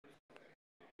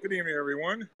Good evening,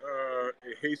 everyone. A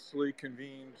hastily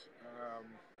convened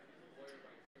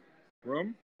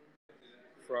room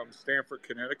from Stamford,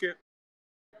 Connecticut.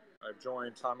 I've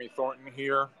joined Tommy Thornton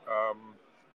here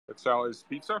at Sally's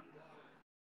Pizza.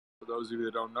 For those of you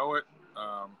that don't know it,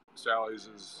 Sally's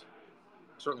is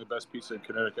certainly the best pizza in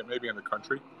Connecticut, maybe in the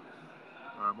country.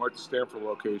 We're at the Stamford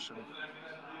location.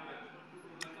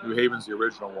 New Haven's the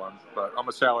original one, but I'm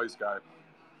a Sally's guy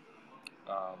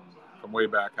from way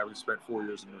back, having spent 4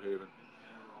 years in New Haven.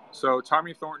 So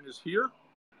Tommy Thornton is here.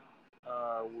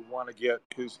 We want to get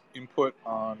his input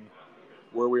on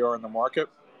where we are in the market.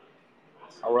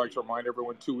 I would like to remind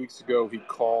everyone 2 weeks ago he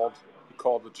called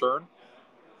the turn.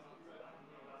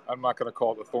 I'm not going to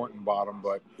call it the Thornton bottom,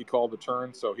 but he called the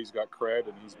turn, so he's got cred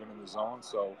and he's been in the zone.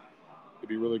 So it'd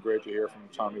be really great to hear from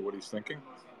Tommy what he's thinking.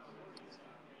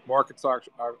 Market's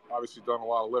obviously done a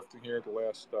lot of lifting here the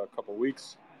last couple of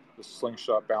weeks. The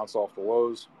slingshot bounce off the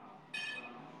lows.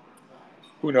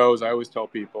 Who knows? I always tell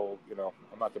people,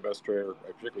 I'm not the best trader.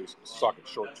 I particularly suck at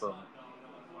short-term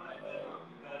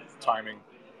timing.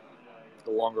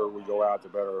 The longer we go out, the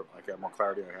better more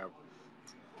clarity I have.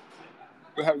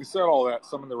 But having said all that,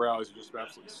 some of the rallies are just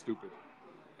absolutely stupid.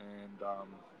 And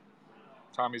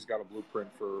Tommy's got a blueprint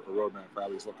for a roadmap for how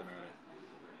he's looking at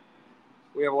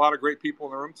it. We have a lot of great people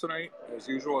in the room tonight. As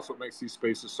usual, that's what makes these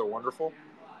spaces so wonderful.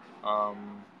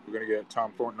 We're going to get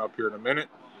Tom Thornton up here in a minute,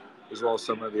 as well as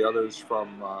some of the others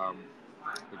from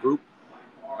the group.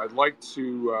 I'd like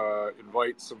to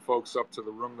invite some folks up to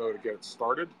the room, though, to get it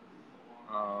started.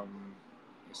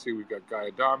 You see we've got Guy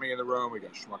Adami in the room. We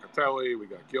got Schmuckatelli. We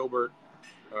got Gilbert.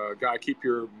 Guy, keep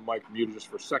your mic muted just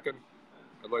for a second.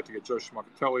 I'd like to get Joe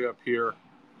Schmuckatelli up here.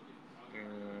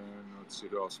 And let's see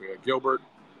who else we got. Gilbert,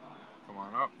 come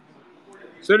on up.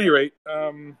 So at any rate,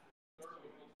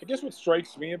 I guess what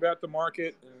strikes me about the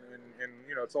market, and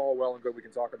it's all well and good we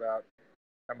can talk about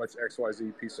how much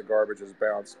XYZ piece of garbage has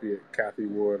bounced, be it Kathy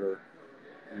Wood or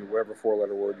whatever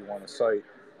four-letter word you want to cite.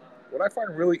 What I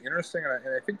find really interesting,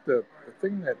 and I think the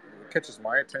thing that catches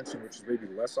my attention, which is maybe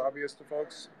less obvious to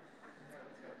folks,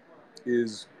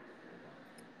 is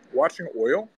watching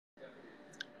oil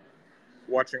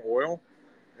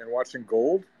and watching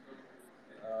gold.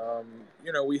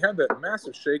 We had that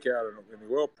massive shakeout in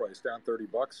the oil price, down $30.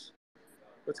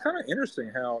 It's kind of interesting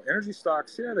how energy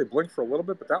stocks, they blinked for a little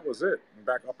bit, but that was it. And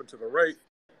back up and to the right,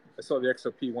 I saw the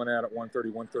XOP went out at 130,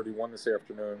 131 this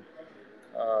afternoon.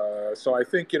 So I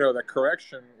think, that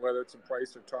correction, whether it's in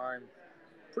price or time,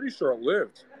 pretty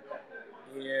short-lived.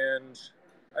 And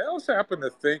I also happen to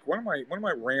think one of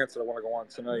my rants that I want to go on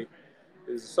tonight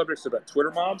is the subjects about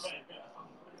Twitter mobs.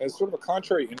 As sort of a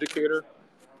contrary indicator,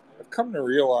 I've come to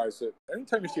realize that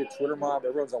anytime you see a Twitter mob,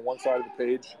 everyone's on one side of the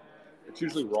page. It's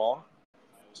usually wrong.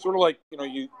 Sort of like,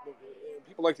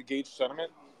 people like to gauge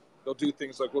sentiment. They'll do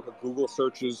things like look at Google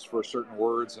searches for certain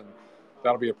words, and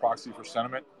that'll be a proxy for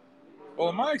sentiment. Well,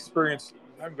 in my experience,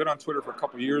 I've been on Twitter for a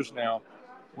couple of years now.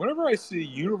 Whenever I see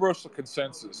universal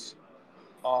consensus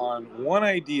on one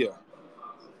idea,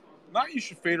 not you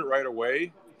should fade it right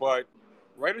away, but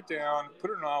write it down, put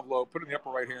it in an envelope, put it in the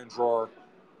upper right-hand drawer,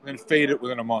 and then fade it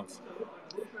within a month.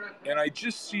 And I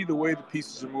just see the way the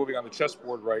pieces are moving on the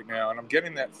chessboard right now, and I'm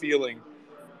getting that feeling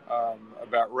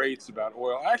about rates, about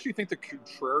oil. I actually think the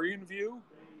contrarian view,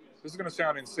 this is going to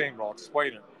sound insane, but I'll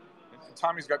explain it. And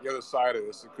Tommy's got the other side of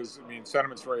this because,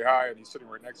 sentiment's very high, and he's sitting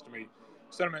right next to me.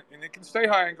 Sentiment, and it can stay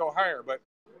high and go higher, but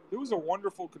there was a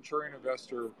wonderful contrarian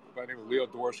investor by the name of Leo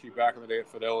Dorsky back in the day at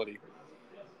Fidelity,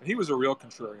 and he was a real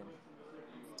contrarian.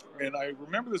 And I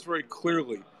remember this very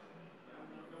clearly.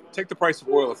 Take the price of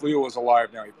oil. If Leo was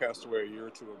alive now, he passed away a year or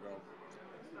two ago.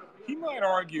 He might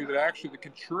argue that actually the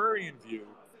contrarian view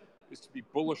is to be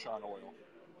bullish on oil.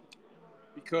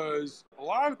 Because a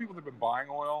lot of the people that have been buying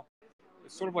oil,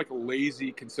 it's sort of like a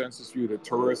lazy consensus view that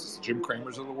tourists, the Jim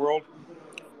Cramers of the world,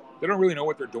 they don't really know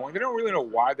what they're doing. They don't really know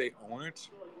why they own it.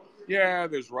 Yeah,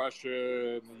 there's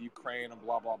Russia and the Ukraine and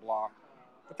blah, blah, blah.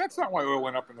 But that's not why oil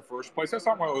went up in the first place. That's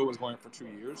not why oil was going up for 2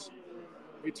 years.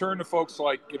 We turn to folks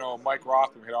like, Mike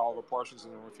Rothman, we had Oliver Parsons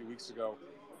in the room a few weeks ago,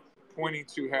 pointing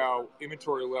to how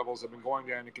inventory levels have been going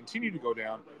down and continue to go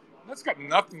down. And that's got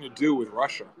nothing to do with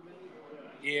Russia.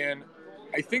 And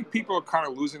I think people are kind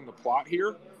of losing the plot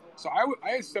here. So I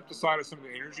had stepped aside of some of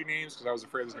the energy names because I was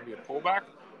afraid there's going to be a pullback.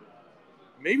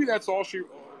 Maybe that's all she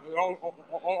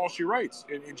writes.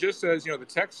 It just says, the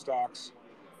tech stocks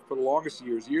for the longest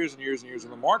years and years,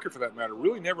 and the market for that matter,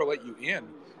 really never let you in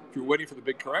if you're waiting for the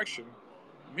big correction.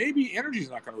 Maybe energy's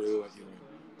not going to really let you in.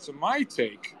 So my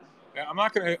take, I'm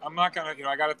not gonna,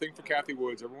 I got a thing for Kathy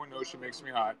Woods. Everyone knows she makes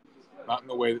me hot, not in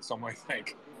the way that some might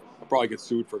think. I'll probably get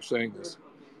sued for saying this,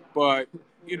 but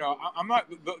I'm not.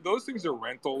 Those things are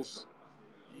rentals.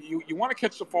 You want to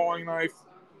catch the falling knife,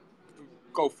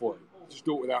 go for it. Just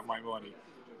do it without my money.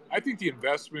 I think the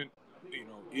investment,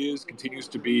 continues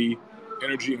to be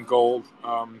energy and gold.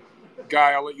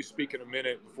 Guy, I'll let you speak in a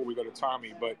minute before we go to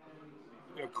Tommy. But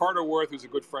Carter Worth, who's a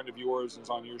good friend of yours, and is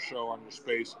on your show, on your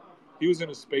space. He was in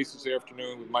a space this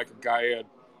afternoon with Michael Gayed.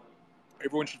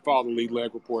 Everyone should follow the Lead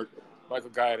Leg Report. Michael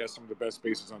Gayed has some of the best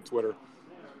spaces on Twitter.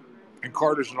 And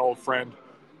Carter's an old friend.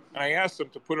 And I asked him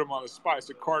to put him on the spot. I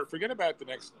said, Carter, forget about the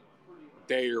next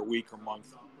day or week or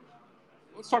month.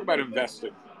 Let's talk about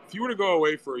investing. If you were to go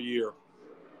away for a year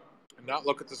and not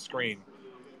look at the screen,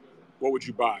 what would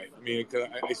you buy? I mean,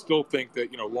 I still think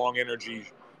that, long energy,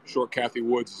 short Kathy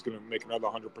Woods is going to make another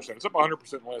 100%. It's up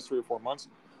 100% in the last 3 or 4 months.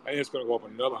 I think it's going to go up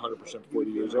another 100% before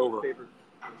the year's over.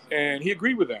 And he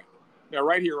agreed with that. Now,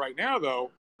 right here, right now,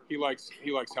 though, he likes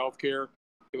healthcare.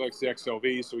 He likes the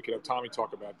XLV, so we could have Tommy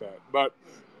talk about that. But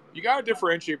you got to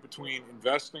differentiate between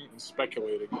investing and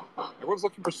speculating. Everyone's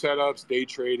looking for setups, day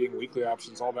trading, weekly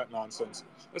options, all that nonsense.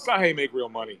 That's not how you make real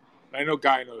money. And I know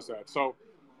Guy knows that. So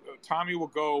Tommy will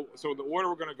go. So the order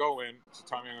we're going to go in. So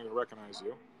Tommy, I'm going to recognize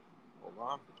you. Hold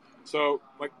on. So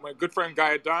my good friend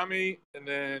Guy Adami, and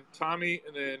then Tommy,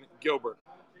 and then Gilbert.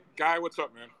 Guy, what's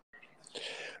up, man?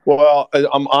 Well,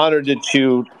 I'm honored that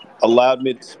you allowed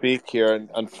me to speak here, and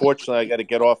unfortunately, I got to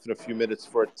get off in a few minutes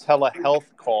for a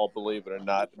telehealth call. Believe it or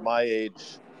not, at my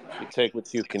age, you take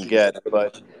what you can get.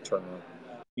 But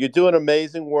you're doing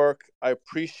amazing work. I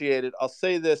appreciate it. I'll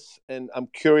say this, and I'm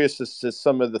curious as to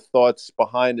some of the thoughts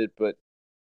behind it, but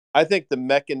I think the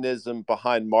mechanism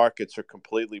behind markets are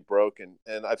completely broken.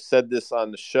 And I've said this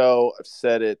on the show. I've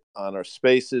said it on our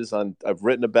spaces. I've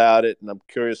written about it, and I'm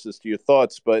curious as to your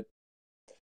thoughts. But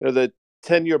the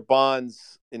 10-year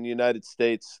bonds in the United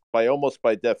States, by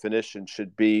definition,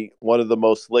 should be one of the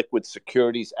most liquid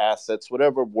securities assets,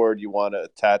 whatever word you want to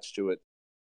attach to it,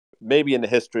 maybe in the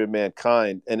history of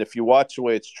mankind. And if you watch the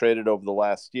way it's traded over the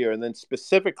last year, and then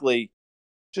specifically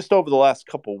just over the last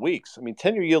couple of weeks, I mean,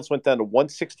 10-year yields went down to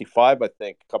 165, I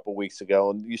think, a couple of weeks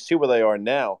ago, and you see where they are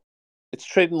now. It's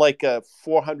trading like a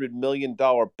 $400 million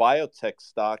biotech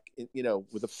stock,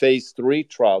 with a phase 3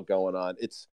 trial going on.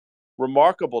 It's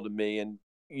remarkable to me. And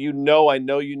I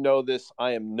know you know this.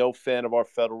 I am no fan of our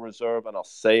Federal Reserve, and I'll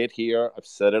say it here. I've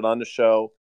said it on the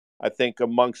show. I think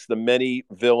amongst the many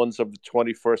villains of the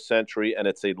 21st century, and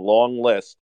it's a long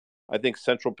list, I think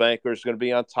central bankers are going to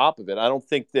be on top of it. I don't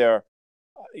think they're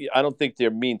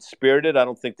mean-spirited. I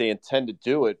don't think they intend to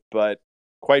do it. But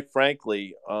quite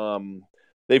frankly,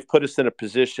 they've put us in a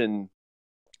position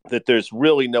that there's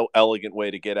really no elegant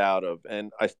way to get out of.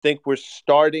 And I think we're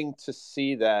starting to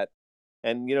see that.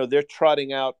 And, they're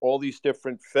trotting out all these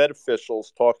different Fed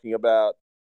officials talking about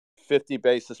 50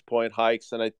 basis point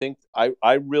hikes. And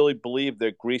I really believe they're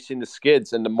greasing the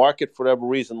skids. And the market, for whatever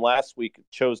reason, last week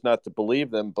chose not to believe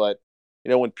them. But,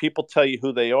 when people tell you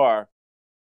who they are,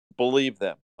 believe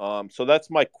them. So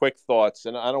that's my quick thoughts.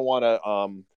 And I don't want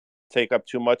to take up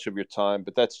too much of your time,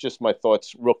 but that's just my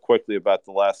thoughts real quickly about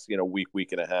the last,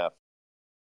 week and a half.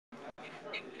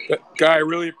 Guy, I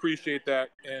really appreciate that.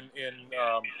 And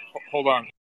hold on.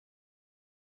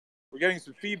 We're getting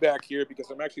some feedback here because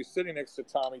I'm actually sitting next to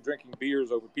Tommy drinking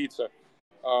beers over pizza.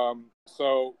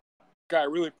 So, Guy, I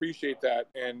really appreciate that.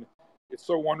 And it's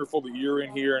so wonderful that you're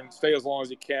in here and stay as long as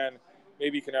you can.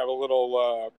 Maybe you can have a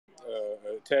little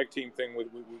tag team thing with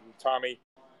Tommy.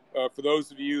 For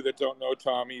those of you that don't know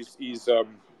Tom, he's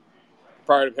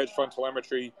proprietor of Hedge Fund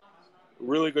Telemetry.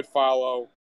 Really good follow.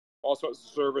 Also has a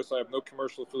service. I have no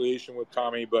commercial affiliation with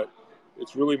Tommy, but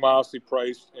it's really modestly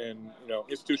priced and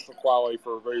institutional quality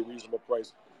for a very reasonable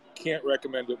price. Can't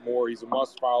recommend it more. He's a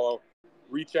must follow.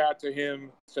 Reach out to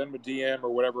him, send him a DM or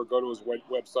whatever. Go to his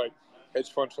website,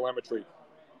 Hedge Fund Telemetry.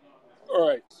 All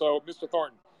right, so Mr.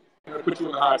 Thornton, I'm going to put you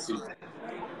in the hot seat.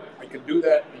 I can do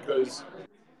that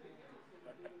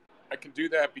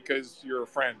because you're a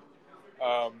friend.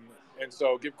 And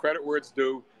so give credit where it's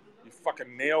due. You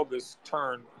fucking nailed this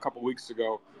turn a couple weeks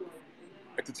ago.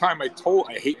 At the time, I told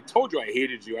you I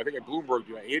hated you. I think I Bloomberged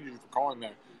you. I hated you for calling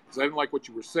that because I didn't like what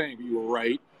you were saying, but you were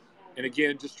right. And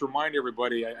again, just to remind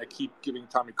everybody, I keep giving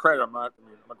Tommy credit. I'm a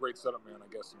great setup man,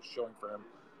 I guess. I'm showing for him.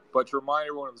 But to remind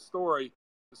everyone of the story,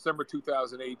 December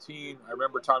 2018, I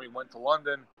remember Tommy went to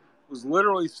London, was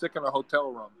literally sick in a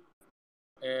hotel room.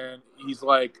 And he's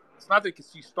like, it's not that he can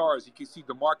see stars. He can see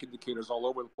the market indicators all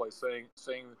over the place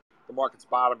saying the market's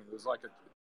bottoming. It was like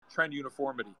a trend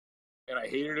uniformity. And I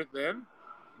hated it then,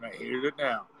 and I hated it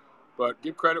now. But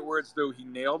give credit where it's due. He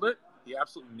nailed it. He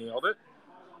absolutely nailed it.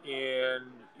 And,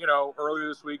 earlier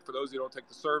this week, for those who don't take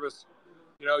the service,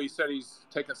 he said he's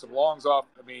taking some longs off.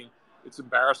 I mean, it's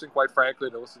embarrassing, quite frankly,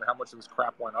 to listen to how much of this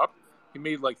crap went up. He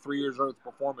made like 3 years worth of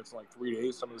performance in like 3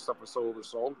 days. Some of the stuff was so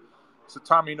oversold. So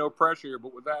Tommy, no pressure here,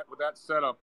 but with that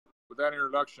setup, with that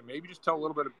introduction, maybe just tell a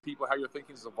little bit of people how your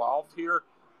thinking's evolved here,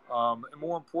 and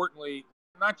more importantly,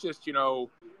 not just you're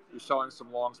selling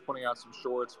some longs, putting out some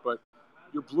shorts, but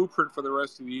your blueprint for the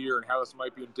rest of the year and how this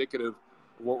might be indicative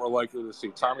of what we're likely to see.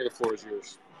 Tommy, the floor is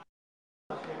yours.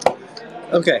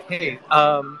 Okay. Hey,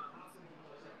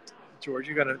 George,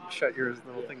 you got to shut your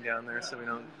little thing down there so we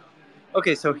don't.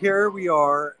 Okay, so here we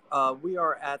are. We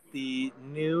are at the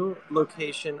new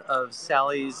location of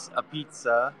Sally's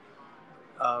Apizza,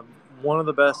 one of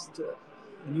the best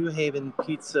New Haven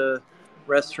pizza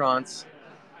restaurants.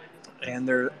 And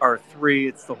there are three.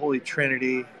 It's the Holy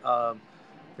Trinity.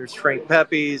 There's Frank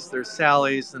Pepe's, there's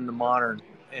Sally's, and the Modern.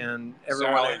 And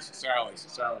everyone.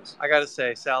 Sally's. I got to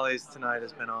say, Sally's tonight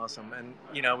has been awesome. And,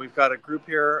 we've got a group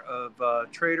here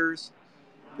of traders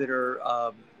that are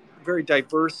a very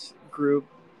diverse group.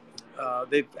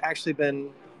 They've actually been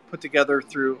put together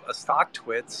through a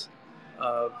StockTwits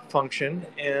function.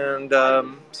 And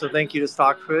so thank you to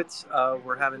StockTwits.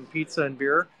 We're having pizza and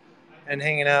beer and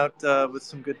hanging out with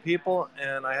some good people.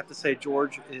 And I have to say,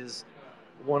 George is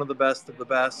one of the best,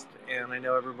 and I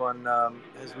know everyone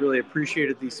has really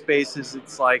appreciated these spaces.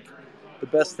 It's like the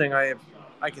best thing I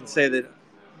can say that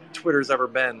Twitter's ever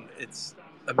been. It's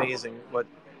amazing what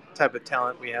type of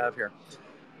talent we have here.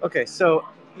 Okay, so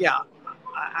yeah,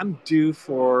 I'm due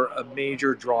for a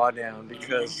major drawdown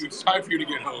because it's time for you to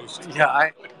get hosed. Yeah,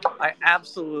 I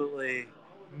absolutely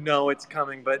know it's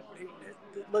coming, but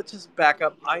let's just back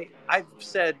up. I've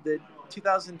said that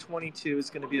 2022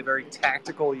 is going to be a very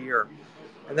tactical year.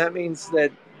 And that means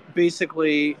that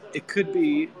basically it could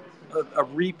be a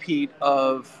repeat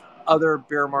of other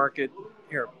bear market.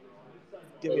 Here,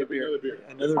 give me a beer.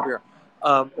 Another beer.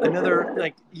 Another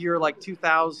like year like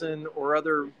 2000 or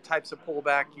other types of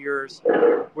pullback years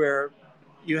where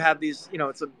you have these,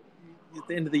 it's at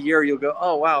the end of the year, you'll go,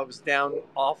 oh, wow, it was down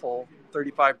awful,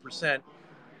 35%.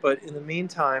 But in the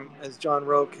meantime, as John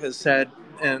Roque has said,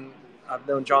 and I've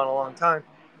known John a long time,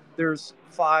 there's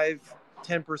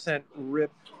 5-10%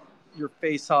 rip your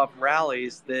face-off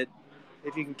rallies that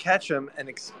if you can catch them and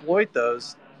exploit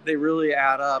those, they really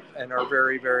add up and are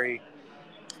very, very,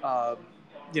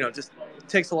 just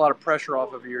takes a lot of pressure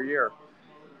off of your year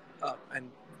and,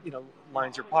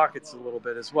 lines your pockets a little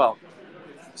bit as well.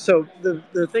 So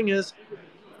the thing is,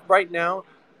 right now,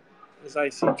 as I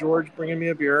see George bringing me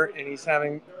a beer and he's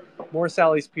having more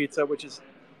Sally's Pizza, which is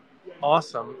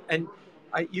awesome. And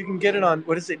you can get it on,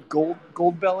 what is it,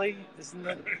 Gold Belly? Isn't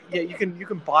that? Yeah, you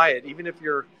can buy it even if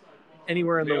you're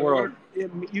anywhere in the world.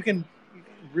 You can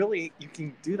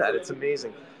do that. It's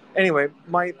amazing. Anyway,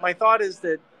 my thought has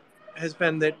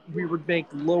been that we would make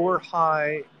lower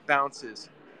high bounces.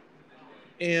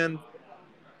 And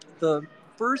the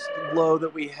first low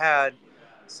that we had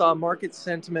saw market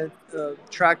sentiment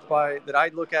tracked by, that I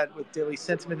look at with daily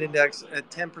sentiment index at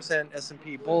 10%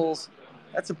 S&P bulls.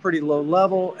 That's a pretty low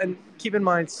level. And keep in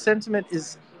mind, sentiment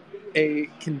is a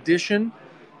condition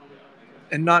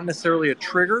and not necessarily a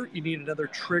trigger. You need another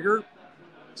trigger.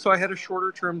 So I had a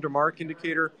shorter term DeMark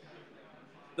indicator,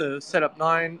 the setup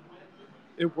 9,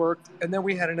 it worked. And then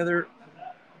we had another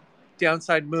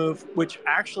downside move, which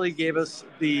actually gave us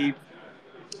the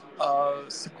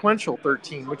sequential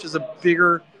 13, which is a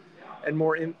bigger and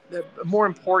more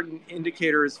important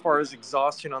indicator as far as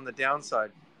exhaustion on the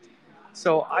downside.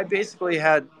 So I basically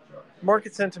had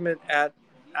market sentiment at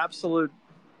absolute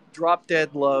drop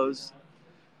dead lows.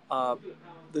 The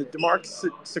DeMark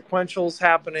sequentials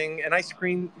happening, and I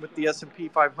screened with the S&P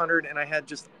 500, and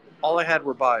all I had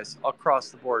were buys across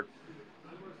the board.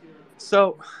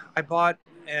 So I bought,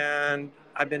 and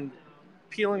I've been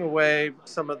peeling away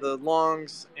some of the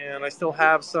longs, and I still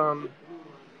have some,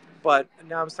 but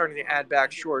now I'm starting to add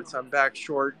back shorts. I'm back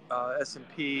short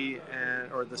S&P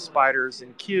or the spiders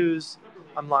and Qs.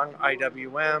 I'm long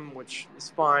IWM, which is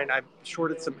fine. I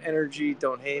shorted some energy.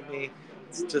 Don't hate me.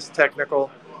 It's just technical.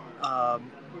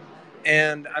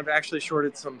 And I've actually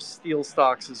shorted some steel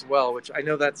stocks as well, which I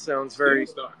know that sounds very...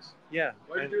 Steel stocks? Yeah.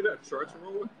 Why'd you do that? Shorts and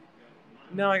rolling?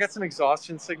 No, I got some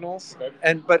exhaustion signals.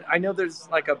 Okay. But I know there's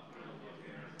like a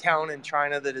town in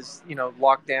China that is,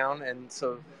 locked down, and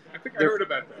so... I think I heard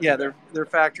about that. Yeah, their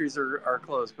factories are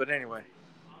closed. But anyway,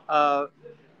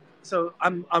 so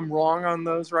I'm wrong on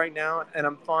those right now, and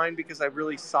I'm fine because I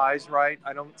really size right.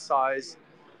 I don't size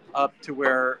up to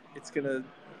where it's going to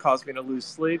cause me to lose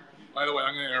sleep. By the way,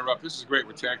 I'm going to interrupt. This is great.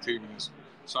 We're tag teaming this.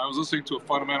 So I was listening to a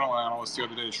fundamental analyst the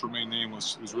other day. Should remain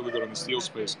nameless. Who's really good on the steel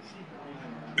space.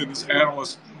 And this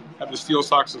analyst had the steel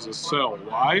stocks as a sell.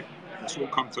 Why? This will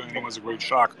come to anyone as a great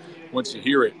shock once you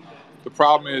hear it. The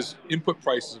problem is input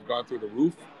prices have gone through the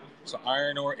roof. So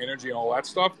iron ore, energy, and all that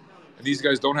stuff. And these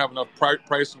guys don't have enough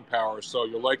pricing power, so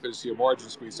you're likely to see a margin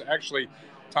squeeze. So actually,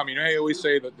 Tom, you know how I always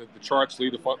say that the charts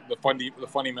lead the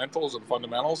fundamentals or the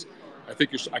fundamentals. I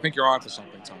think you're onto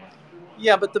something, Tom.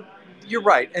 Yeah, but you're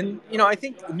right, and I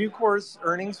think Nucor's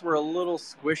earnings were a little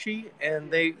squishy,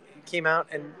 and they came out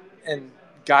and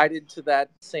guided to that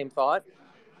same thought.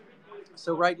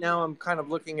 So right now, I'm kind of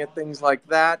looking at things like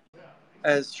that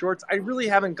as shorts. I really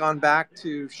haven't gone back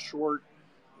to short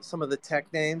some of the tech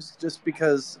names just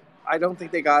because I don't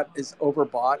think they got as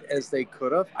overbought as they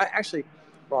could have. I actually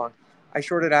wrong. I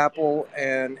shorted Apple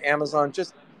and Amazon,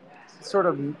 just sort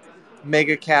of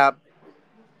mega cap,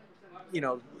 you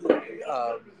know,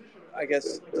 uh, I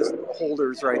guess just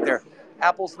holders right there.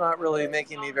 Apple's not really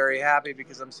making me very happy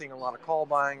because I'm seeing a lot of call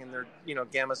buying and they're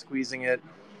gamma squeezing it.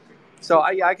 So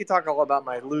I could talk all about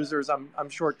my losers. I'm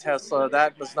short Tesla.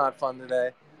 That was not fun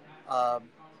today.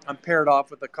 I'm paired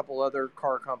off with a couple other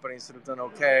car companies that have done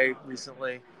okay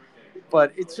recently.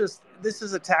 But it's just, this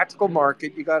is a tactical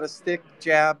market. You got to stick,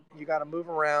 jab, you got to move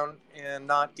around and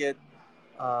not get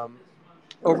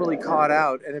overly caught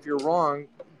out. And if you're wrong,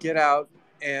 get out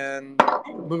and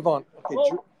move on.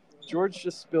 Okay, George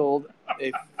just spilled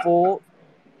a full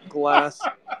glass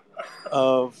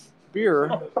of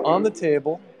beer on the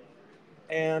table.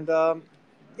 And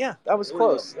yeah, that was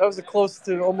close. That was close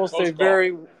to almost a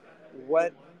very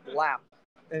wet lap.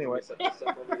 Anyway,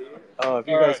 if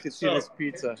you guys could see this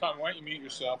pizza. Tom, why don't you mute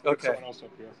yourself? Okay. Someone else up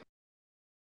here.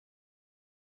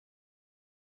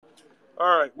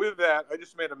 All right. With that, I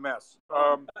just made a mess.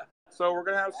 So we're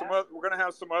gonna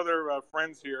have some other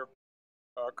friends here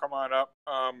come on up.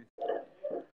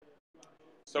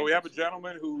 So we have a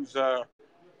gentleman who's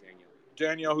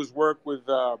Daniel, who's worked with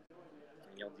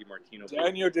Daniel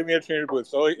DiMartino Booth.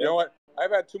 So you know what?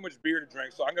 I've had too much beer to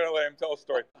drink, so I'm gonna let him tell a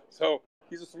story. So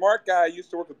he's a smart guy. He used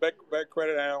to work with Beck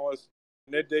Credit Analyst,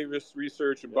 Ned Davis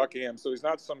Research in Buckingham. So he's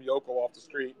not some yokel off the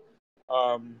street.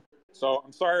 So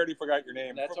I'm sorry I already forgot your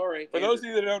name. That's all right. For those of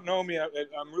you that don't know me,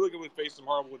 I'm really good with faces. I'm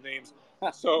horrible with names.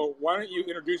 So why don't you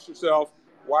introduce yourself?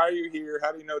 Why are you here?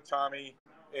 How do you know Tommy?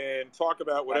 And talk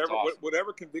about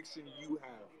whatever conviction you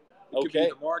have. It could be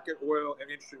the market, oil, and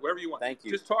industry, whatever you want. Thank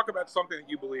you. Just talk about something that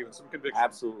you believe in, some conviction.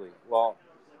 Absolutely. Well,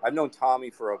 I've known Tommy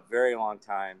for a very long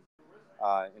time.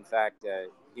 In fact,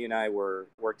 he and I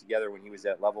worked together when he was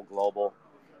at Level Global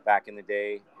back in the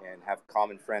day, and have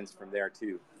common friends from there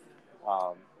too.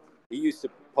 He used to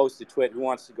post a tweet, "Who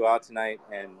wants to go out tonight?"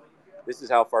 And this is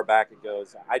how far back it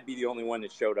goes. I'd be the only one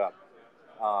that showed up.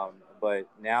 But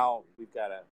now we've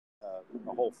got a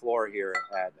whole floor here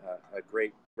at a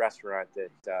great restaurant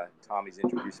that Tommy's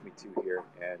introduced me to here,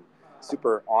 and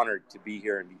super honored to be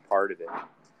here and be part of it.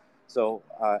 So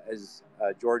as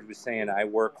George was saying, I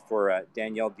work for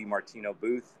Danielle DiMartino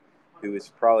Booth, who is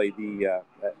probably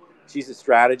she's a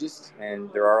strategist,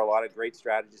 and there are a lot of great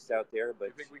strategists out there. But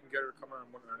you think we can get her to come on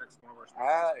our next one of our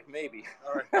speeches? Maybe.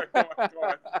 All right, go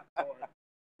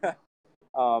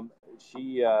on.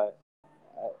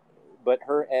 But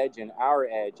her edge and our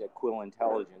edge at Quill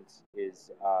Intelligence is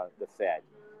the Fed.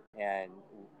 And,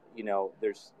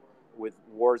 there's, with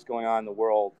wars going on in the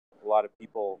world, a lot of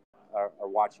people are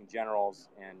watching generals,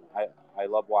 and I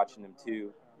love watching them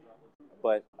too.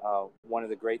 But one of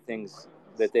the great things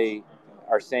that they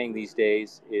are saying these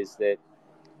days is that,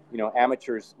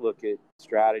 amateurs look at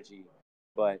strategy,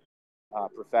 but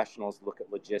professionals look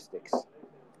at logistics.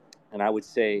 And I would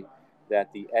say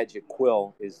that the edge at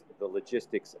Quill is the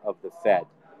logistics of the Fed.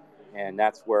 And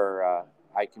that's where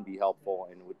I can be helpful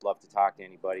and would love to talk to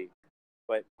anybody.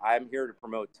 But I'm here to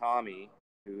promote Tommy,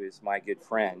 who is my good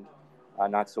friend,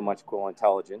 not so much Quill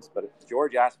Intelligence. But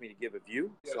George asked me to give a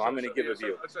view, so I'm going to give a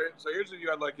view. So here's the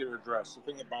view I'd like you to address, the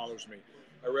thing that bothers me.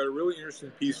 I read a really interesting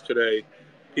piece today,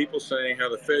 people saying how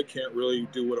the Fed can't really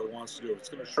do what it wants to do. It's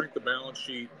going to shrink the balance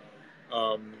sheet.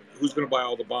 Who's going to buy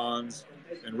all the bonds,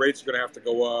 and rates are going to have to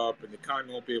go up, and the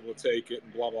economy won't be able to take it,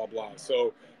 and blah, blah, blah.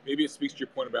 So maybe it speaks to your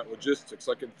point about logistics.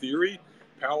 Like in theory,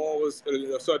 Powell was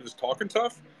sudden is talking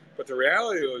tough, but the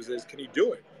reality is can he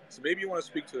do it? So maybe you want to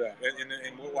speak to that,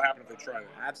 and what will happen if they try that?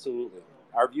 Absolutely.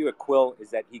 Our view at Quill is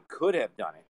that he could have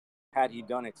done it had he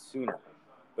done it sooner,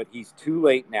 but he's too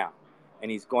late now,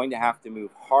 and he's going to have to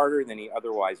move harder than he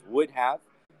otherwise would have,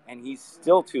 and he's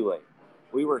still too late.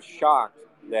 We were shocked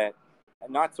that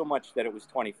not so much that it was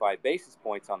 25 basis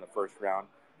points on the first round,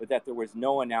 but that there was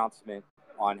no announcement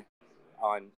on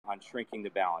shrinking the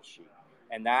balance sheet.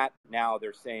 And that now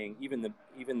they're saying, even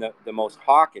the most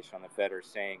hawkish on the Fed are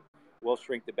saying, we'll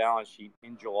shrink the balance sheet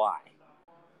in July.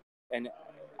 And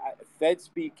Fed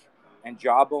speak And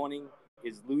jawboning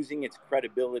is losing its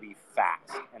credibility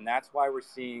fast. And that's why we're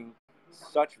seeing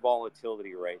such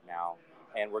volatility right now.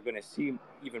 And we're going to see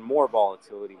even more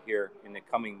volatility here in the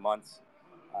coming months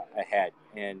ahead.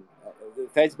 And the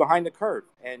Fed's behind the curve.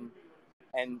 And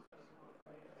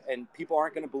people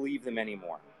aren't going to believe them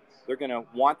anymore. They're going to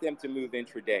want them to move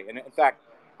intraday. And in fact,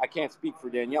 I can't speak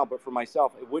for Danielle, but for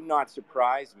myself, it would not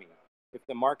surprise me if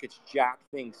the markets jack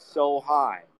things so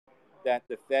high that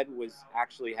the Fed was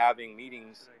actually having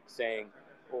meetings saying,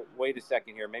 well, wait a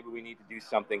second here, maybe we need to do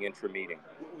something intra-meeting.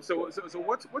 So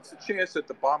what's the chance that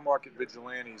the bond market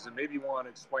vigilantes, and maybe you want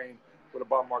to explain what a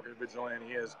bond market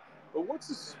vigilante is, but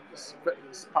what's the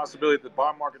possibility that the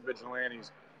bond market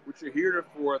vigilantes, which are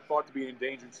heretofore thought to be an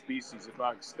endangered species, if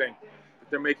not extinct,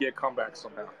 that they're making a comeback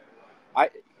somehow? I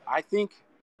think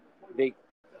they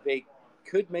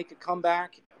could make a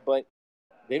comeback, but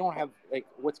they don't have, like,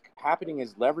 what's happening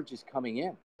is leverage is coming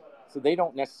in. So they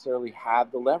don't necessarily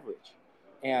have the leverage.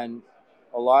 And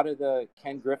a lot of the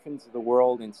Ken Griffins of the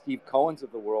world and Steve Cohens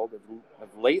of the world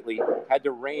have lately had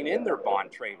to rein in their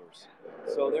bond traders.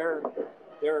 So they're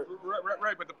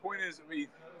right. But the point is, I mean,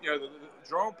 the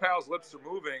Jerome Powell's lips are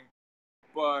moving,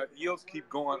 but yields keep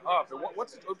going up. And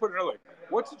let's put it another way.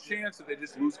 What's the chance that they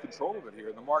just lose control of it here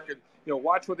in the market?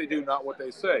 Watch what they do, not what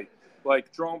they say.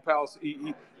 Like Jerome Powell's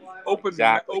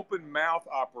open mouth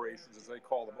operations, as they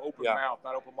call them, mouth,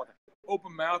 not open market.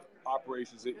 Open mouth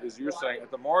operations, as you're saying,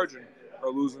 at the margin are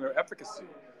losing their efficacy.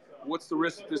 What's the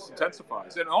risk that this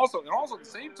intensifies? And also at the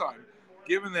same time,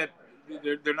 given that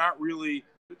they're not really,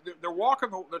 they're talking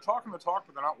the talk,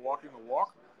 but they're not walking the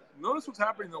walk. Notice what's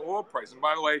happening in the oil price. And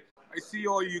by the way, I see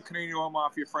all you Canadian oil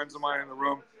mafia friends of mine in the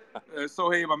room. So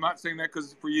hey, I'm not saying that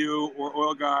because for you or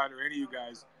Oil God or any of you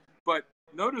guys, but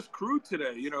notice crude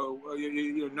today.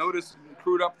 Notice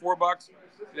crude up $4,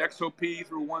 the XOP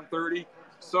through 130.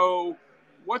 So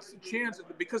what's the chance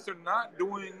that because they're not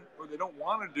doing or they don't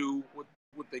want to do what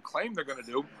they claim they're going to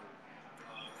do,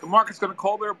 the market's going to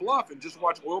call their bluff and just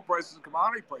watch oil prices and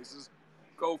commodity prices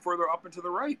go further up and to the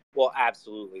right? Well,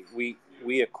 absolutely.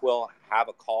 We at Quill have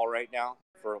a call right now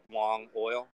for long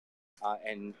oil,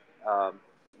 and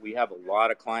we have a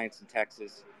lot of clients in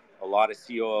Texas, a lot of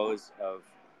COOs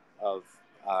of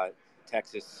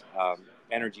Texas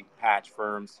energy patch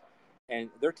firms, and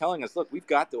they're telling us, look, we've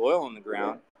got the oil in the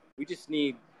ground. We just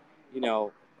need,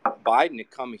 Biden to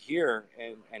come here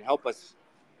and help us,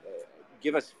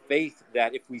 give us faith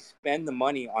that if we spend the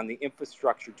money on the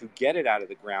infrastructure to get it out of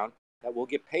the ground, that we'll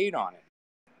get paid on it.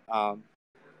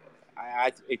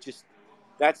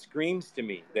 That screams to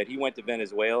me that he went to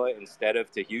Venezuela instead of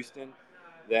to Houston,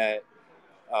 that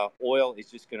oil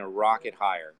is just going to rocket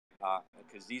higher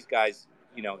because these guys,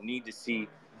 need to see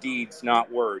deeds,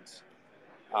 not words,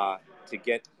 to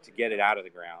get it out of the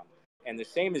ground. And the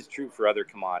same is true for other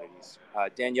commodities.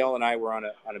 Danielle and I were on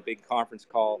a big conference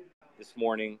call this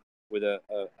morning with a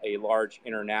large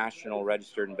international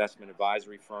registered investment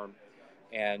advisory firm,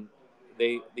 and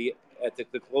the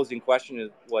closing question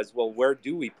was, well, where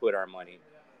do we put our money?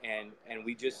 And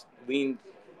we just leaned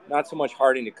not so much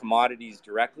hard into commodities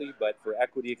directly, but for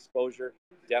equity exposure,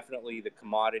 definitely the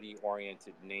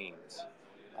commodity-oriented names.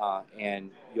 And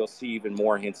you'll see even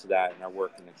more hints of that in our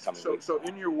work in the coming weeks. So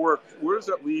in your work, where does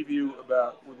that leave you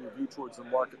with your view towards the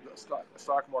market, the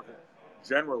stock market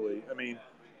generally? I mean,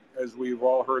 as we've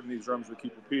all heard in these rooms, we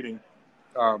keep repeating,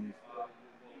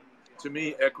 to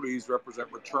me, equities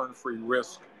represent return-free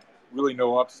risk, really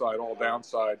no upside, all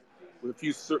downside, with a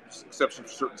few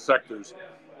exceptions for certain sectors.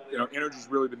 Energy's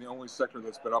really been the only sector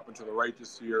that's been up and to the right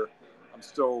this year. I'm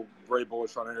still very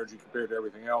bullish on energy compared to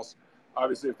everything else.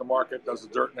 Obviously, if the market does a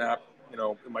dirt nap,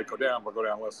 it might go down, but go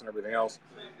down less than everything else.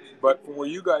 But from where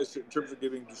you guys sit, in terms of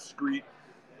giving discrete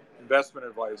investment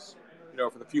advice,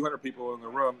 for the few hundred people in the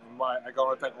room, I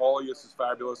want to thank all of you. This is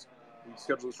fabulous. We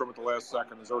scheduled this room at the last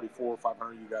second. There's already 400 or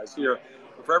 500 of you guys here.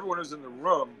 But for everyone who's in the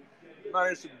room, I'm not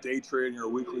interested in day trading or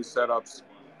weekly setups.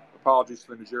 Apologies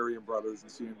to the Nigerian brothers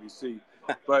and CNBC.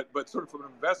 But sort of from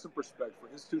an investment perspective, for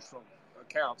institutional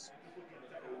accounts,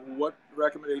 what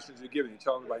recommendations are you giving? You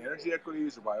telling them to buy energy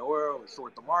equities or buy oil or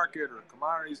short the market or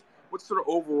commodities? What's sort of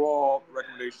overall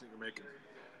recommendation that you're making?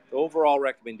 The overall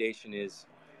recommendation is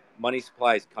money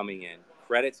supply is coming in.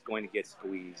 Credit's going to get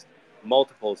squeezed.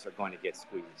 Multiples are going to get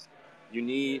squeezed. You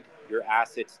need your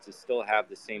assets to still have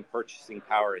the same purchasing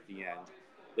power at the end.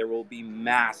 There will be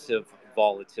massive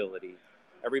volatility.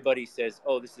 Everybody says,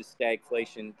 oh, this is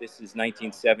stagflation. This is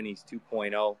 1970s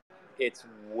 2.0. It's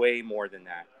way more than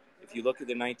that. If you look at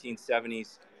the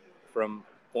 1970s from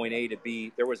point A to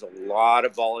B, there was a lot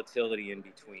of volatility in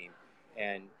between.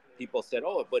 And people said,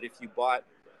 oh, but if you bought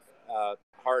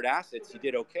hard assets, you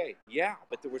did okay. Yeah,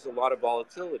 but there was a lot of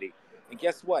volatility. And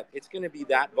guess what? It's going to be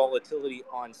that volatility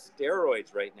on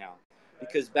steroids right now.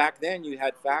 Because back then you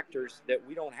had factors that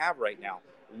we don't have right now.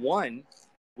 One,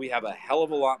 we have a hell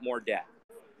of a lot more debt.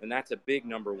 And that's a big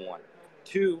number one.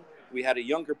 Two, we had a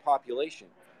younger population.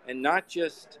 And not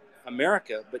just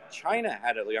America, but China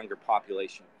had a younger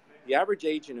population. The average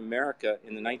age in America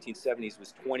in the 1970s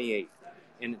was 28.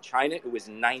 In China, it was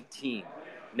 19.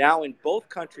 Now in both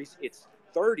countries, it's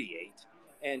 38.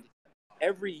 And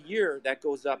every year that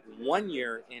goes up 1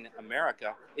 year in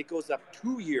America, it goes up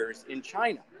 2 years in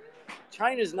China.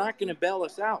 China's not going to bail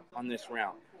us out on this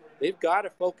round. They've got to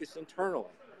focus internally.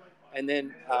 And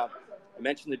then I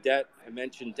mentioned the debt. I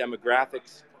mentioned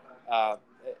demographics.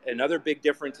 Another big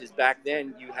difference is back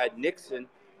then you had Nixon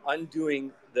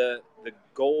undoing the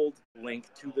gold link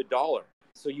to the dollar.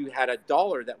 So you had a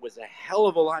dollar that was a hell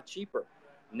of a lot cheaper.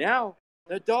 Now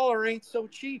the dollar ain't so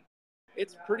cheap.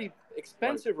 It's pretty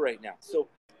expensive right now. So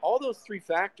all those three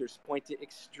factors point to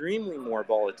extremely more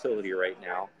volatility right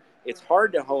now. It's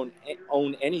hard to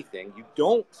own anything. You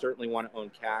don't certainly want to own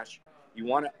cash. You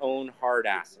want to own hard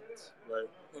assets. Right.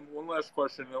 And one last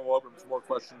question, and then we'll open some more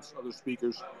questions, other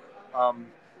speakers.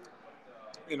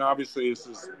 Obviously,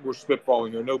 we're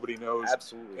spitballing here. Nobody knows.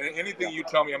 Absolutely. And anything you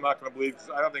tell me, I'm not going to believe, because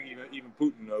I don't think even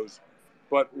Putin knows.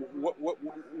 But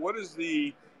what is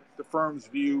the firm's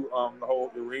view on the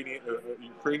whole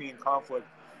Ukrainian conflict?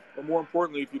 But more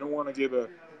importantly, if you don't want to give a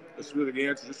specific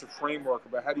answer, just a framework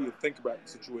about how do you think about the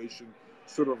situation,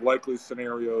 sort of likely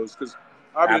scenarios? Because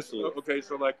obviously, okay,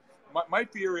 so like my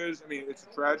fear is, it's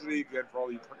a tragedy again for all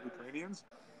the Ukrainians.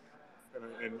 And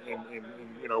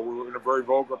we're in a very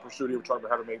vulgar pursuit here. We're talking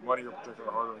about how to make money or protect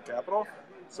our hard-earned capital.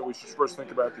 So we should first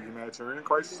think about the humanitarian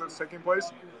crisis that's taking place.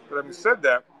 But having said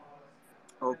that,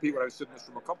 I'll repeat what I've said in this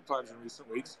room a couple times in recent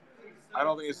weeks. I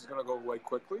don't think this is going to go away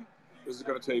quickly. This is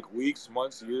going to take weeks,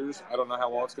 months, years. I don't know how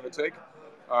long it's going to take.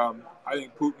 I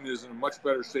think Putin is in a much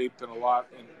better shape than a lot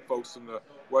of folks in the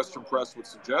Western press would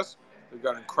suggest. They've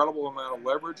got an incredible amount of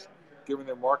leverage, given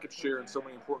their market share in so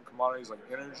many important commodities like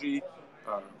energy,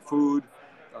 food,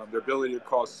 their ability to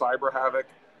cause cyber havoc,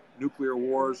 nuclear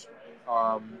wars.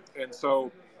 And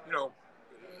so,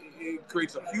 it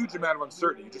creates a huge amount of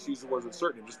uncertainty. You just use the word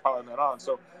uncertainty. I'm just piling that on.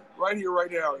 So right here,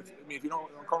 right now, if you don't,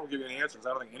 I'm going to give you any answers. I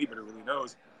don't think anybody really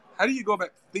knows. How do you go about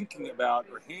thinking about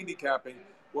or handicapping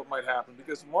what might happen?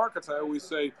 Because markets, I always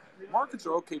say, markets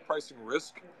are okay pricing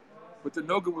risk, but they're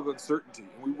no good with uncertainty.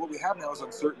 And what we have now is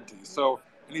uncertainty. So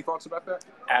any thoughts about that?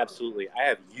 Absolutely. I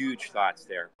have huge thoughts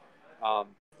there.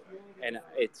 And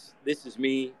this is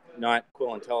me, not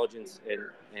Quill Intelligence,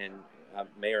 and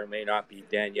may or may not be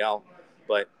Danielle,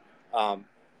 but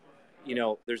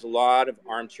there's a lot of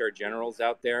armchair generals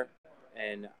out there,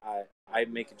 and I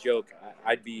make a joke.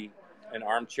 I'd be an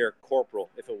armchair corporal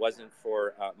if it wasn't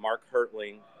for Mark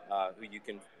Hertling, who you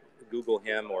can Google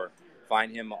him or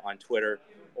find him on Twitter,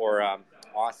 or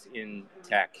Os in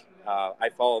Tech. I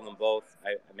follow them both.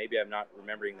 Maybe I'm not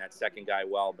remembering that second guy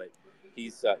well, but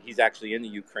he's actually in the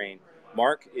Ukraine.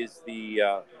 Mark is the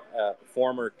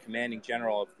former commanding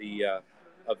general of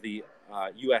the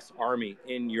U.S. Army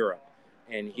in Europe,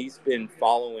 and he's been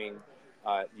following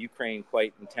Ukraine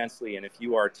quite intensely. And if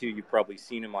you are too, you've probably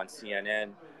seen him on CNN.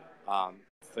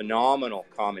 Phenomenal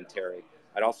commentary.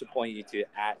 I'd also point you to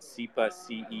 @CEPA,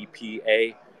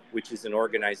 CEPA, which is an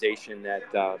organization that,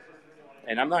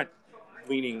 and I'm not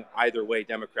leaning either way,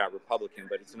 Democrat, Republican,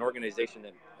 but it's an organization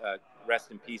that,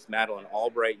 rest in peace, Madeleine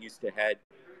Albright used to head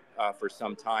for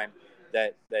some time,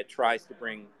 that tries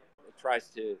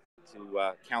to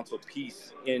counsel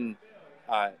peace in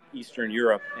Eastern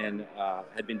Europe, and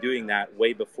had been doing that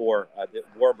way before the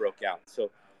war broke out.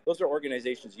 So those are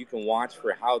organizations you can watch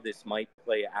for how this might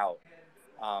play out.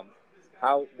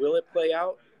 How will it play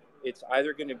out? It's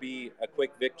either going to be a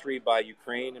quick victory by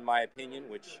Ukraine, in my opinion,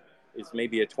 which is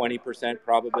maybe a 20%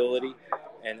 probability.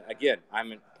 And again,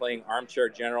 I'm playing armchair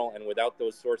general, and without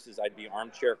those sources, I'd be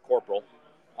armchair corporal.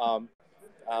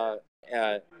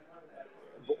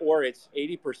 Or it's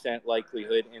 80%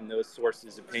 likelihood in those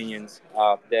sources' opinions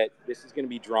that this is going to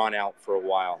be drawn out for a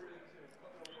while.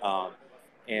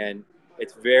 And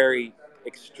it's very,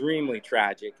 extremely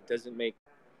tragic. It doesn't make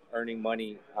earning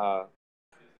money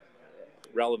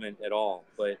relevant at all.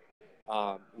 But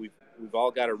we've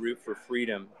all got to root for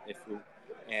freedom.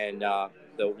 And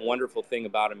the wonderful thing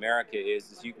about America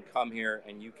is you can come here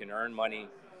and you can earn money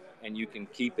and you can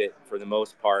keep it for the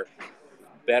most part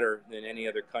better than any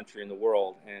other country in the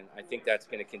world. And I think that's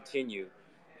going to continue.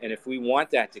 And if we want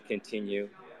that to continue,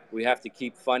 we have to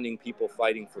keep funding people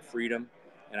fighting for freedom.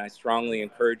 And I strongly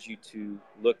encourage you to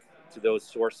look to those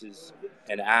sources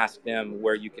and ask them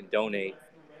where you can donate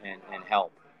and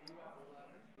help.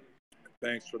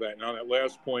 Thanks for that. Now, that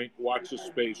last point, watch this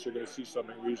space. You're going to see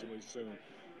something reasonably soon.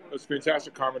 That's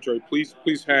fantastic commentary. Please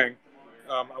hang.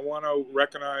 I want to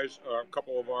recognize a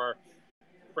couple of our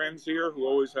friends here who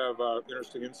always have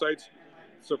interesting insights.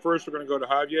 So first, we're going to go to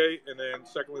Javier, and then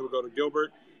secondly, we'll go to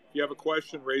Gilbert. If you have a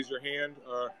question, raise your hand.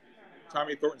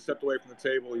 Tommy Thornton stepped away from the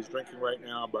table. He's drinking right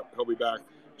now, but he'll be back.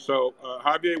 So,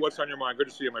 Javier, what's on your mind? Good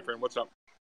to see you, my friend. What's up?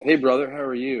 Hey, brother, how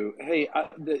are you? Hey,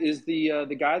 is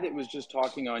the guy that was just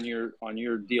talking on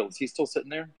your deal? Is he still sitting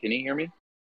there? Can he hear me?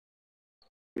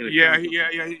 Yeah.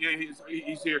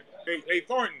 He's here. Hey,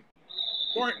 Thornton.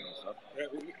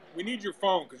 We need your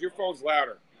phone because your phone's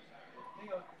louder.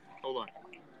 Hold on.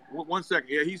 1 second.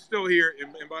 Yeah, he's still here.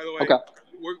 And by the way, okay.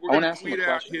 we're going to tweet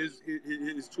out his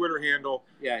Twitter handle.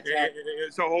 Yeah.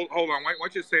 So hold on. Why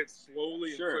don't you say it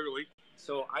slowly and clearly?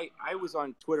 So I was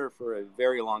on Twitter for a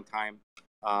very long time,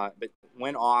 but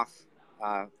went off.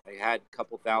 I had a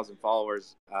couple thousand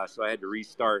followers, so I had to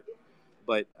restart.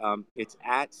 But it's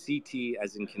at CT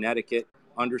as in Connecticut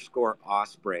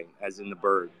 _Osprey as in the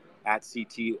bird, at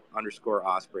CT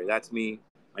 _Osprey. That's me.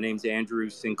 My name's Andrew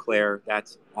Sinclair.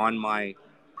 That's on my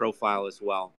profile as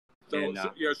well. So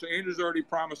Andrew's already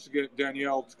promised to get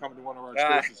Danielle to come to one of our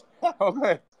spaces.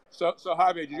 Okay. So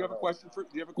Javier, do you have a question for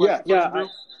Drew?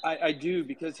 I do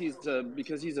because he's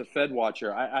a Fed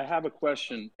watcher. I have a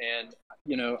question, and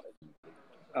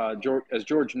as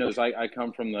George knows, I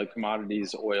come from the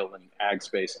commodities, oil, and ag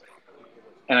space,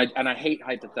 and I hate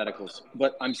hypotheticals,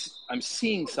 but I'm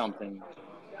seeing something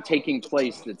taking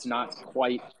place that's not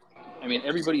quite. I mean,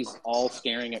 everybody's all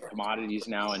staring at commodities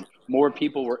now, and more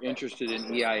people were interested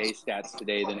in EIA stats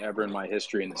today than ever in my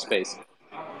history in the space.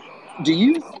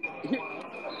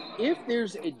 If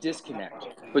there's a disconnect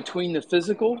between the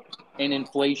physical and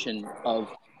inflation of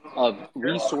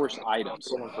resource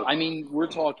items, I mean, we're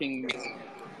talking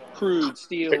crude,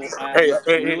 steel, ag,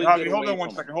 really Javi, get hold away on one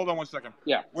from second. Hold on one second.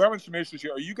 Yeah. We're having some issues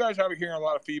here. Are you guys hearing a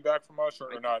lot of feedback from us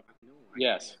or not?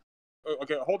 Yes.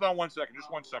 Okay, hold on 1 second.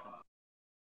 Just 1 second.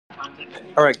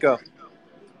 All right, go.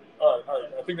 All right.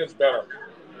 I think that's better.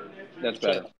 That's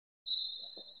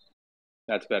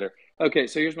better. Okay,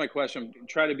 so here's my question.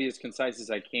 Try to be as concise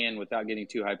as I can without getting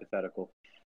too hypothetical.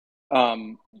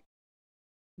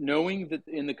 Knowing that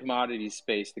in the commodities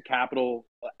space, the capital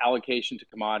allocation to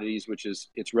commodities,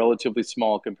 it's relatively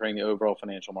small comparing the overall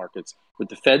financial markets, with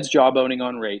the Fed's job owning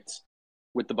on rates,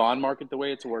 with the bond market the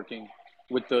way it's working,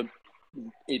 with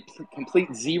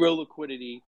complete zero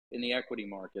liquidity in the equity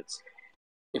markets.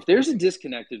 If there's a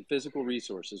disconnect in physical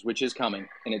resources, which is coming,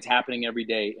 and it's happening every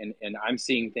day, and I'm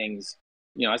seeing things,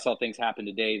 I saw things happen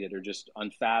today that are just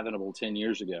unfathomable 10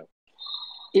 years ago.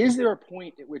 Is there a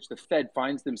point at which the Fed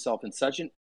finds themselves in such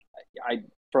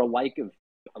for a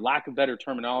lack of better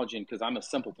terminology, and because I'm a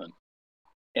simpleton,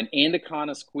 an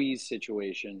anaconda squeeze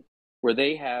situation where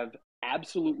they have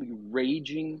absolutely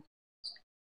raging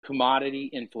commodity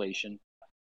inflation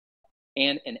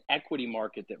and an equity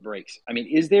market that breaks? I mean,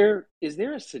 is there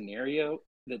a scenario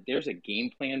that there's a game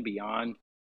plan beyond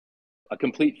a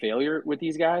complete failure with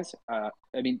these guys?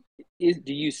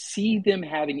 Do you see them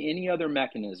having any other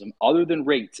mechanism other than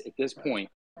rates at this point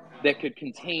that could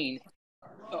contain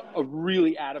a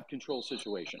really out of control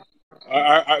situation?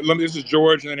 This is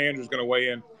George, and then Andrew's going to weigh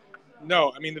in.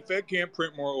 No, I mean, the Fed can't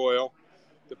print more oil.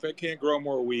 The Fed can't grow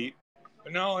more wheat.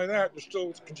 And not only that, they're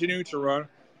still continuing to run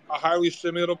a highly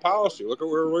stimulative policy. Look at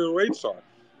where rates are.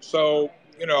 So,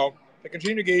 they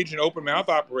continue to engage in open mouth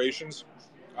operations.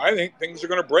 I think things are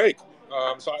going to break.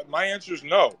 So my answer is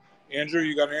no. Andrew,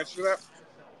 you got an answer to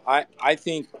that? I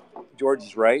think George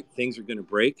is right. Things are going to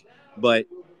break. But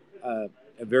a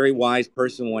very wise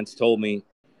person once told me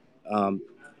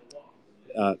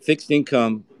fixed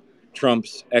income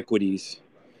trumps equities.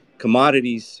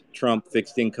 Commodities trump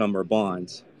fixed income or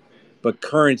bonds. But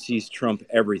currencies trump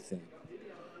everything.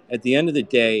 At the end of the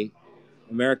day,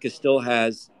 America still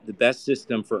has the best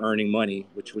system for earning money,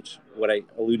 which what I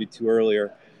alluded to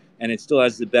earlier, and it still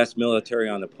has the best military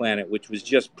on the planet, which was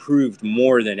just proved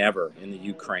more than ever in the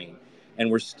Ukraine. And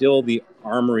we're still the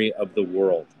armory of the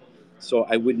world. So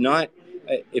I would not,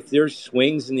 if there's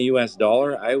swings in the U.S.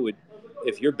 dollar,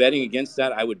 if you're betting against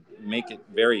that, I would make it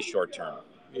very short term.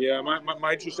 Yeah,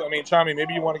 Tommy,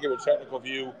 maybe you want to give a technical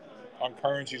view on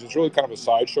currencies. It's really kind of a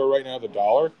sideshow right now, the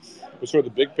dollar. It's sort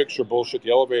of the big picture bullshit,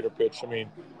 the elevator pitch. I mean,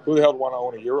 who the hell would want to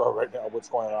own a euro right now? What's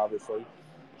going on, obviously?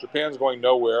 Japan's going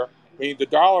nowhere. I mean, the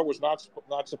dollar was not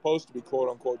supposed to be, quote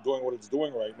unquote, doing what it's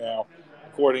doing right now,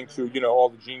 according to, all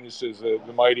the geniuses, the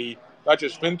mighty, not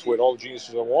just FinTwit, all the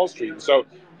geniuses on Wall Street. And so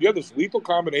you have this lethal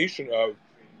combination of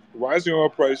rising oil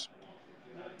price,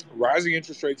 rising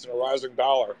interest rates and a rising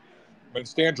dollar. When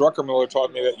Stan Druckermiller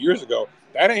taught me that years ago,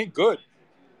 that ain't good.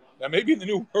 Now, maybe in the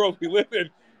new world we live in,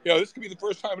 this could be the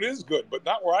first time it is good, but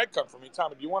not where I come from.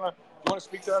 Tommy, do you want to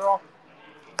speak to that at all?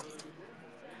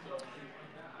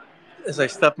 As I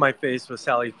stuff my face with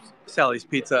Sally's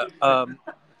Pizza,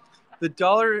 the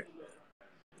dollar,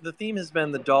 the theme has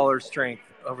been the dollar strength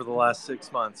over the last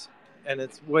 6 months, and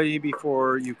it's way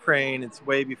before Ukraine. It's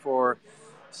way before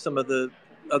some of the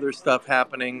other stuff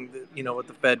happening. With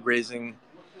the Fed raising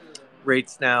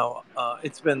rates now,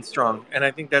 it's been strong, and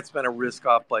I think that's been a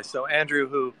risk-off play. So Andrew,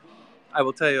 who I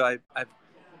will tell you, I've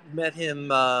met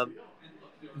him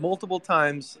multiple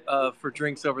times for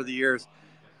drinks over the years,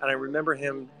 and I remember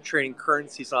him trading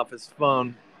currencies off his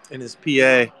phone in his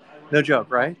PA. No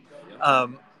joke, right?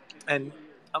 And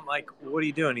I'm like, "What are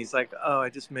you doing?" He's like, "Oh, I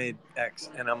just made X,"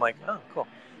 and I'm like, "Oh, cool."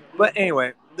 But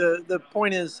anyway, the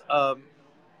point is,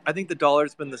 I think the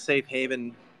dollar's been the safe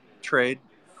haven trade.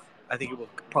 I think it will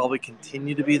probably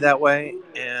continue to be that way.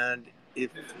 And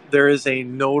if there is a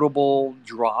notable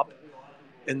drop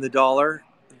in the dollar,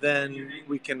 then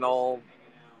we can all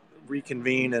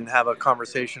reconvene and have a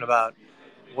conversation about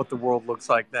what the world looks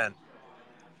like then.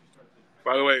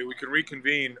 By the way, we can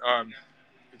reconvene.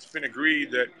 It's been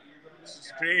agreed that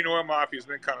Canadian Oil Mafia has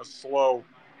been kind of slow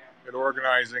at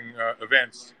organizing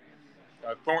events.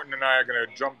 Thornton and I are going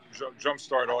to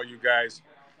jumpstart all you guys.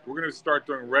 We're going to start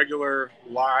doing regular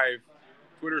live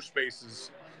Twitter Spaces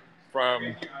from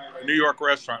a New York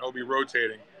restaurant. It'll be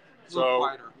rotating. So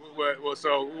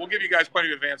we'll give you guys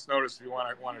plenty of advance notice if you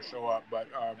want to show up. But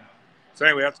so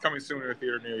anyway, that's coming soon in a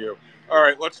theater near you. All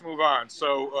right, let's move on.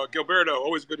 So Gilberto,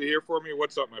 always good to hear from you.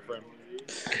 What's up, my friend?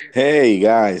 Hey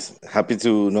guys, happy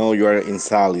to know you are in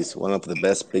Sally's, one of the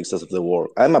best pizzas of the world.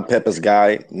 I'm a Pepe's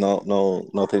guy,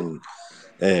 nothing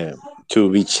to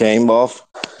be ashamed of,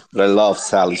 but I love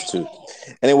Sally's too.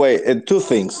 Anyway, two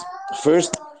things.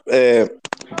 First,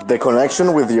 the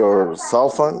connection with your cell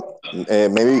phone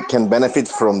maybe can benefit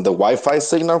from the Wi-Fi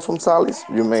signal from Sally's.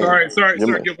 Sorry,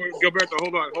 Gilberto,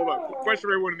 hold on. Question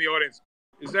for everyone in the audience: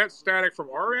 is that static from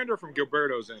our end or from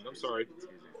Gilberto's end? I'm sorry.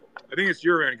 I think it's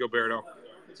your end, Gilberto.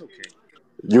 It's okay.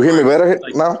 You hear me better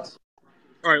now?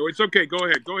 All right, well, it's okay. Go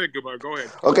ahead, Gilberto. Go ahead.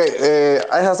 Okay,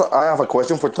 I have a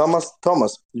question for Thomas.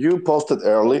 Thomas, you posted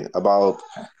early about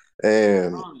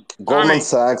Goldman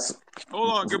Sachs. Hold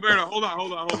on, Gilberto. Hold on.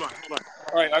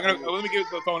 All right, let me give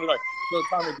the phone to Tommy. So,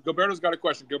 Tommy, Gilberto's got a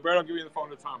question. Gilberto, I'll give you the phone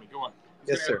to Tommy. Go on.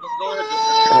 Yes, sir. Go ahead,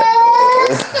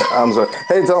 Gilberto. I'm sorry.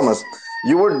 Hey, Thomas,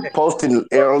 you were posting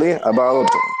early about.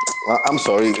 I'm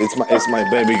sorry, it's my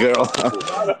baby girl.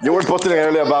 You were posting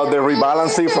early about the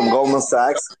rebalancing from Goldman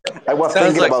Sachs. I was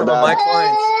Sounds thinking like about some that. of my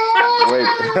clients.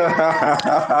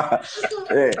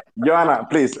 Wait. Johanna,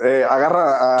 please,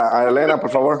 agarra a Elena, por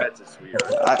favor.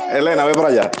 Elena, ve para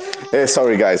allá.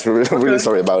 Sorry, guys. Really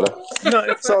sorry about it. No,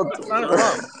 it's not a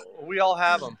problem. We all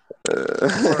have them.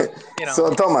 So,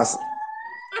 Thomas,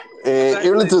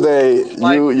 early today,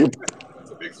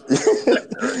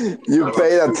 you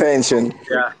paid attention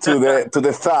to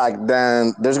the fact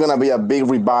that there's gonna be a big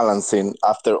rebalancing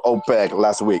after OPEC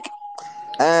last week,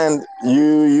 and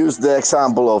you used the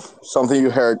example of something you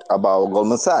heard about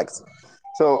Goldman Sachs.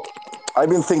 So I've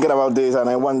been thinking about this, and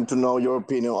I want to know your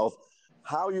opinion of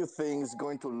how you think is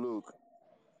going to look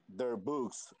their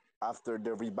books after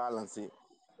the rebalancing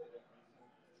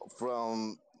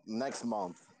from next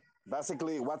month.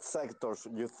 Basically, what sectors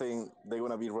you think they're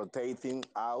going to be rotating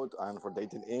out and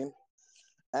rotating in,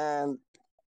 and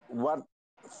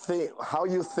how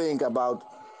you think about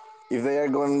if they are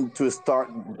going to start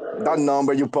that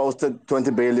number you posted,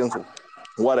 20 billion,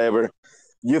 whatever.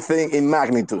 You think in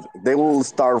magnitude they will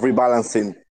start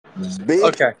rebalancing big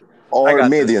or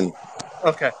medium? This.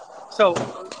 Okay, so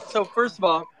first of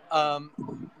all,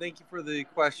 thank you for the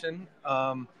question.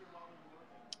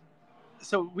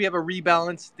 So we have a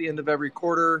rebalance at the end of every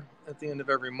quarter, at the end of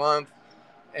every month,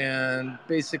 and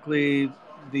basically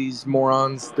these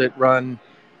morons that run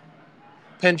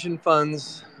pension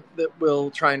funds that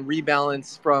will try and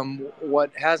rebalance from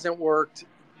what hasn't worked,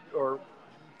 or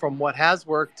from what has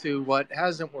worked to what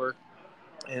hasn't worked,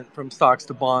 and from stocks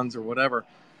to bonds or whatever.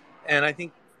 And I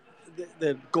think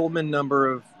the Goldman number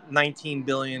of 19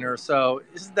 billion or so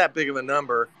isn't that big of a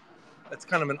number. It's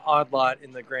kind of an odd lot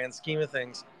in the grand scheme of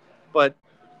things, but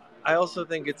I also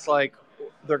think it's like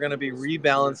they're going to be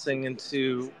rebalancing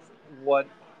into what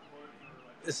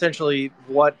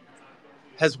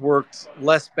has worked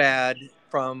less bad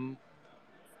from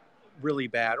really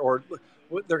bad, or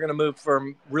they're going to move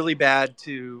from really bad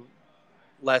to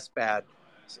less bad.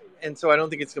 And so I don't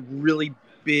think it's a really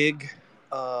big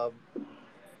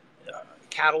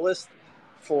catalyst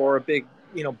for a big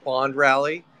bond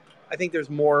rally. I think there's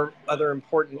more other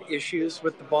important issues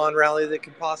with the bond rally that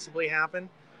could possibly happen.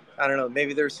 I don't know.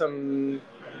 Maybe there's some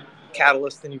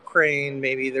catalyst in Ukraine.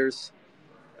 Maybe there's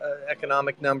an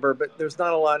economic number, but there's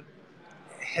not a lot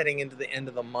heading into the end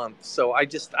of the month. So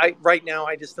right now,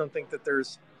 I just don't think that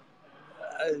there's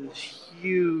a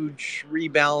huge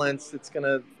rebalance that's going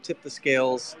to tip the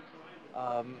scales.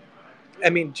 I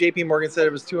mean, J.P. Morgan said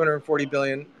it was 240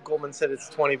 billion. Goldman said it's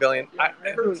 20 billion. Yeah, I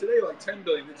heard today like 10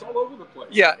 billion. It's all over the place.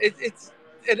 Yeah,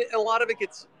 a lot of it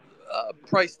gets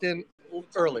priced in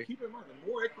early. Keep in mind, the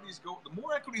more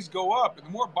equities go up, and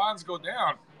the more bonds go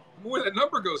down, the more that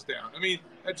number goes down. I mean,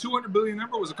 that 200 billion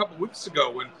number was a couple of weeks ago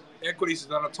when equities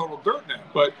is on a total dirt now.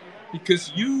 But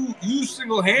because you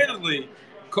single-handedly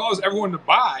cause everyone to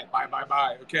buy.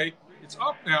 Okay. It's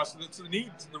up now, so the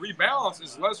need, the rebalance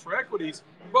is less for equities.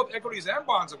 Both equities and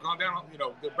bonds have gone down. They're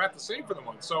about the same for the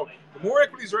month. So the more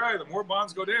equities are out, the more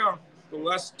bonds go down, the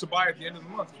less to buy at the end of the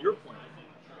month. To your point.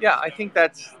 Yeah, I think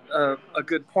that's a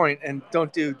good point. And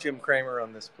don't do Jim Cramer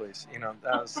on this, please.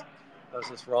 That was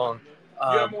just wrong.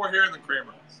 You have more hair than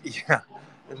Cramer. Yeah,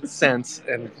 and sense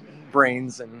and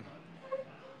brains and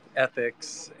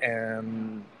ethics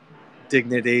and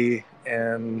dignity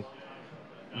and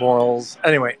morals.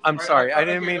 Anyway, I'm sorry. I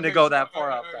didn't mean to go that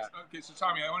far off that. Okay, so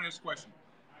Tommy, I want to ask a question.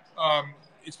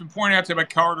 It's been pointed out to by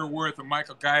Carter Worth and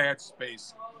Michael Guyat's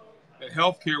space that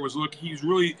healthcare he's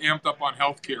really amped up on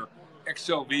healthcare,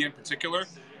 XLV in particular.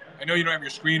 I know you don't have your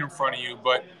screen in front of you,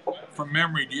 but from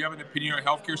memory, do you have an opinion on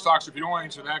healthcare stocks? If you don't want to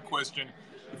answer that question,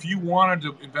 if you wanted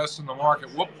to invest in the market,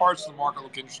 what parts of the market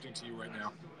look interesting to you right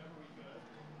now?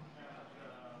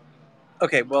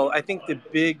 Okay, well, I think the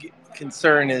big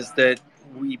concern is that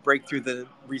we break through the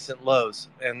recent lows,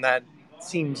 and that's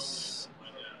been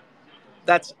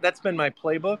my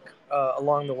playbook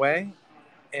along the way,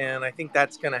 and I think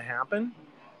that's going to happen.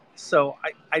 So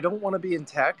I don't want to be in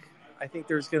tech. I think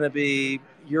there's going to be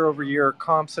year-over-year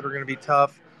comps that are going to be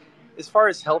tough. As far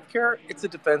as healthcare, it's a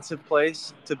defensive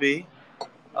place to be.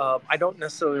 I don't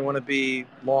necessarily want to be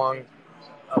long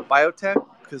biotech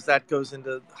because that goes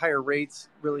into higher rates,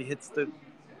 really hits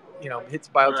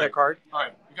biotech hard. All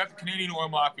right, we got the Canadian oil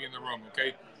mafia in the room,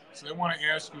 okay? So they want to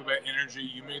ask you about energy.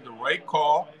 You made the right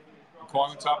call. You're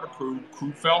calling the top of crude.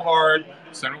 Crude fell hard.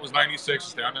 Sentiment was 96,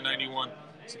 it's down to 91.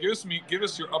 So give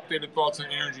us your updated thoughts on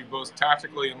energy, both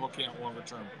tactically and looking at longer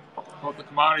term, both the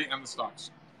commodity and the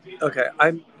stocks. Okay,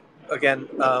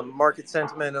 market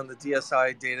sentiment on the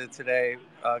DSI data today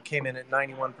came in at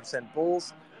 91%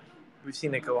 bulls. We've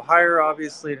seen it go higher,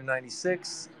 obviously, to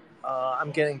 96. I'm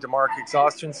getting DeMark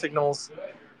exhaustion signals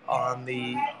on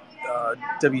the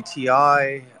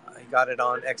WTI. I got it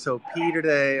on XOP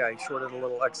today. I shorted a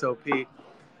little XOP.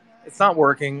 It's not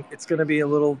working. It's going to be a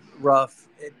little rough.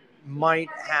 It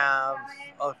might have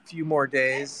a few more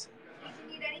days.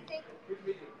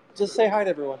 Just say hi to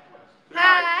everyone.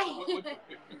 Hi.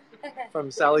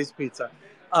 From Sally's Pizza.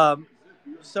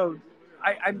 So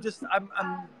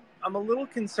I'm a little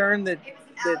concerned that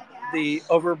the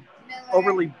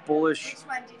overly bullish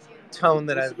tone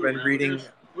that I've been reading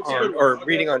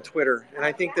on Twitter, and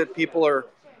I think that people are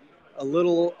a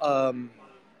little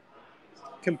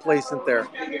complacent there.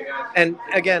 And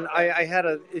again, I had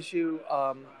an issue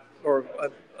or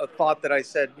a thought that I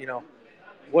said,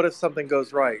 what if something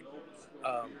goes right?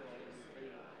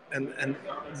 And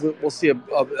we'll see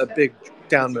a big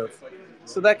down move.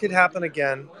 So that could happen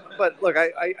again. But look,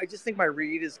 I just think my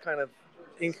read is kind of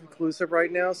inconclusive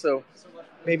right now. So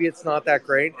maybe it's not that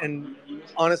great. And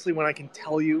honestly, when I can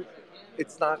tell you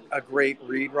it's not a great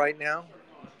read right now,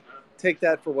 take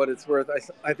that for what it's worth.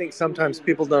 I think sometimes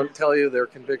people don't tell you their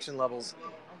conviction levels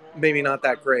maybe not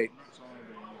that great.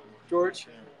 George?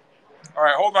 All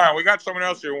right, hold on. We got someone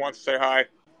else here who wants to say hi.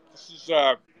 This is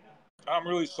I'm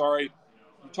really sorry.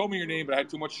 You told me your name, but I had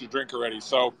too much to drink already.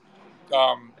 So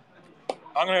I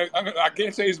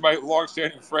can't say he's my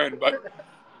long-standing friend, but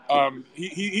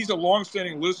he's a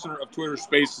long-standing listener of Twitter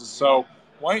Spaces. So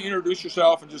why don't you introduce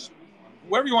yourself and just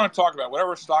whatever you want to talk about,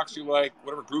 whatever stocks you like,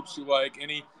 whatever groups you like,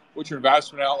 what your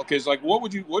investment outlook is. Like,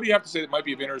 what do you have to say that might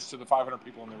be of interest to the 500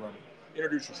 people in the room?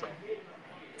 Introduce yourself.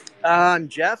 I'm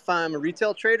Jeff. I'm a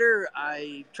retail trader.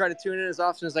 I try to tune in as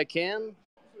often as I can.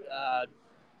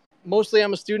 Mostly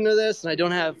I'm a student of this, and I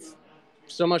don't have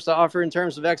so much to offer in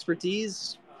terms of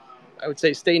expertise. I would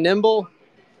say stay nimble.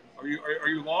 Are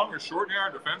you long or short now,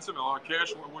 defensive, a lot of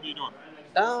cash? What are you doing?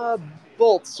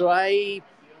 Both. So I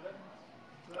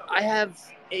have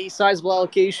a sizable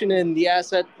allocation in the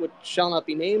asset which shall not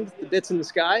be named, the bits in the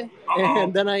sky. Uh-oh.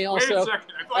 And then I also Wait a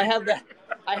second.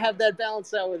 I have that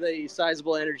balanced out with a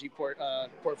sizable energy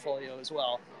portfolio as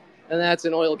well. And that's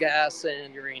in oil, gas,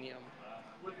 and uranium.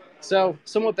 So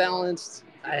somewhat balanced.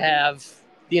 I have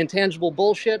the intangible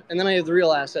bullshit, and then I have the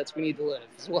real assets we need to live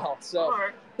as well. So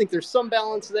I think there's some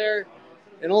balance there.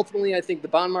 And ultimately, I think the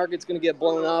bond market's going to get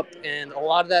blown up, and a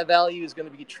lot of that value is going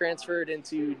to be transferred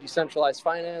into decentralized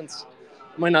finance.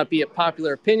 It might not be a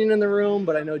popular opinion in the room,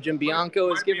 but I know Jim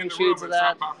Bianco is giving shades of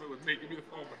that. Give me the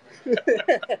phone.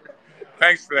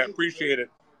 Thanks for that. Appreciate it.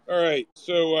 All right.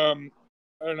 So, I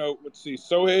don't know. Let's see.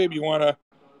 Sohaib, you want to...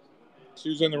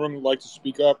 Susan in the room would like to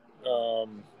speak up.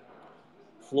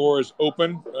 Floor is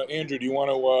open. Andrew, do you want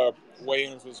to weigh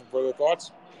in with some further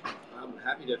thoughts? I'm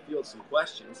happy to field some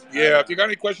questions. Yeah, if you got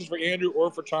any questions for Andrew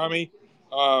or for Tommy,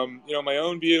 my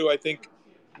own view, I think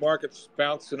market's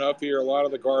bounced enough here. A lot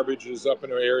of the garbage is up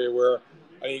in an area where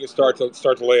I think you can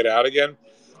start to lay it out again.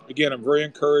 Again, I'm very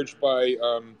encouraged by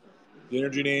the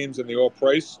energy names and the oil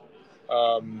price.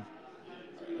 I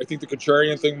think the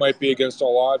contrarian thing might be against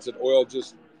all odds that oil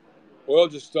just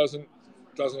doesn't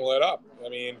let up. I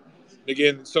mean,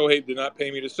 again, Sohaib did not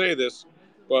pay me to say this,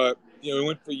 but we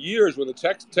went for years where the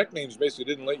tech names basically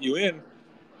didn't let you in.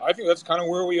 I think that's kind of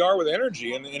where we are with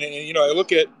energy, and I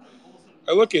look at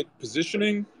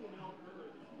positioning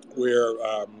where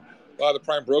a lot of the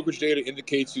prime brokerage data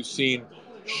indicates you've seen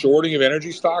shorting of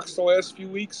energy stocks the last few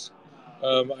weeks.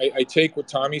 I take what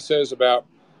Tommy says about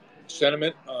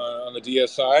sentiment on the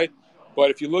DSI, but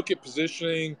if you look at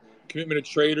positioning, commitment of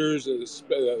traders,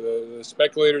 the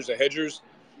speculators, the hedgers.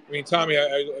 I mean, Tommy, I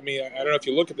don't know if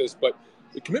you look at this, but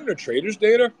the commitment of traders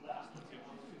data,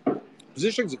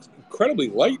 positioning is incredibly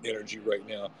light in energy right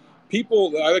now.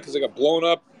 People, either because they got blown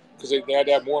up because they had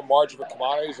to have more margin for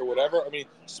commodities or whatever. I mean,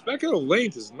 speculative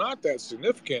length is not that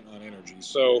significant on energy.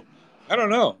 So, I don't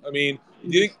know. I mean,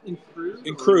 do you think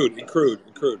in crude?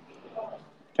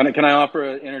 Can I offer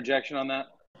an interjection on that?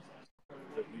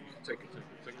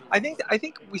 I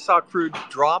think we saw crude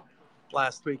drop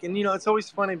last week, and it's always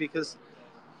funny because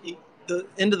the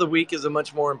end of the week is a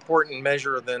much more important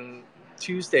measure than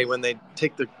Tuesday when they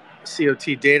take the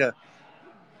COT data.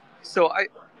 So I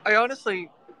honestly,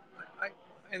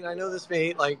 and I know this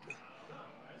may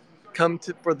come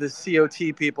to for the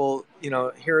COT people,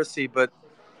 heresy, but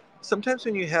sometimes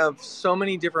when you have so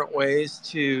many different ways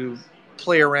to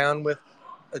play around with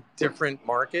a different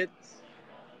market,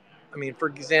 I mean, for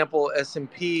example,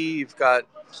 S&P, you've got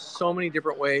so many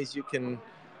different ways you can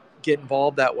get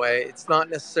involved that way. It's not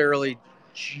necessarily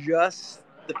just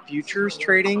the futures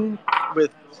trading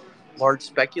with large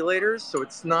speculators, so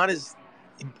it's not as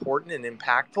important and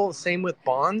impactful. Same with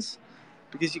bonds,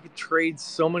 because you could trade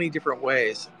so many different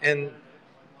ways. And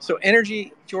so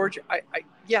energy, George,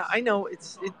 I know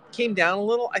it came down a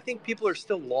little. I think people are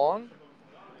still long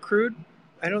crude.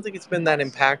 I don't think it's been that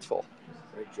impactful.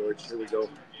 Right, George, here we go.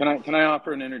 Can I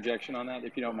offer an interjection on that,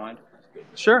 if you don't mind?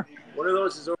 Sure. One of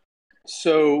those is over.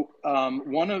 So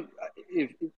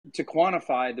to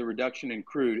quantify the reduction in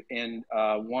crude, and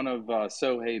one of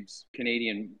Sohaib's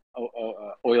Canadian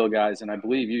oil guys, and I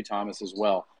believe you, Thomas, as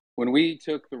well, when we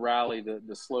took the rally,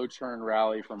 the slow churn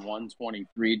rally from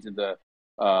 123 to the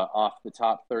off the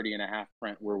top 30.5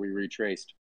 print where we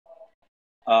retraced,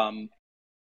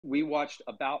 we watched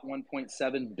about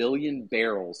 1.7 billion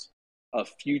barrels of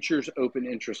futures open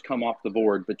interest come off the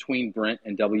board between Brent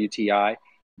and WTI.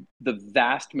 The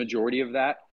vast majority of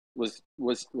that was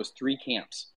three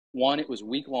camps. One, it was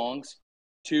weak longs.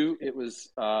 Two, it was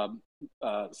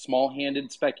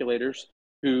small-handed speculators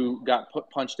who got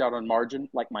punched out on margin,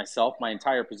 like myself. My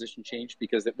entire position changed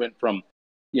because it went from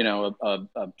a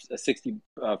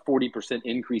 40%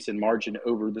 increase in margin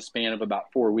over the span of about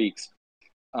 4 weeks.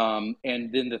 And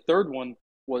then the third one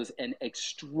was an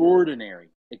extraordinary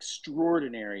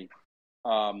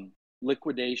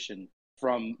liquidation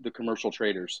from the commercial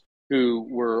traders who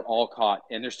were all caught,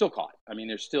 and they're still caught. I mean,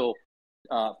 they're still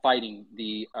fighting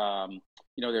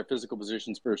their physical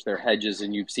positions versus their hedges.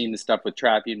 And you've seen the stuff with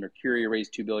Trapi and Mercury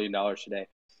raised $2 billion today.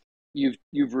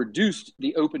 You've reduced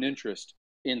the open interest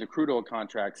in the crude oil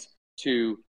contracts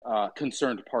to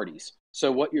concerned parties.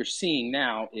 So what you're seeing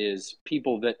now is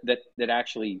people that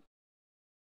actually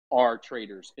are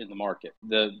traders in the market.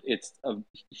 It's a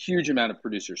huge amount of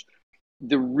producers.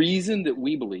 The reason that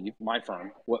we believe, my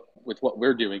firm, with what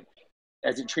we're doing,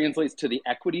 as it translates to the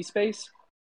equity space,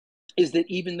 is that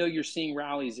even though you're seeing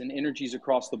rallies in energies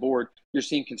across the board, you're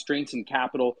seeing constraints in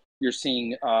capital, you're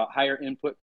seeing higher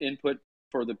input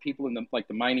for the people in the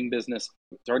mining business.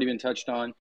 It's already been touched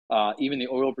on. Even the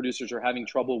oil producers are having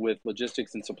trouble with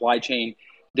logistics and supply chain.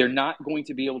 They're not going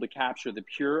to be able to capture the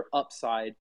pure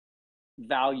upside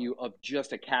value of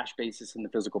just a cash basis in the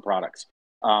physical products.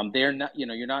 They're not,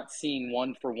 you're not seeing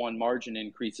 1-for-1 margin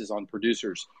increases on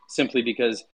producers simply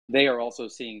because they are also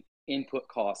seeing input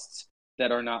costs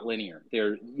that are not linear.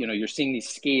 You're seeing these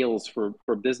scales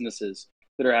for businesses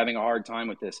that are having a hard time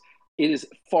with this. It is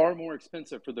far more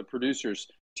expensive for the producers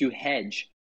to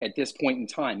hedge at this point in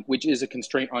time, which is a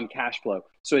constraint on cash flow.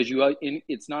 So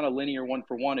it's not a linear one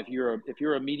for one. If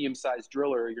you're a medium-sized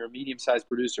driller or you're a medium-sized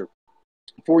producer,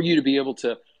 for you to be able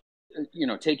to,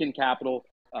 take in capital,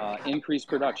 increase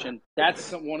production,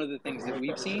 that's one of the things that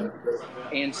we've seen.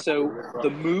 And so the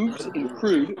moves in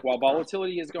crude, while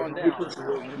volatility has gone down,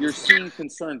 you're seeing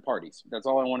concerned parties. That's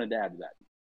all I wanted to add to that.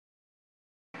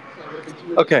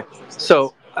 Okay,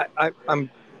 so I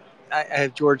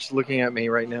have George looking at me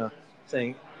right now,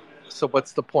 saying, "So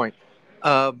what's the point?"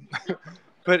 But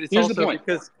it's Here's also the point.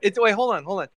 because hold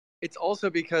on. It's also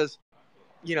because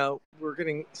we're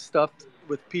getting stuffed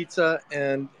with pizza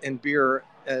and beer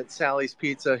at Sally's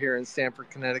Pizza here in Stamford,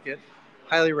 Connecticut.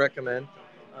 Highly recommend.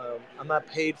 I'm not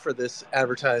paid for this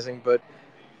advertising, but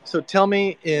so tell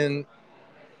me in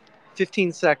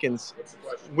 15 seconds,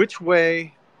 which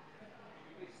way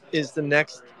is the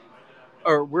next,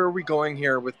 or where are we going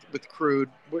here with crude?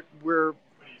 What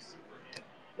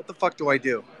the fuck do I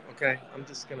do? Okay, I'm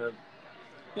just gonna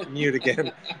mute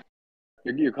again.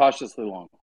 You're cautiously long.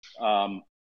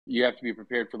 You have to be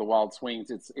prepared for the wild swings.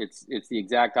 It's the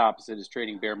exact opposite as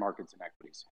trading bear markets and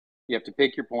equities. You have to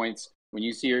pick your points. When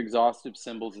you see your exhaustive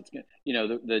symbols, it's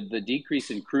the decrease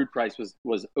in crude price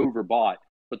was overbought,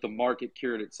 but the market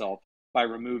cured itself by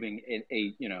removing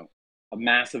a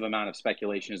massive amount of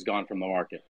speculation has gone from the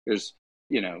market. There's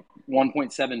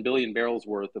 1.7 billion barrels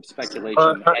worth of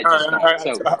speculation. Javi,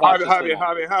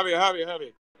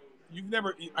 you've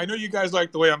never. I know you guys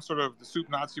like the way I'm sort of the soup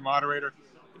Nazi moderator.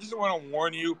 I just want to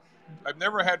warn you. I've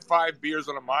never had 5 beers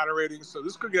on a moderating, so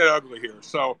this could get ugly here.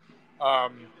 So, I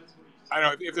don't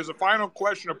know if there's a final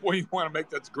question or point you want to make.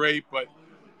 That's great, but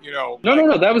No.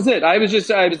 That was it. I was just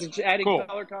adding cool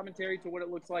color commentary to what it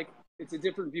looks like. It's a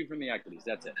different view from the equities.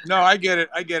 That's it. No, I get it.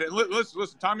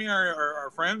 Listen. Tommy and I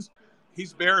are friends.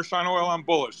 He's bearish on oil. I'm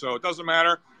bullish, so it doesn't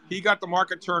matter. He got the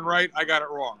market turned right. I got it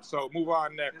wrong. So move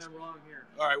on next. And I'm wrong here.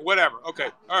 All right, whatever. Okay,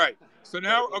 all right. So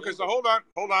now, okay. So hold on.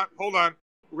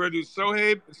 We're gonna do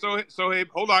Sohaib.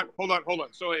 Hold on.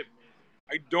 Sohaib,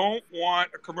 I don't want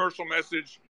a commercial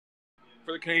message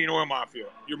for the Canadian oil mafia.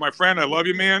 You're my friend. I love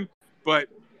you, man. But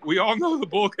we all know the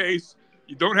bull case.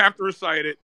 You don't have to recite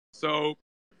it. So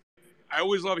I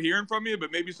always love hearing from you,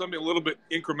 but maybe something a little bit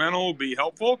incremental will be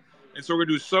helpful. And so we're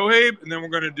going to do Sohaib, and then we're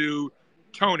going to do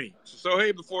Tony. So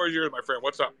Sohaib, the floor is yours, my friend.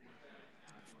 What's up?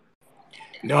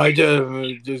 No,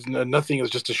 there's nothing. It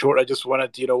was just a short. I just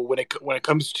wanted, when it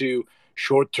comes to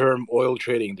short-term oil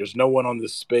trading, there's no one on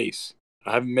this space.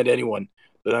 I haven't met anyone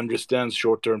that understands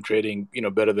short-term trading,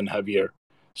 better than Javier.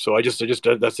 So I just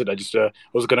that's it. I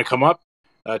was going to come up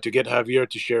to get Javier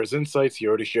to share his insights. He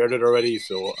already shared it already,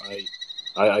 so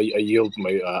I yield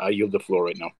the floor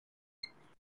right now.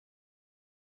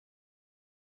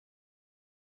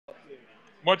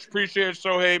 Much appreciated,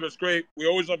 Sohaib. It's great. We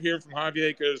always love hearing from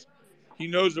Javier because he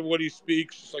knows of what he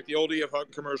speaks. It's like the old EF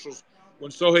Hutton commercials. When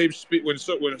Javier speaks,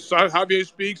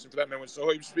 and for that matter, when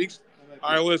Sohaib speaks,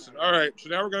 I listen. All right.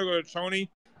 So now we're going to go to Tony.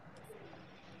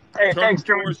 Hey, thanks,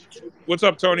 George. What's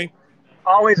up, Tony?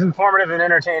 Always informative and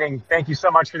entertaining. Thank you so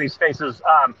much for these spaces.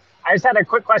 I just had a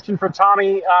quick question for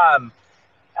Tommy.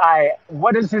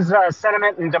 What does his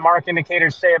sentiment and DeMark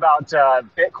indicators say about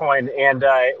Bitcoin, and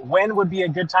when would be a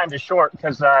good time to short?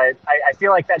 Because I feel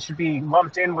like that should be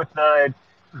lumped in with the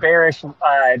bearish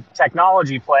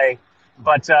technology play.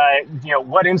 But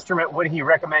what instrument would he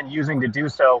recommend using to do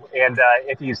so? And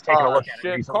if he's taken a look at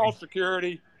it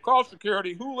recently? Call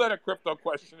security. Who let a crypto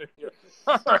question in here?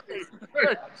 All right.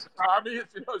 I mean,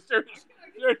 seriously.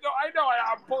 No, I know.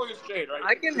 I'm pulling his shade, right?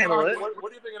 I can handle it.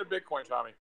 What are you thinking of Bitcoin,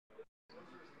 Tommy?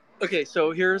 Okay, so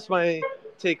here's my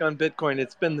take on Bitcoin.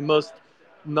 It's been the most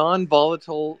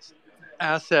non-volatile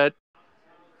asset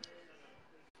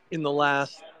in the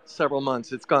last several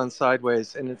months. It's gone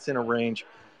sideways, and it's in a range.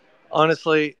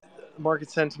 Honestly,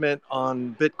 market sentiment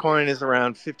on Bitcoin is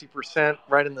around 50%,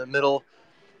 right in the middle.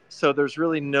 So there's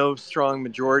really no strong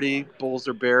majority, bulls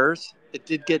or bears. It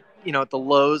did get, at the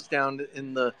lows down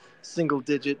in the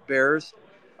single-digit bears.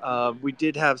 We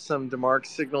did have some DeMark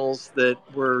signals that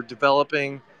were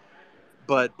developing,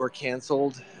 but were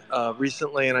canceled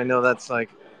recently. And I know that's like,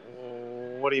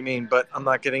 what do you mean? But I'm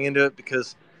not getting into it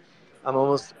because I'm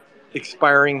almost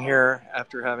expiring here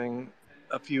after having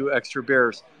a few extra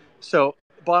beers. So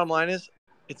bottom line is,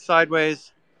 it's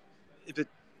sideways.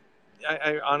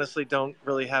 I honestly don't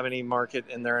really have any market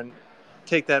in there, and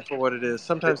take that for what it is.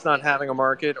 Sometimes not having a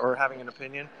market or having an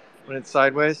opinion when it's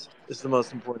sideways is the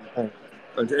most important thing.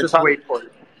 Just Tommy, wait for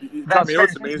it. Tommy,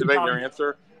 what's amazing about your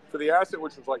answer for the asset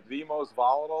which was like the most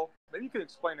volatile. Maybe you can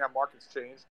explain how markets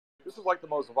changed. This was like the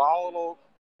most volatile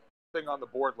thing on the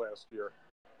board last year,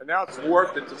 and now it's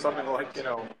warped into something like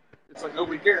it's like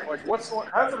nobody cares. Like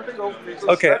how does everything go from being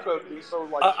so speculative to being so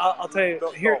like? I'll tell you.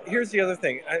 Here's the other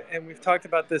thing, and we've talked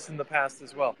about this in the past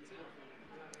as well.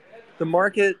 The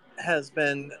market has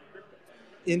been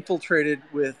infiltrated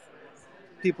with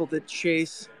people that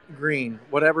chase green,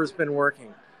 whatever's been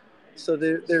working. So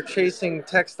they're chasing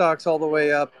tech stocks all the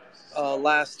way up.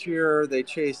 Last year, they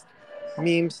chased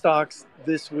meme stocks.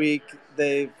 This week,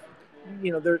 they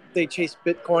chase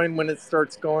Bitcoin when it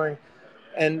starts going,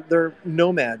 and they're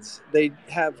nomads. They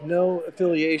have no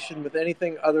affiliation with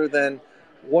anything other than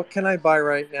what can I buy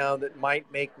right now that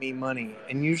might make me money.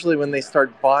 And usually, when they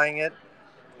start buying it,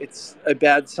 it's a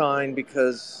bad sign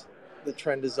because the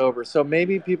trend is over. So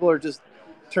maybe people are just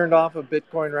turned off of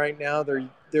Bitcoin right now. They're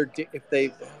if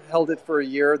they've held it for a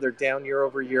year, they're down year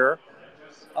over year.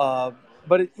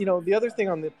 But the other thing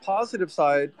on the positive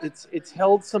side, it's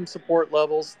held some support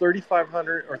levels.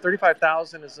 3,500 or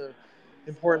 35,000 is an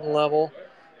important level,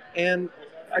 and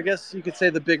I guess you could say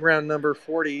the big round number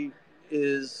 40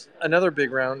 is another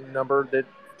big round number that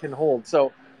can hold.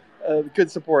 So,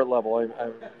 good support level.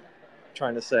 I'm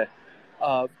trying to say,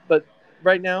 but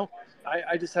right now,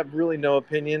 I just have really no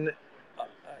opinion,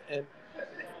 and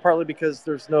partly because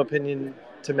there's no opinion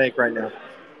to make right now.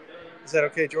 Is that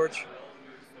okay, George?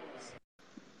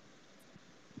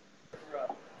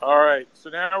 All right,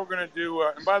 so now we're going to do.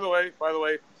 And by the way,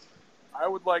 I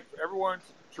would like everyone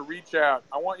to reach out.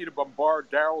 I want you to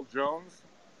bombard Daryl Jones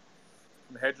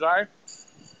from Hedgeye.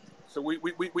 So we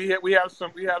have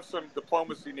some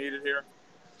diplomacy needed here.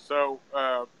 So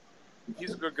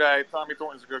he's a good guy. Tommy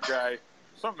Thornton's a good guy.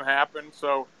 Something happened.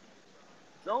 So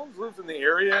Jones lives in the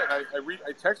area, and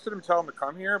I texted him, tell him to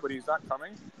come here, but he's not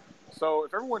coming. So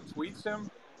if everyone tweets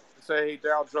him, say, hey,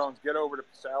 Dow Jones, get over to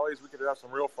Sally's. We could have some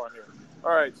real fun here.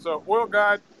 All right, so Oil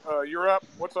God, you're up.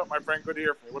 What's up, my friend? Good to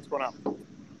hear from you. What's going on?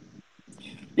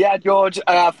 Yeah, George,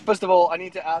 first of all, I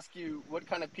need to ask you, what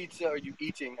kind of pizza are you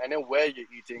eating? I know where you're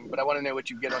eating, but I want to know what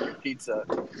you get on your pizza.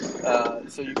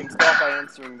 So you can start by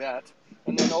answering that.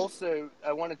 And then also,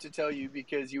 I wanted to tell you,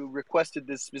 because you requested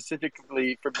this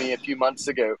specifically from me a few months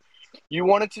ago, you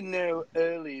wanted to know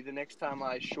early the next time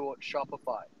I short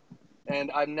Shopify. And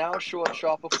I'm now short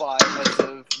Shopify as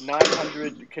of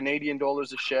 900 Canadian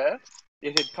dollars a share.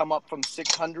 It had come up from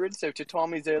 600. So to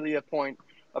Tommy's earlier point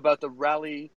about the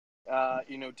rally,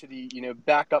 to the,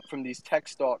 back up from these tech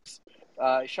stocks,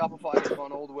 Shopify has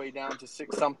gone all the way down to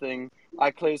 6 something. I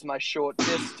closed my short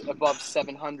just above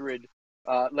 700,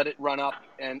 let it run up,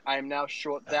 and I'm now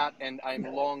short that, and I'm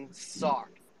long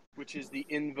SARK, which is the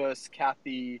inverse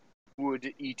Cathy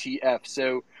Wood ETF.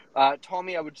 So,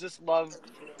 Tommy, I would just love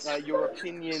your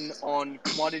opinion on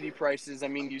commodity prices. I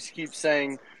mean, you keep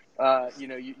saying,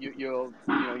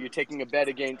 you're taking a bet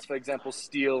against, for example,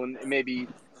 steel and maybe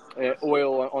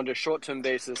oil on a short-term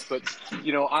basis. But,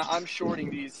 I'm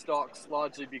shorting these stocks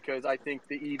largely because I think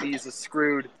the EVs are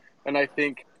screwed, and I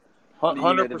think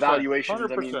the valuations.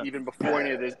 100%. I mean, even before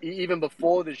any of this, even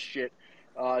before this shit,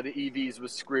 the EVs were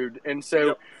screwed. And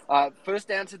so,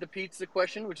 first answer the pizza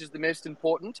question, which is the most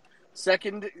important.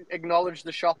 Second, acknowledge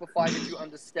the Shopify that you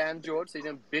understand, George, so you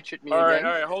don't bitch at me again.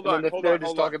 All right, hold on. And then the third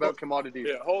is talk about commodities.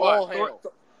 Yeah, hold on.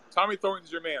 Tommy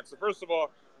Thornton's your man. So first of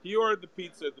all, he ordered the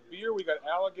pizza. The beer, we got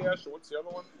Allagash, or what's the other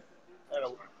one?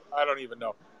 I don't even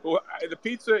know. The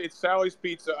pizza, it's Sally's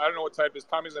Pizza. I don't know what type it is.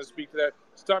 Tommy's going to speak to that.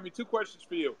 So, Tommy, 2 questions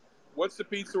for you. What's the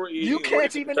pizza we're eating? You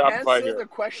can't even answer the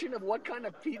question of what kind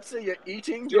of pizza you're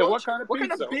eating, George. Yeah, what kind of pizza? What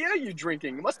kind of beer are you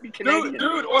drinking? It must be Canadian.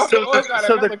 Dude, I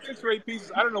got like 6 or 8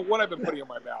 pieces. I don't know what I've been putting in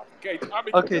my mouth. Okay,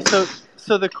 Tommy. Okay,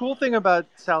 so the cool thing about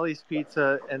Sally's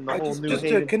Pizza and the whole New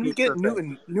Haven can we get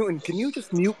thing. Newton, can you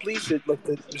just mute, please?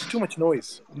 There's too much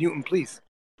noise. Newton, please.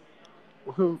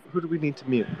 Who do we need to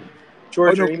mute?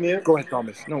 George, are you mute? Go ahead,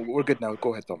 Thomas. No, we're good now.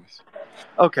 Go ahead, Thomas.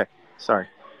 Okay, sorry.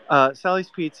 Sally's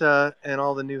Pizza and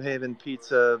all the New Haven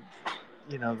pizza,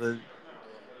 the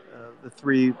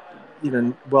 3,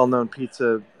 well-known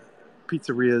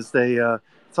pizzerias.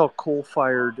 It's all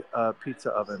coal-fired pizza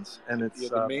ovens, and it's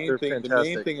they're fantastic. The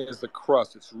main thing is the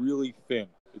crust. It's really thin.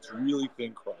 It's really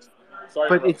thin crust. Sorry,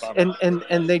 but it's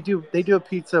and they do a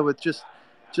pizza with just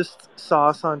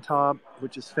sauce on top,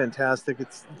 which is fantastic.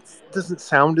 It doesn't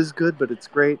sound as good, but it's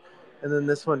great. And then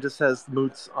this one just has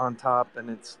moots on top, and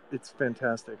it's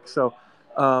fantastic. So,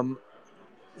 go on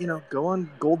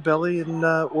Goldbelly and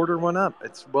order one up.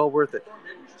 It's well worth it.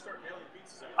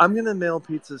 I'm gonna mail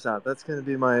pizzas out. That's gonna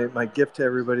be my gift to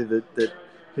everybody that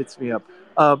hits me up.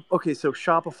 Okay, so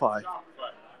Shopify.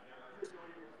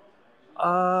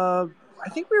 I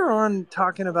think we were on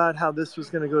talking about how this was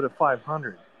going to go to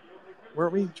 500.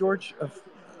 Weren't we, George? A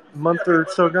month or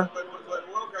so ago? But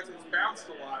oil guys, it's bounced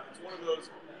a lot. It's one of those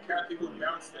people who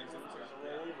bounce things and it's going to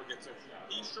roll over again. So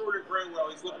he shorted very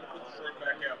well. He's looking to put the short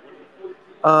back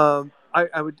out.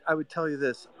 I would tell you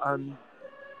this.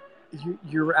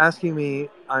 You're asking me.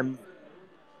 I'm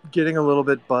getting a little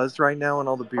bit buzzed right now on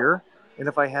all the beer, and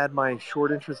if I had my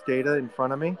short interest data in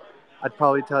front of me, I'd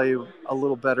probably tell you a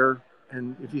little better.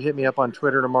 And if you hit me up on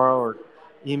Twitter tomorrow or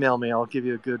email me, I'll give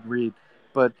you a good read.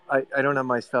 But I don't have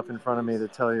my stuff in front of me to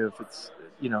tell you if it's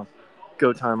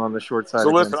go time on the short side. So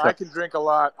again. listen, I can drink a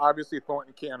lot. Obviously,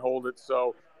 Thornton can't hold it.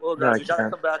 So, well, guys, you got to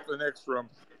come back to the next room.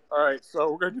 All right,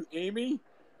 so we're going to do Amy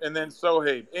and then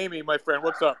Sohaib. Amy, my friend,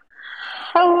 what's up?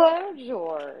 Hello,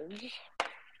 George.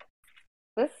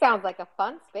 This sounds like a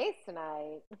fun space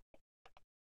tonight.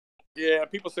 Yeah,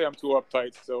 people say I'm too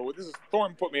uptight. So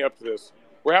Thornton put me up to this.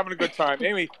 We're having a good time.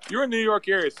 Amy, you're in the New York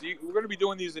area, so we're going to be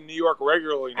doing these in New York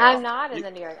regularly now. I'm not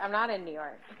in New York. I'm not in New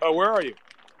York. Oh, where are you?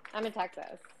 I'm in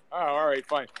Texas. Oh, all right,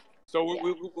 fine. So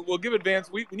we'll give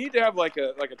advance. We need to have like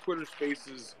a Twitter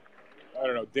Spaces, I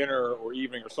don't know, dinner or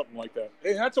evening or something like that.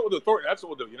 Hey, that's what we'll do. Thornton, that's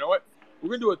what we'll do. You know what? We're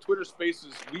going to do a Twitter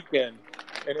Spaces weekend,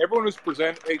 and everyone who's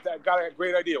presenting, hey, got a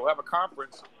great idea. We'll have a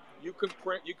conference. You can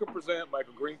present.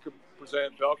 Michael Green could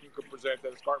present. Belkin could present.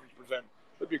 Dennis Cartman could present.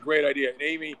 That'd be a great idea. And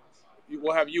Amy,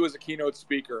 we'll have you as a keynote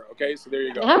speaker. Okay, so there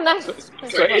you go. Oh, nice.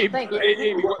 So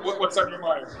Amy, what's on your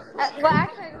mind? Well,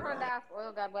 actually, I just wanted to ask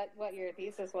Oil God what your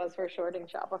thesis was for shorting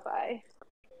Shopify.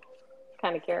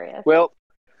 Kind of curious. Well,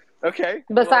 okay.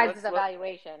 Besides the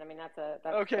valuation, I mean that's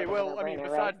okay. Well, I mean,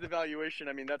 besides right? the valuation,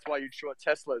 I mean that's why you'd short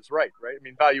Tesla is right? I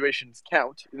mean, valuations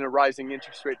count in a rising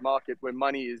interest rate market where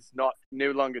money is no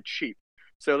longer cheap.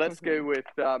 So let's go with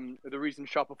the reason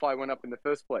Shopify went up in the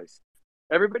first place.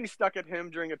 Everybody stuck at home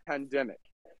during a pandemic.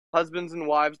 Husbands and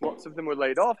wives, lots of them were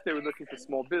laid off. They were looking for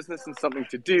small business and something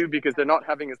to do because they're not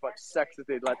having as much sex as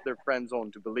they'd let their friends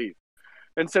on to believe.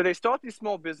 And so they start these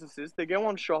small businesses. They go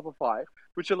on Shopify,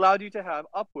 which allowed you to have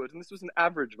upwards, and this was an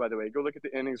average, by the way, go look at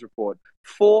the earnings report,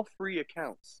 4 free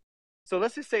accounts. So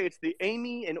let's just say it's the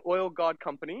Amy and Oil God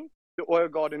company, the Oil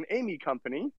God and Amy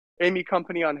company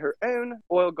on her own,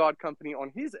 Oil God company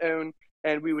on his own,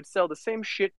 and we would sell the same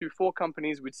shit through 4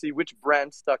 companies. We'd see which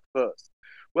brand stuck first.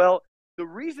 Well, the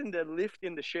reason the lift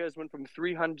in the shares went from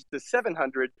 300 to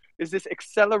 700 is this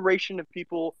acceleration of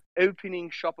people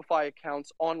opening Shopify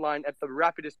accounts online at the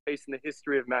rapidest pace in the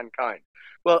history of mankind.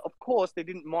 Well, of course, they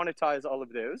didn't monetize all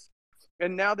of those.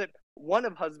 And now that one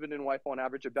of husband and wife on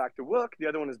average are back to work, the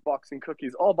other one is boxing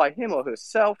cookies all by him or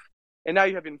herself. And now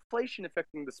you have inflation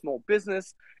affecting the small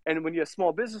business. And when you're a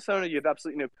small business owner, you have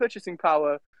absolutely no purchasing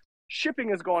power. Shipping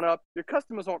has gone up. Your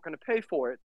customers aren't going to pay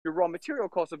for it. Your raw material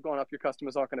costs have gone up. Your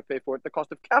customers aren't going to pay for it. The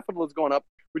cost of capital has gone up,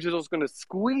 which is also going to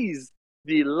squeeze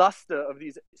the luster of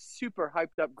these super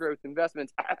hyped up growth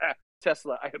investments.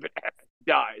 Tesla, I hope it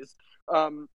dies.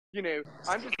 I'm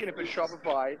just going to put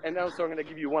Shopify, and also I'm going to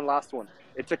give you one last one.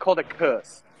 It's called a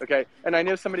curse, okay? And I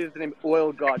know somebody with the name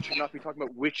Oil God should not be talking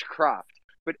about witchcraft.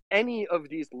 But any of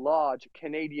these large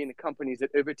Canadian companies that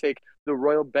overtake the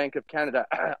Royal Bank of Canada,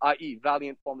 i.e.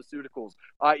 Valiant Pharmaceuticals,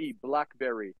 i.e.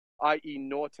 BlackBerry, i.e.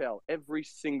 Nortel, every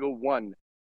single one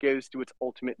goes to its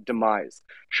ultimate demise.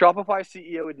 Shopify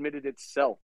CEO admitted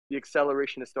itself the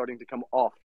acceleration is starting to come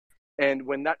off. And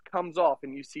when that comes off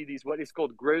and you see these, what is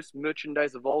called gross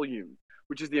merchandise volume,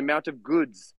 which is the amount of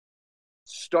goods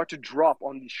start to drop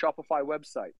on the Shopify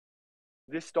website,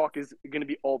 this stock is going to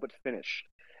be all but finished.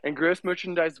 And gross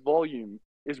merchandise volume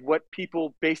is what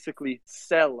people basically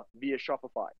sell via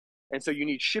Shopify. And so you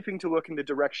need shipping to work in the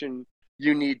direction.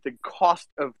 You need the cost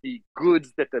of the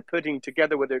goods that they're putting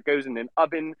together, whether it goes in an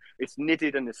oven, it's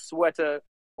knitted in a sweater,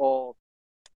 or,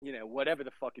 whatever the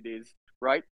fuck it is,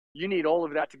 right? You need all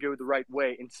of that to go the right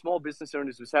way. And small business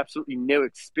owners with absolutely no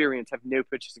experience have no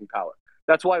purchasing power.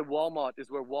 That's why Walmart is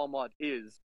where Walmart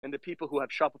is. And the people who have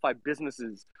Shopify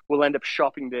businesses will end up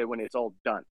shopping there when it's all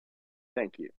done.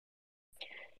 Thank you.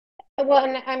 Well,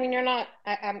 and I mean,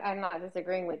 I'm not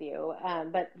disagreeing with you,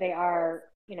 but they are,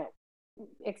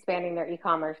 expanding their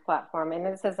e-commerce platform. And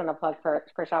this isn't a plug for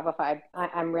Shopify.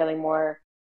 I'm really more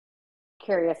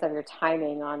curious of your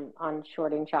timing on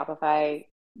shorting Shopify,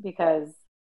 because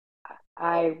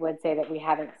I would say that we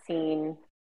haven't seen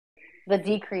the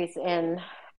decrease in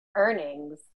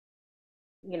earnings,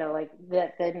 like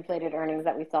the inflated earnings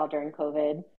that we saw during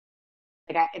COVID.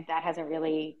 That hasn't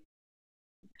really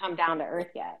come down to earth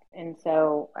yet. And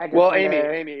so I just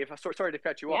wonder... Amy, if I sorry to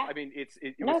cut you off, I mean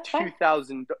it No,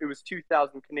 was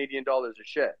 2,000 Canadian dollars a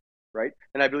share. right?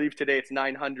 And I believe today it's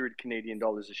 900 Canadian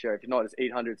dollars a share. If not, it's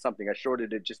 800 something. I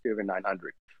shorted it just over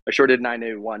 900. I shorted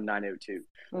 901, 902.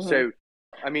 Mm-hmm. So,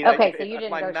 I mean, okay, so you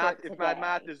didn't my go math, short if today. my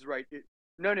math is right,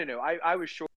 no. I was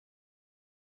shorted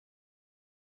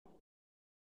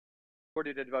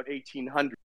at about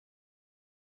 1800.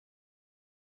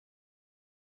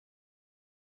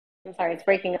 I'm sorry, it's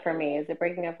breaking up for me. Is it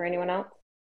breaking up for anyone else?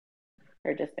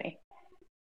 Or just me?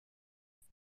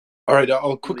 All right,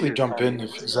 I'll quickly jump in.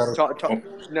 Is that okay?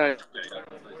 No,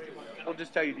 I'll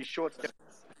just tell you these shorts.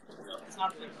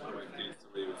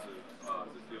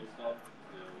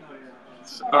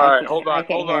 All right, hold on.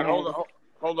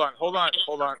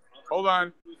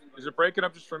 Is it breaking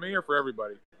up just for me or for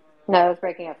everybody? No, it's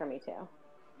breaking up for me too.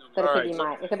 But All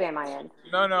it could be on my end.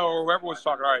 No, whoever was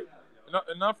talking. All right,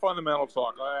 enough fundamental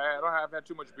talk. I've had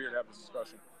too much beer to have this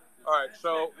discussion. All right,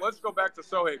 so let's go back to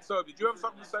Sohaib. So, did you have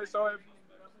something to say, Sohaib?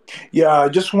 Yeah, I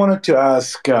just wanted to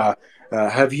ask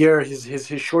Javier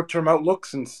his short-term outlook,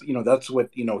 since that's what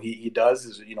he does,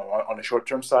 is on the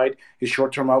short-term side, his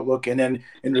short-term outlook, and then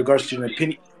in regards to an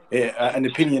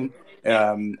opinion,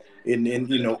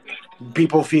 in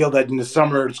people feel that in the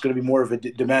summer it's going to be more of a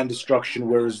demand destruction,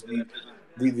 whereas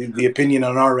the opinion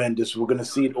on our end is we're going to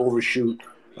see it overshoot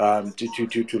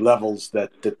to levels that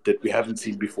we haven't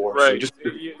seen before. Right. So just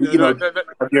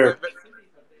Javier.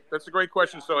 That's a great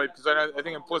question, Sohaib, because I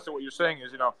think implicit what you're saying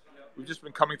is, we've just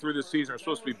been coming through this season. We're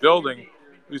supposed to be building,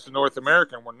 at least in North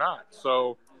America, and we're not.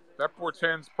 So that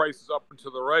portends prices up and to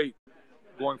the right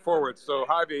going forward. So,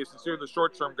 Javier, since you're the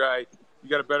short-term guy, you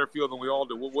got a better feel than we all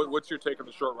do. What's your take on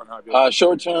the short run, Javier?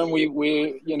 Short term,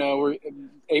 we're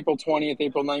April 20th,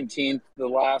 April 19th. The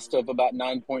last of about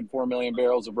 9.4 million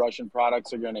barrels of Russian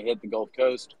products are going to hit the Gulf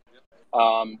Coast.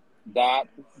 That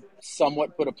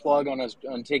somewhat put a plug on us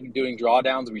on doing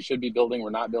drawdowns. We should be building. We're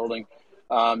not building.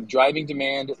 Driving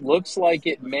demand looks like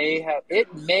it may have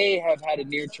had a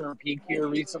near-term peak here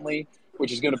recently,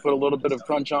 which is going to put a little bit of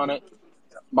crunch on it.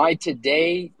 My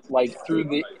today, like through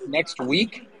the next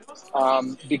week,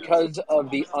 because of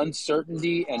the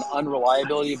uncertainty and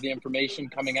unreliability of the information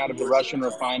coming out of the Russian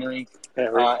refinery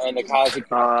and the Kazakh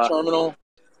terminal,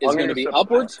 is going to be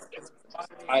upwards.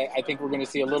 I think we're going to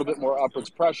see a little bit more upwards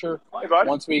pressure.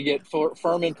 Once we get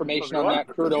firm information on that,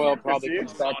 crude oil probably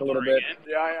comes back a little bit.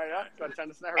 Yeah.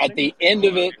 At the end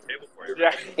of it,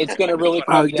 it's going to really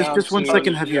come down just 1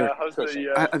 second, Javier.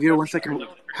 Javier, 1 second.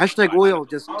 Hashtag oil.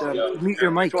 Just mute your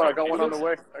mic. I got one on the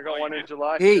way. I got one in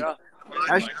July. Hey. Yeah.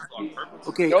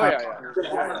 Okay. Oh,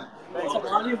 yeah.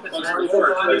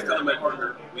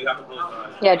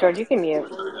 Yeah, George, you can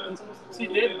mute. You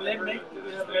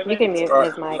can mute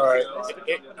his mic. All right.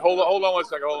 Hold on 1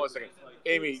 second.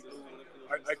 Amy,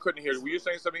 I couldn't hear you. Were you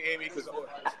saying something, Amy? Because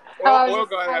Oil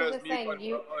Guy had his mute on.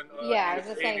 Yeah, I was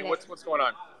just saying Amy, that. what's going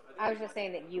on? I was just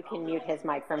saying that you can mute his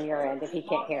mic from your end if he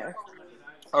can't hear.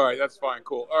 All right, that's fine.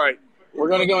 Cool. All right. We're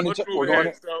going to go into.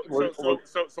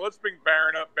 So let's bring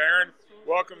Baron up. Baron,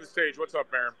 welcome to the stage. What's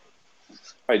up, Baron?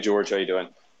 Hi, George. How you doing?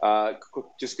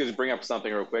 Just going to bring up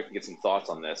something real quick and get some thoughts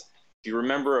on this. If you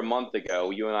remember a month ago,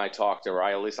 you and I talked, or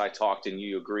at least I talked, and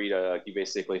you agreed. You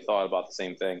basically thought about the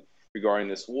same thing regarding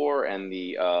this war and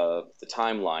the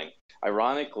timeline.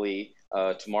 Ironically,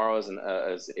 tomorrow is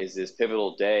this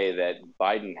pivotal day that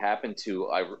Biden happened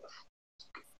to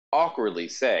awkwardly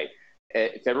say.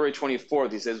 February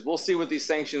 24th, he says, we'll see what these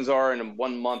sanctions are in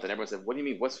 1 month. And everyone said, what do you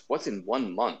mean? What's in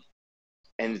 1 month?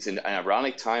 And it's an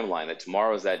ironic timeline that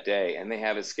tomorrow is that day, and they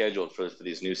have it scheduled for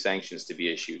these new sanctions to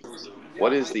be issued.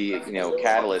 What is the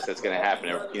catalyst that's going to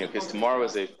happen? Because tomorrow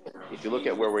is if you look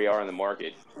at where we are in the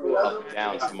market, up and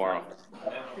downs tomorrow.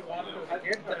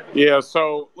 Yeah.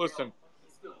 So listen,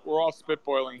 we're all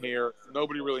spitballing here.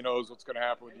 Nobody really knows what's going to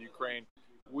happen with Ukraine.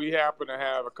 We happen to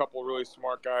have a couple of really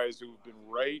smart guys who've been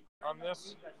right on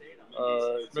this.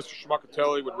 If Mr.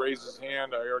 Schmuckatelli would raise his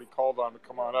hand, I already called on him to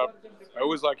come on up. I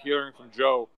always like hearing from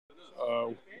Joe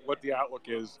what the outlook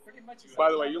is.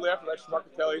 By the way, you laughed at that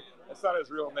Schmuckatelli. That's not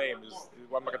his real name.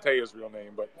 I'm not going to tell you his real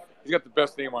name, but he's got the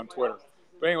best name on Twitter.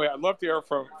 But anyway, I'd love to hear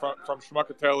from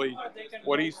Schmuckatelli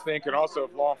what he's thinking. Also,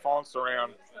 if L'Enfant's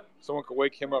around, someone could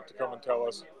wake him up to come and tell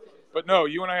us. But no,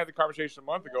 you and I had the conversation a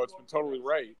month ago. It's been totally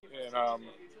right. And, I'm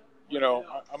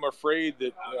afraid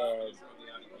that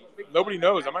nobody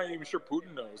knows. I'm not even sure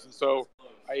Putin knows. And so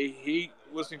I hate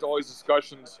listening to all these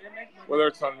discussions, whether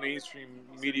it's on mainstream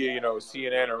media,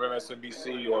 CNN or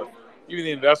MSNBC or even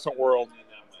the investment world.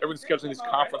 Everyone's scheduling these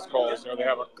conference calls. They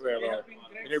have an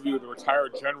interview with a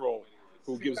retired general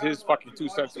who gives his fucking 2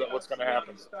 cents about what's going to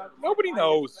happen. Nobody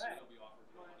knows.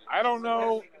 I don't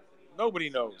know. Nobody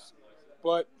knows.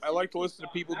 But I like to listen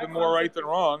to people who've been more right than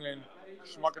wrong. And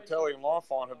Schmuckatelli and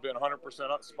L'Enfant have been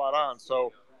 100% spot on.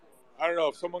 So I don't know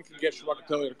if someone can get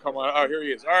Schmuckatelli to come on. Oh, here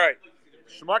he is. All right.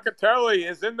 Schmuckatelli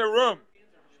is in the room.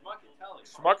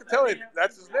 Schmuckatelli,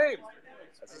 that's his name.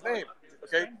 That's his name.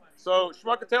 Okay. So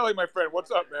Schmuckatelli, my friend,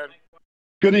 what's up, man?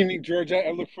 Good evening, George. I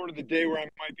look forward to the day where I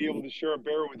might be able to share a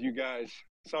beer with you guys.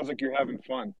 Sounds like you're having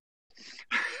fun.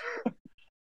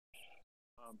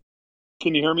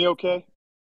 Can you hear me okay?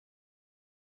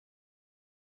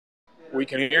 We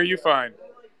can hear you fine.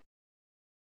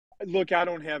 Look, I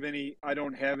don't have any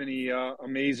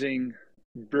amazing,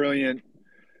 brilliant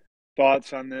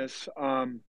thoughts on this.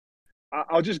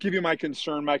 I'll just give you my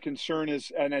concern. My concern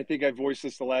is, and I think I voiced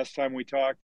this the last time we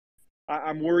talked,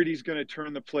 I'm worried he's going to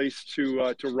turn the place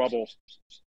to rubble.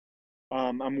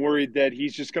 I'm worried that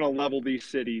he's just going to level these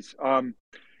cities.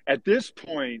 At this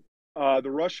point, the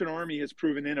Russian army has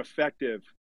proven ineffective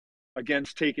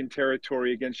against taking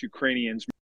territory against Ukrainians,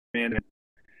 man.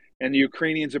 And the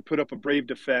Ukrainians have put up a brave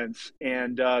defense,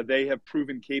 and they have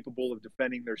proven capable of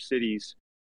defending their cities.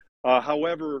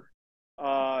 However,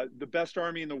 the best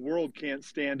army in the world can't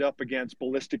stand up against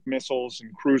ballistic missiles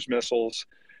and cruise missiles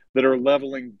that are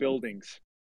leveling buildings.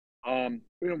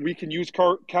 We can use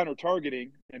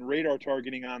counter-targeting and radar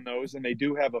targeting on those, and they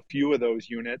do have a few of those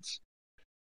units,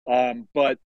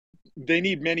 but they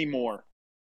need many more.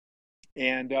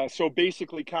 And so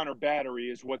basically counter-battery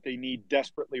is what they need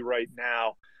desperately right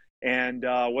now. And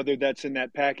whether that's in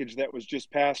that package that was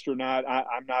just passed or not,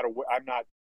 I'm not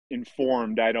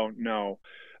informed. I don't know.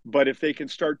 But if they can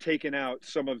start taking out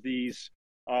some of these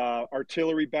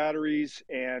artillery batteries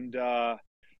and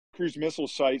cruise missile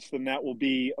sites, then that will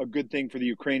be a good thing for the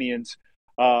Ukrainians.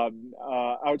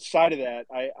 Outside of that,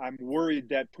 I'm worried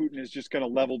that Putin is just going to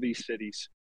level these cities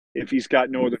if he's got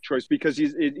no other choice, because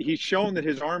he's shown that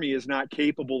his army is not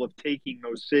capable of taking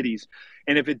those cities.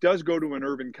 And if it does go to an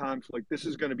urban conflict, this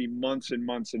is going to be months and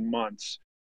months and months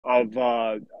of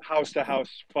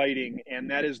house-to-house fighting, and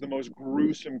that is the most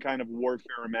gruesome kind of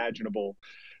warfare imaginable.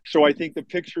 So I think the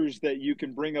pictures that you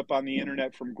can bring up on the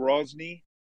internet from Grozny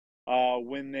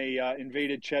when they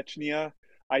invaded Chechnya,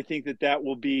 I think that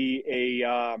will be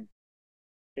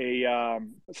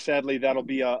sadly, that'll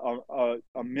be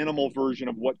a minimal version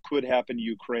of what could happen to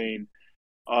Ukraine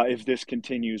if this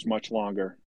continues much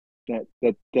longer.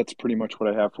 That's pretty much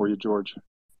what I have for you, George.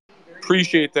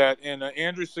 Appreciate that. And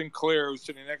Andrew Sinclair, who's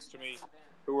sitting next to me,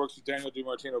 who works with Daniel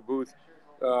DiMartino Booth,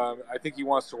 I think he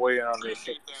wants to weigh in on this.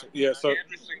 Yeah. So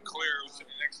Andrew Sinclair, who's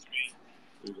sitting next to me.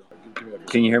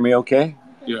 Can you hear me? Okay.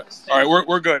 Yeah. All right,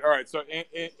 we're good. All right. So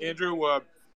Andrew,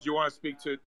 do you want to speak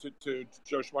to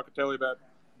Joe Schmuckatelli about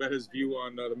his view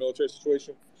on the military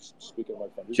situation? Speaking of my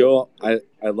friend Joe,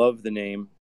 I love the name.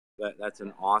 That's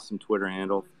an awesome Twitter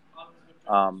handle.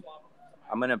 I'm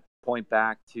going to point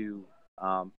back to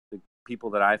the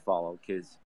people that I follow,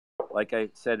 because like I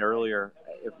said earlier,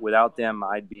 without them,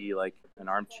 I'd be like an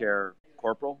armchair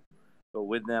corporal. But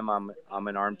with them, I'm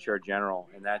an armchair general,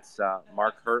 and that's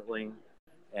Mark Hertling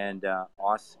and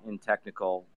Austin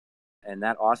Technical. And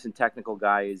that Austin Technical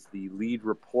guy is the lead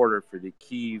reporter for the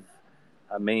Kyiv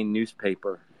main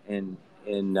newspaper in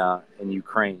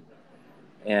Ukraine.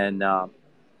 And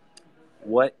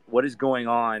what is going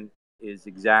on is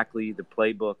exactly the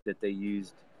playbook that they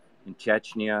used in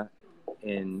Chechnya,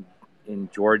 in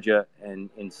Georgia, and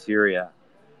in Syria.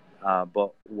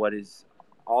 But what is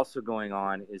also going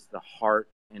on is the heart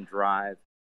and drive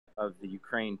of the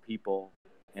Ukraine people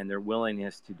and their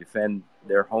willingness to defend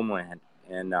their homeland.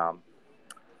 And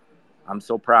I'm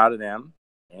so proud of them.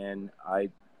 And I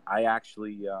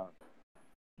actually, no,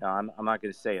 I'm not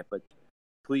going to say it, but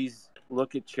please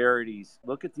look at charities,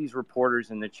 look at these reporters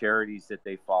and the charities that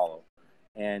they follow,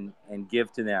 and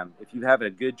give to them. If you have a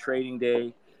good trading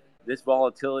day, this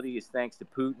volatility is thanks to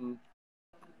Putin.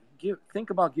 Think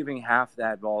about giving half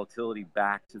that volatility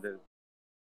back to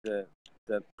the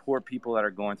poor people that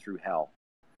are going through hell.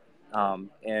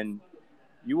 And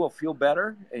you will feel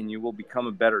better, and you will become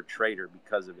a better trader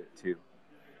because of it too,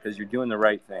 because you're doing the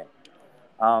right thing.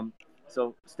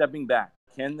 So stepping back,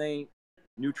 can they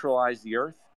neutralize the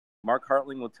earth? Mark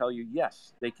Hartling will tell you,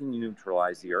 yes, they can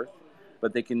neutralize the earth,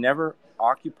 but they can never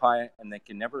occupy it, and they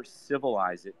can never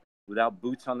civilize it without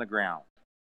boots on the ground.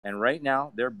 And right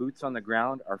now, their boots on the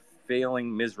ground are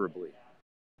failing miserably.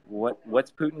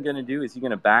 What's Putin going to do? Is he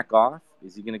going to back off?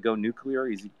 Is he going to go nuclear?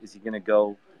 Is he going to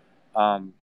go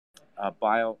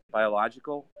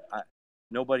biological?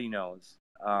 Nobody knows.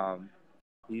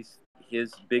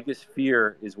 His biggest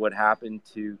fear is what happened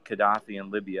to Gaddafi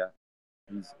in Libya.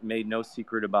 He's made no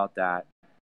secret about that.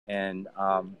 And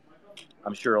I'm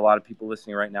sure a lot of people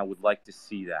listening right now would like to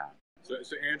see that.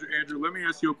 So Andrew, let me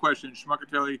ask you a question.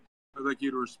 Schmuckatelli I'd like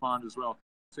you to respond as well.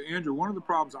 So, Andrew, one of the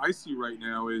problems I see right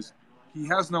now is he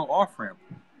has no off ramp.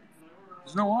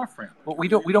 There's no off ramp. But we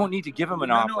don't need to give him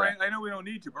an off ramp. I know we don't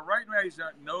need to, but right now he's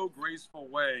got no graceful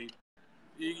way.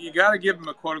 You got to give him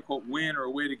a quote unquote win or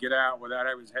a way to get out without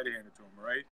having his head handed to him,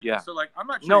 right? Yeah. So like, I'm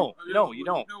not sure. No, you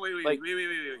don't. No, wait. Like,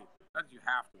 Not that you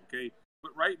have to, okay?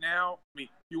 But right now, I mean,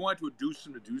 you want to induce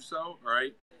him to do so, all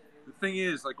right? The thing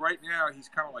is, like right now, he's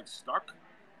kind of like stuck,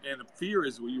 and the fear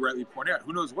is what you rightly point out.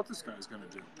 Who knows what this guy's going to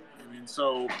do? I mean,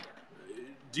 so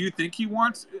do you think he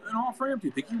wants an off ramp? Do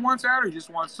you think he wants out, or he just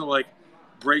wants to like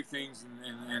break things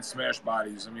and smash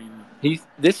bodies? I mean,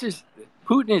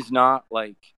 Putin is not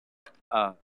like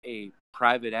a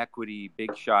private equity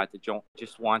big shot that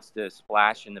just wants to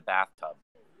splash in the bathtub.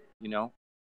 You know,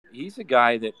 he's a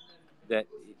guy that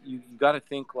you got to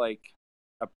think like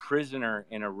a prisoner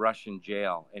in a Russian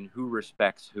jail, and who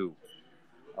respects who.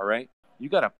 All right, you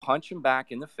got to punch him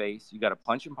back in the face. You got to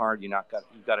punch him hard. You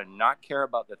got to not care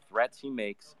about the threats he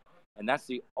makes, and that's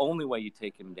the only way you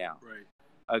take him down. Right.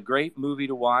 A great movie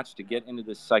to watch to get into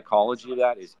the psychology of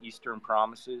that is Eastern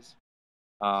Promises.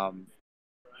 Eastern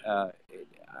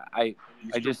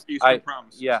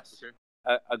Promises. Yes.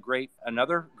 Okay.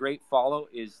 Another great follow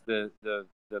is the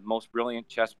most brilliant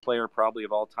chess player probably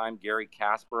of all time, Garry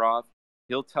Kasparov.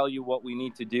 He'll tell you what we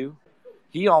need to do.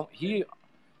 He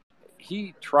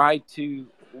tried to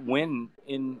win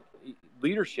in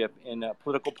leadership in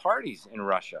political parties in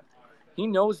Russia. He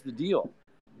knows the deal.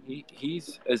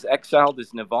 He's as exiled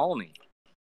as Navalny.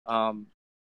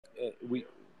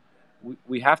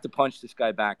 We have to punch this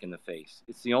guy back in the face.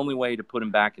 It's the only way to put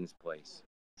him back in his place.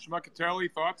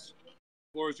 Schmuckatelli, thoughts? The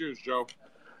floor is yours, Joe.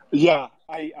 Yeah,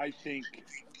 I think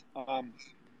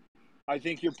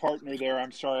your partner there,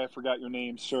 I'm sorry I forgot your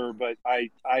name, sir, but I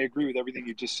agree with everything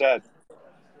you just said.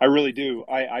 I really do.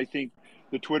 I think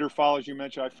the Twitter follows you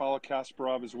mentioned, I follow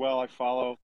Kasparov as well. I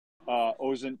follow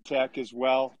Ozentech as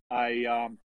well. I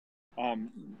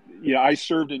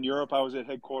served in Europe. I was at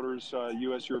headquarters,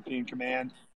 U.S. European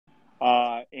Command.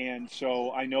 And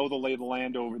so I know the lay of the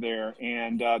land over there,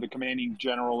 and the commanding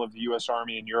general of the U.S.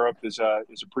 Army in Europe is a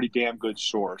pretty damn good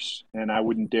source, and I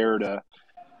wouldn't dare to,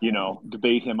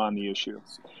 debate him on the issue.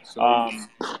 I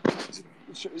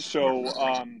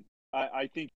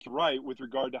think you're right with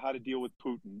regard to how to deal with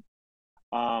Putin.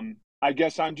 I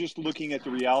guess I'm just looking at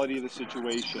the reality of the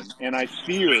situation, and I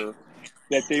fear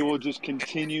that they will just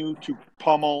continue to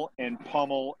pummel and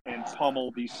pummel and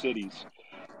pummel these cities.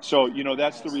 So,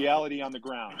 that's the reality on the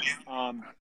ground.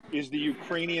 Is the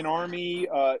Ukrainian army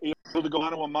able to go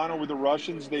mano a mano with the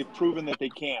Russians? They've proven that they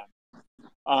can.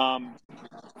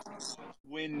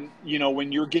 When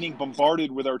you're getting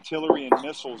bombarded with artillery and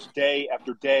missiles day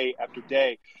after day after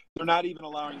day, they're not even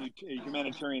allowing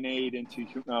humanitarian aid into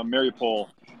Mariupol.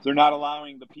 They're not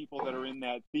allowing the people that are in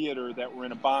that theater, that were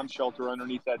in a bomb shelter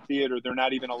underneath that theater, they're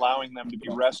not even allowing them to be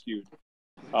rescued.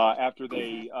 After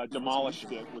they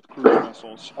demolished it with cruise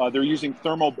missiles. They're using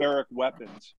thermobaric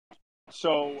weapons.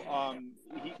 So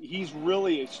he's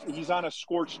on a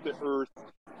scorched earth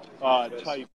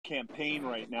type campaign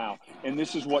right now. And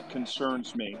this is what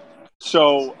concerns me.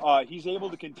 So he's able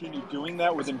to continue doing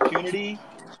that with impunity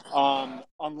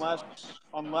unless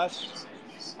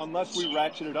we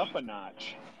ratchet it up a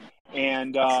notch.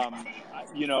 And I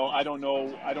don't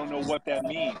know what that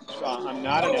means. I'm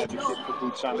not an advocate for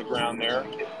boots on the ground there,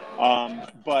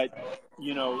 but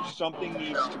something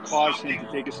needs to cause him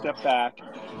to take a step back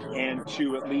and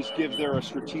to at least give there a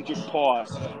strategic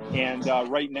pause. And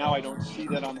right now, I don't see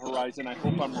that on the horizon. I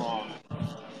hope I'm wrong.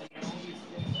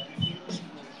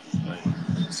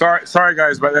 Sorry,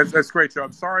 guys, but that's great, Joe.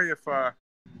 I'm sorry if.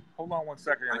 Hold on one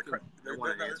second. Andrew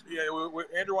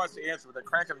wants to answer, but they're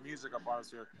cranking the music up on us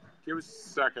here. Give us a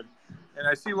second. And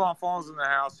I see L'Enfant's in the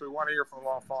house, so we want to hear from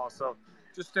L'Enfant. So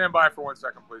just stand by for 1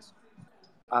 second, please.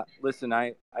 Listen,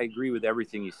 I agree with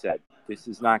everything you said. This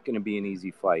is not going to be an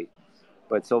easy fight.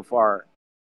 But so far,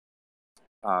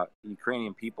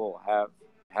 Ukrainian people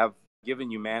have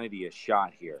given humanity a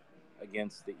shot here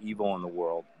against the evil in the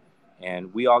world.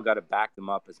 And we all got to back them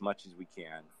up as much as we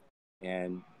can.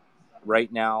 And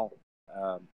right now,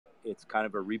 it's kind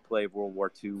of a replay of World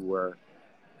War II, where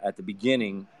at the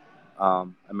beginning,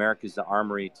 America's the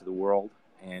armory to the world,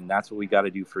 and that's what we got to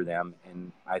do for them.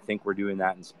 And I think we're doing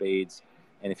that in spades.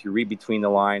 And if you read between the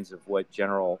lines of what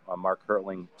General Mark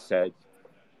Hertling said,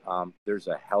 there's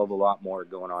a hell of a lot more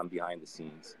going on behind the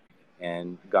scenes.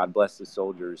 And God bless the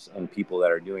soldiers and people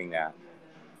that are doing that.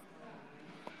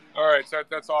 All right, so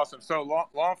that's awesome. So,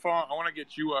 L'Enfant, I want to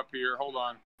get you up here. Hold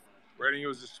on. Writing you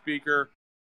as a speaker.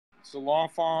 So,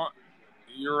 L'Enfant,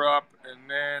 you're up. And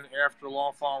then after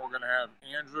L'Enfant, we're going to have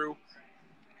Andrew.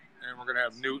 And we're going to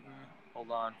have Newton.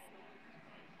 Hold on.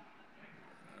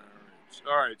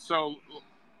 All right. So,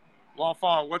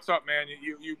 L'Enfant, what's up, man?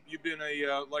 You've been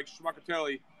like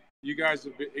Schmuckatelli. You guys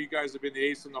have been the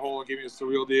ace in the hole and giving us the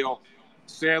real deal.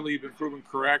 Sadly, you've been proven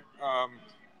correct.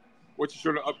 What's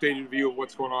your sort of updated view of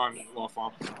what's going on,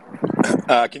 L'Enfant?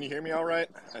 Can you hear me all right?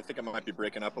 I think I might be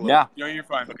breaking up a little. Yeah, you're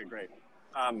fine. Okay, great.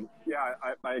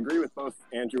 I agree with both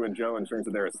Andrew and Joe in terms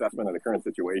of their assessment of the current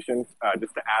situation.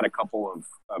 Just to add a couple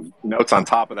of notes on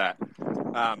top of that,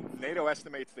 NATO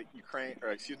estimates that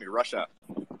Russia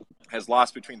has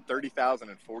lost between 30,000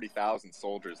 and 40,000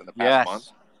 soldiers in the past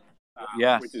month.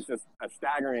 Which is just a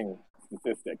staggering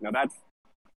statistic. Now that's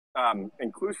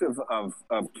inclusive of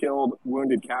killed,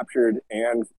 wounded, captured,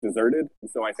 and deserted.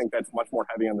 So I think that's much more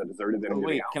heavy on the deserted than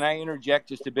anything else. Can I interject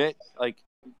just a bit? Like,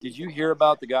 did you hear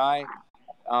about the guy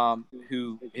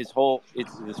who it's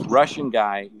this Russian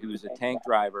guy who's a tank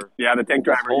driver? Yeah, the tank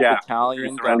driver. His whole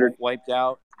battalion got wiped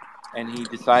out, and he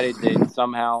decided that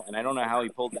somehow, and I don't know how he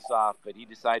pulled this off, but he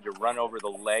decided to run over the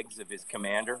legs of his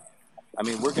commander. I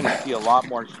mean, we're going to see a lot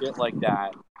more shit like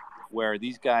that, where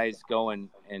these guys go and,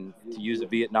 to use a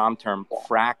Vietnam term,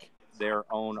 frack their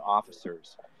own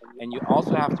officers. And you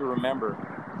also have to remember,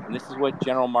 and this is what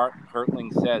General Mark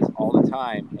Hertling says all the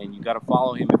time, and you got to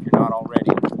follow him if you're not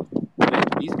already,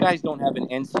 that these guys don't have an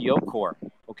NCO corps,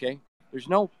 okay? There's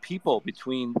no people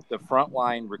between the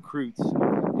frontline recruits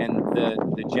and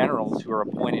the generals who are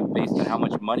appointed based on how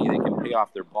much money they can pay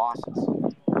off their bosses,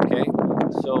 okay?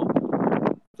 So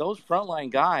those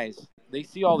frontline guys, they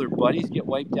see all their buddies get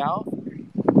wiped out,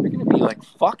 they're going to be like,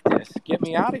 fuck this, get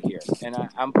me out of here. And I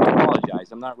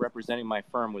apologize, I'm not representing my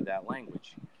firm with that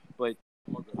language, but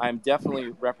I'm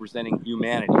definitely representing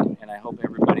humanity, and I hope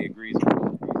everybody agrees with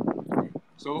me.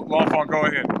 So, L'Enfant, go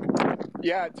ahead.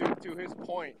 Yeah, to his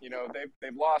point,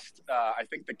 they've lost. I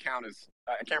think the count is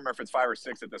I can't remember if it's 5 or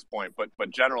 6 at this point, but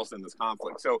generals in this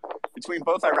conflict. So between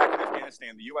both Iraq and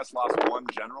Afghanistan, the U.S. lost 1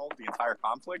 general the entire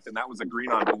conflict, and that was a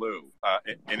green on blue,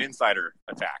 an insider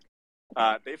attack.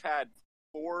 They've had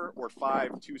 4 or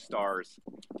 5 2-stars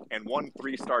and 1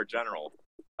 3-star general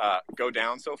go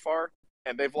down so far,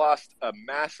 and they've lost a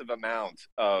massive amount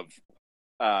of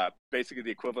basically the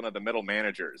equivalent of the middle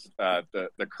managers,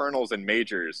 the colonels and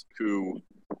majors who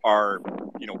are,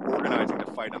 organizing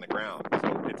to fight on the ground.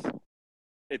 So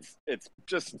it's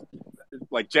just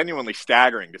like genuinely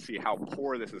staggering to see how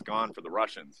poor this has gone for the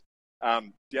Russians.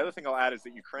 The other thing I'll add is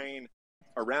that Ukraine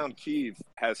around Kyiv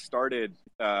has started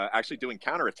actually doing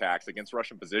counterattacks against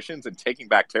Russian positions and taking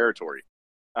back territory.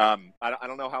 I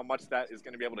don't know how much that is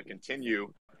going to be able to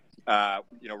continue. We're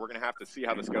going to have to see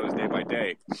how this goes day by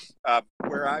day.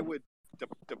 Where I would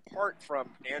depart from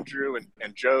Andrew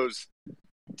and Joe's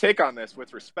take on this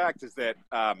with respect is that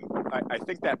I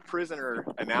think that prisoner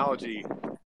analogy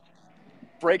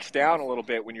breaks down a little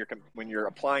bit when you're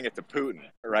applying it to Putin,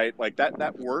 right? Like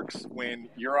that works when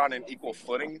you're on an equal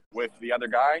footing with the other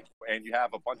guy and you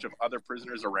have a bunch of other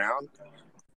prisoners around.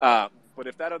 But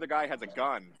if that other guy has a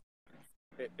gun,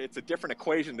 it's a different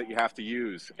equation that you have to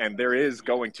use, and there is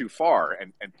going too far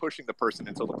and pushing the person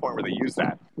until the point where they use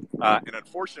that. And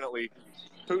unfortunately,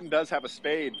 Putin does have a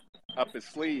spade up his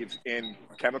sleeves in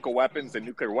chemical weapons and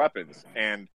nuclear weapons.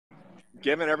 And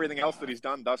given everything else that he's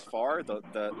done thus far,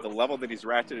 the level that he's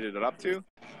ratcheted it up to,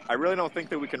 I really don't think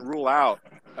that we can rule out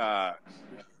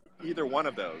either one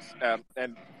of those.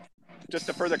 And just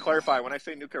to further clarify, when I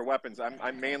say nuclear weapons,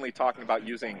 I'm mainly talking about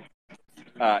using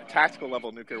tactical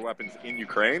level nuclear weapons in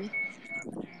Ukraine.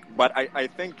 But I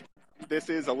think this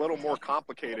is a little more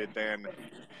complicated than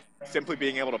simply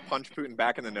being able to punch Putin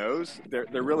back in the nose.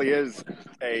 There really is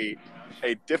a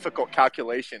difficult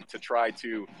calculation to try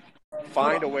to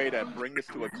find a way to bring this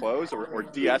to a close or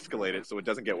de-escalate it so it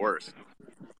doesn't get worse.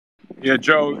 Yeah,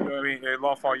 Joe, I mean,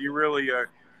 L'Enfant, you really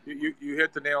you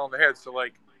hit the nail on the head. So,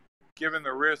 like, given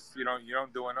the risks, you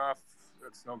don't do enough,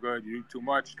 that's no good. You do too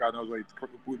much, God knows what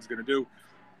Putin's going to do.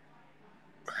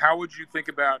 How would you think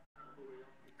about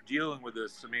dealing with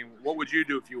this? I mean, what would you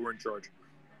do if you were in charge?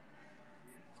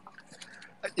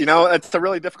 It's a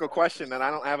really difficult question, and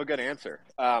I don't have a good answer.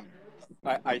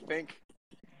 I think,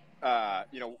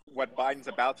 what Biden's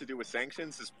about to do with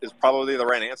sanctions is probably the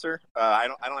right answer. I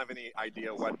don't have any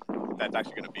idea what that's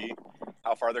actually going to be,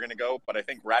 how far they're going to go, but I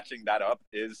think ratcheting that up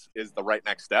is the right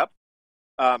next step.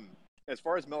 As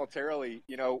far as militarily,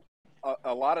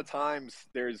 a lot of times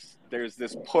there's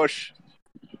this push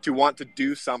to want to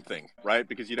do something, right?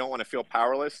 Because you don't want to feel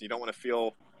powerless. You don't want to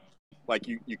feel like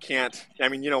you can't. I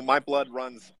mean, my blood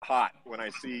runs hot when I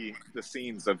see the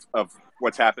scenes of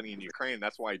what's happening in Ukraine.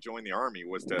 That's why I joined the army,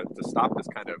 was to stop this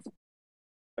kind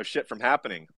of shit from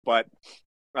happening. But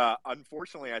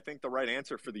Unfortunately, I think the right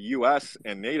answer for the U.S.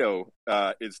 and NATO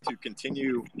is to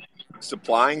continue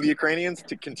supplying the Ukrainians,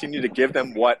 to continue to give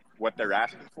them what they're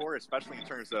asking for, especially in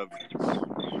terms of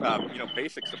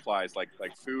basic supplies like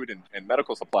food and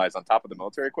medical supplies on top of the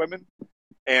military equipment,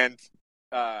 and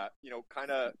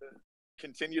kind of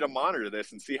continue to monitor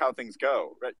this and see how things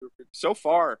go. Right? So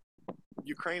far,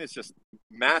 Ukraine has just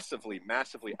massively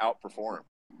outperformed.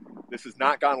 This has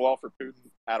not gone well for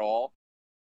Putin at all.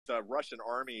 The Russian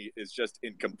army is just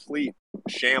in complete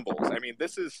shambles. I mean,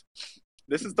 this is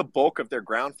the bulk of their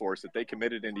ground force that they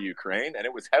committed into Ukraine, and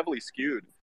it was heavily skewed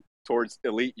towards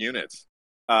elite units.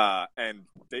 And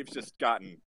they've just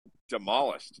gotten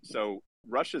demolished. So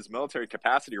Russia's military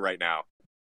capacity right now,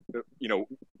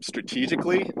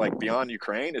 strategically, like beyond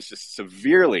Ukraine, is just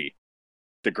severely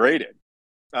degraded.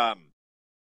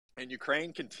 And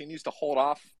Ukraine continues to hold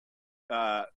off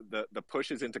the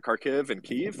pushes into Kharkiv and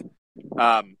Kyiv.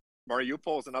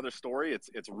 Mariupol is another story.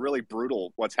 It's really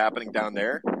brutal what's happening down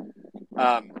there.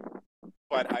 But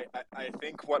I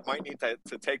think what might need to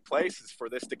take place is for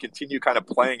this to continue kind of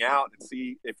playing out and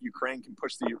see if Ukraine can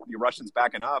push the Russians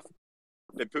back enough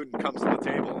that Putin comes to the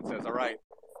table and says, all right,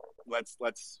 let's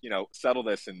settle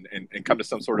this and come to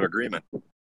some sort of agreement.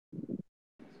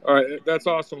 All right, that's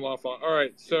awesome, Lafon. All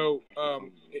right, so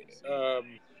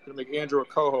gonna make Andrew a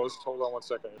co-host. Hold on one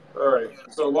second. All right,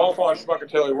 so Lafon, Schmuck, and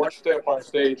Taylor, why don't you stay up on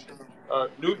stage?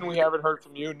 Newton, we haven't heard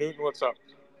from you. Newton, what's up?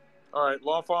 All right,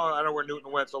 Lafon, I know where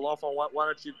Newton went, so Lafon, why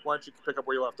don't you pick up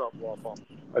where you left off, Lafon?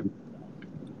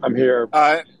 I'm here.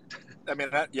 I'll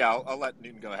let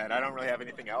Newton go ahead. I don't really have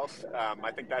anything else.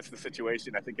 I think that's the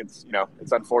situation. I think it's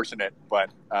it's unfortunate, but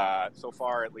so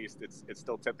far at least it's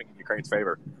still tipping in Ukraine's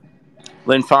favor.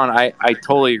 Lin Fon, I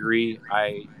totally agree.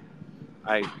 I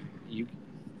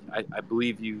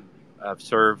believe you have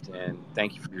served, and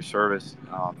thank you for your service.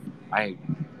 I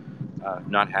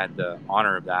not had the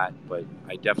honor of that, but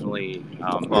I definitely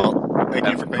thank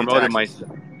you for promoted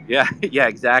myself. Yeah,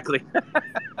 exactly.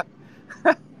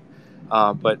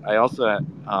 But I also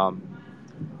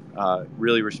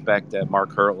really respect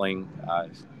Mark Hertling.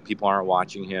 People aren't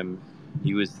watching him.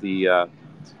 He was the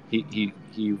he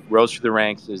rose through the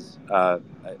ranks as a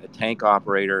tank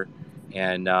operator,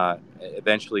 and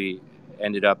eventually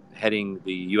ended up heading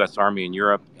the U.S. Army in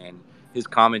Europe. And his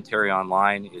commentary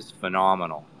online is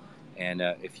phenomenal. And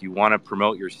if you want to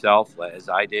promote yourself, as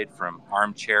I did, from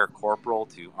armchair corporal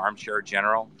to armchair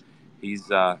general, he's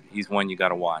one you got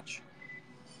to watch.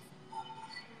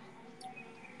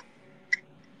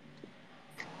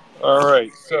 All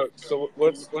right, so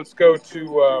let's go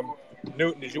to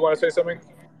Newton. Did you want to say something?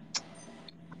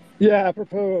 Yeah,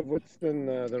 apropos of what's been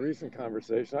the recent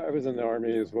conversation, I was in the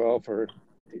Army as well for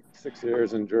 6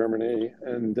 years in Germany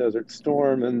and Desert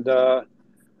Storm. And the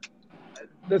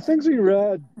things we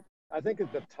read, I think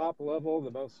at the top level, the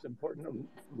most important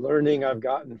learning I've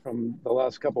gotten from the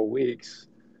last couple of weeks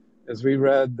is we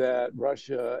read that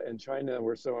Russia and China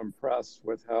were so impressed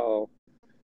with how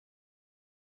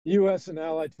U.S. and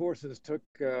allied forces took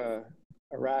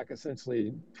Iraq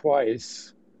essentially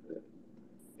twice,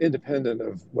 independent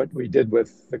of what we did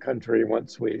with the country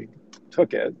once we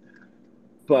took it.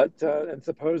 But and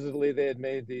supposedly they had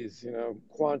made these,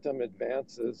 quantum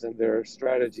advances in their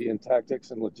strategy and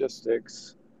tactics and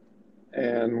logistics.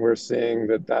 And we're seeing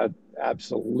that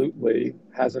absolutely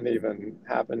hasn't even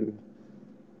happened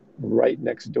right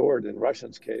next door in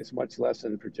Russia's case, much less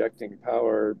in projecting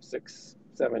power 6,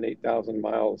 7, 8,000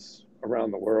 miles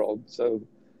around the world. So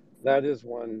that is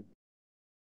one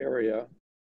area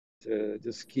to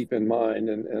just keep in mind.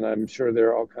 And I'm sure there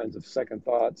are all kinds of second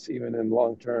thoughts, even in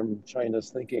long-term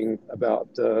China's thinking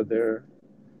about their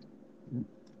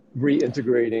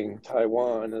reintegrating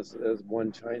Taiwan as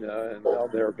one China and how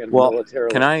they're going to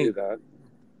militarily do that.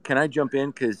 Can I jump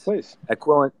in? Because at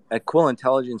Quill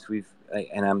Intelligence,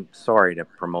 and I'm sorry to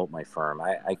promote my firm.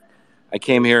 I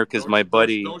came here because my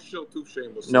buddy. Don't feel too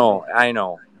shameless. No, I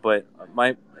know, but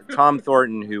my Tom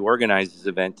Thornton, who organized this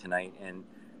event tonight, and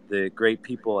the great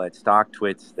people at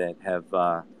StockTwits that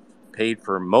have paid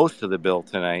for most of the bill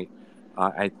tonight.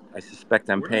 I suspect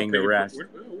I'm paying the rest.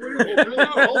 Okay,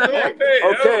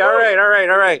 all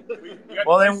right.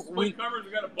 Well, then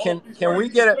can we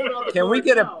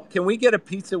get a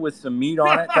pizza with some meat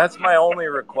on it? That's my only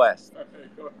request.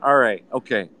 All right.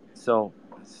 Okay. So,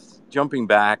 jumping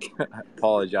back, I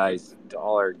apologize to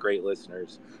all our great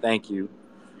listeners. Thank you.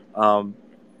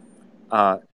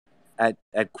 At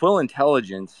Quill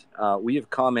Intelligence, we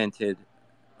have commented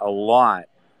a lot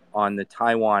on the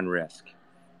Taiwan risk.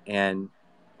 And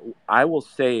I will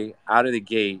say out of the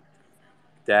gate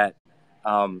that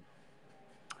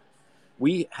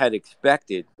we had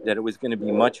expected that it was going to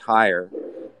be much higher.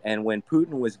 And when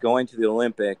Putin was going to the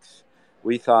Olympics,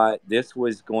 we thought this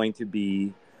was going to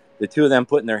be the two of them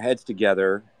putting their heads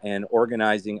together and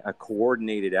organizing a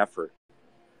coordinated effort,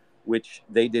 which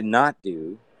they did not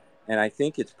do. And I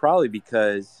think it's probably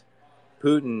because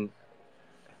Putin,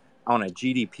 on a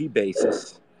GDP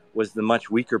basis, was the much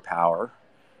weaker power,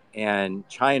 and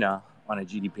China, on a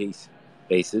GDP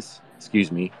basis,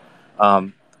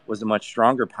 was a much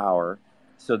stronger power.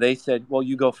 So they said, well,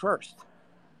 you go first,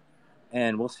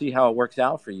 and we'll see how it works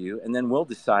out for you, and then we'll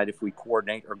decide if we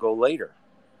coordinate or go later.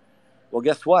 Well,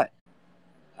 guess what?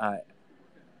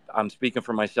 I'm speaking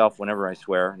for myself whenever I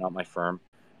swear, not my firm.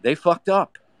 They fucked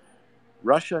up.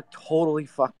 Russia totally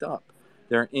fucked up.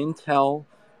 Their intel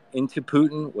into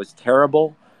Putin was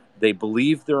terrible. They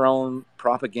believed their own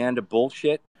propaganda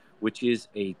bullshit, which is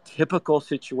a typical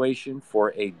situation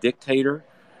for a dictator,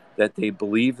 that they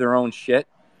believe their own shit.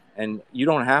 And you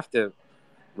don't have to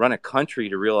run a country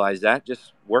to realize that.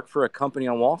 Just work for a company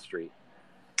on Wall Street.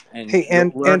 And Hey,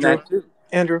 you'll learn Andrew, that too.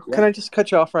 Andrew, Yeah. can I just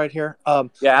cut you off right here?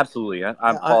 Yeah, absolutely. I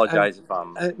apologize if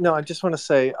I'm... No, I just want to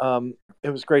say it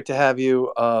was great to have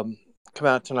you come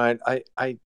out tonight.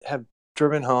 I have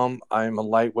driven home. I'm a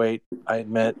lightweight, I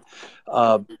admit.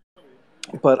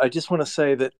 But I just want to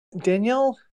say that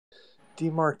Danielle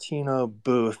DiMartino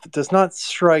Booth does not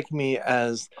strike me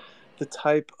as the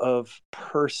type of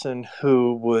person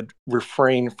who would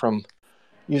refrain from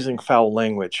using foul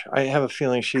language. I have a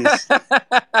feeling she's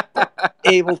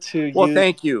able to Well, use...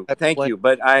 thank you.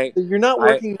 But you're not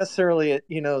working necessarily at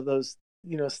those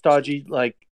stodgy,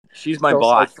 like, she's my sell side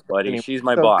boss, firms buddy. anymore. She's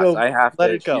my So boss. go, I have let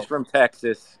to. it go. She's from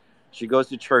Texas. She goes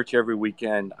to church every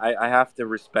weekend. I have to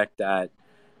respect that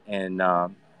and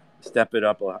step it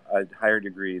up a higher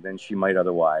degree than she might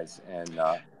otherwise. And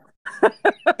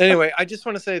Anyway, I just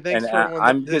want to say thanks and for everyone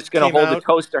I'm that just going to came hold out. a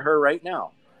toast to her right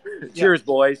now. Cheers,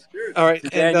 boys. All right, To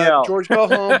and Danielle. George, go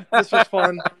home. This was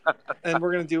fun, and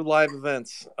we're going to do live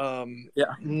events.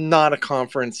 Not a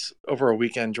conference over a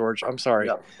weekend, George. I'm sorry.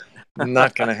 No.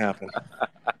 Not going to happen.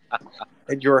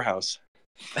 At your house.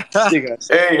 See you guys.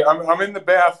 Hey, I'm in the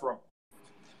bathroom.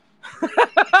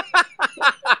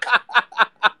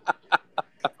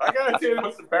 I gotta tell you the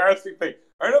most embarrassing thing.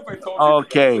 I don't know if I told you.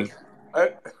 Okay. All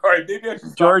right, maybe I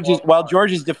should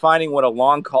George is defining what a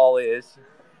long call is.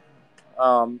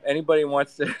 Anybody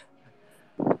wants to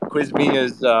quiz me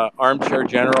as armchair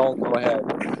general? Go ahead.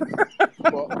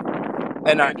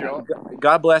 And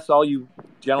God bless all you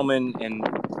gentlemen and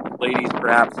ladies,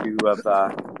 perhaps, who have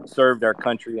served our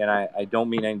country. And I don't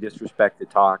mean any disrespect to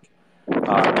talk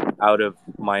out of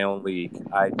my own league.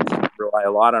 I rely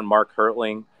a lot on Mark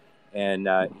Hertling, and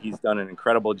he's done an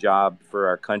incredible job for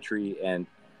our country and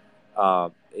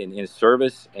in his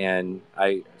service. And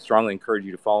I strongly encourage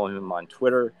you to follow him on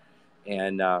Twitter.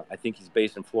 And I think he's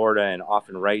based in Florida and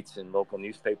often writes in local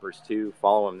newspapers too.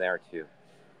 Follow him there too.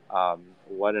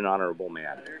 What an honorable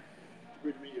man.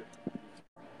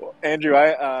 Well, Andrew,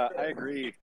 I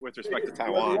agree with respect to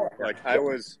Taiwan. Like, I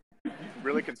was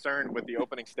really concerned with the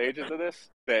opening stages of this,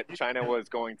 that China was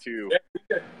going to,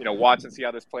 watch and see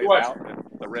how this plays out, and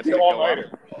the risk could go up.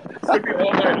 It's gonna be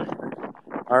all night.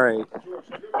 All right.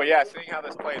 But yeah, seeing how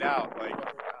this played out, like,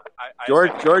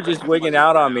 George is wigging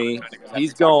out on me.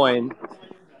 He's going.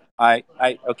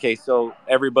 Okay. So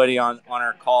everybody on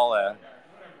our call,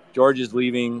 George is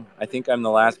leaving. I think I'm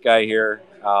the last guy here.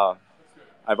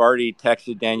 I've already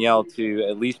texted Danielle to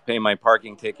at least pay my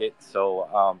parking ticket.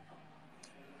 So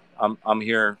I'm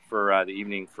here for the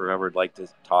evening for whoever would like to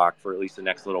talk for at least the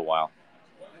next little while.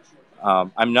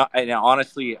 I'm not. And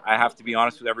honestly, I have to be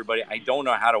honest with everybody. I don't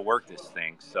know how to work this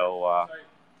thing. So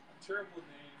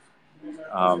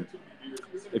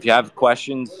if you have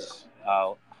questions,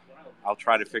 I'll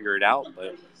try to figure it out.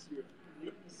 But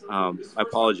I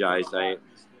apologize. I'd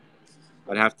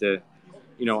have to,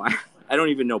 I don't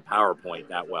even know PowerPoint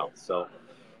that well. So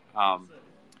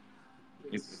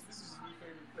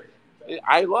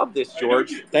I love this,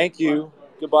 George. Thank you.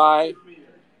 Goodbye.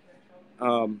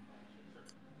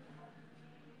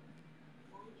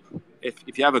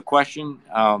 If you have a question,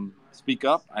 speak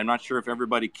up. I'm not sure if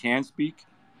everybody can speak.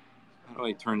 How do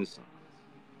I turn this on?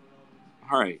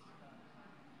 All right.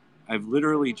 I've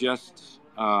literally just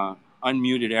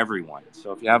unmuted everyone.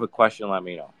 So if you have a question, let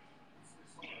me know.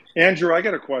 Andrew, I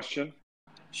got a question.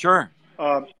 Sure.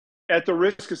 At the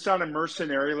risk of sounding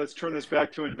mercenary, let's turn this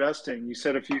back to investing. You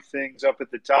said a few things up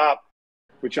at the top,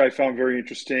 which I found very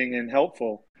interesting and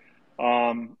helpful.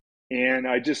 And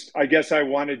I guess I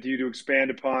wanted you to expand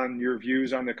upon your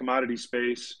views on the commodity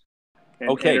space and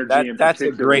energy in that's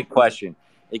particular. A great question.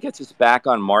 It gets us back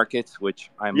on markets, which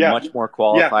I'm much more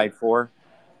qualified for,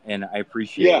 and I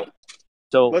appreciate it.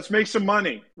 So let's make some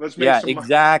money.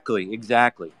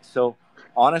 Exactly. So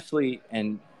honestly,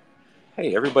 and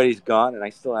hey, everybody's gone, and I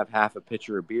still have half a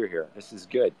pitcher of beer here. This is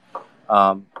good.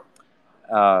 Um,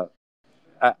 uh,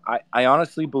 I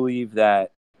honestly believe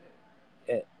that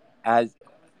as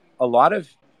a lot of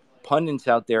pundits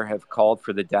out there have called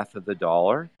for the death of the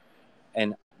dollar,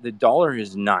 and the dollar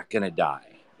is not going to die,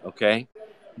 okay?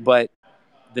 But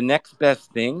the next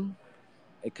best thing,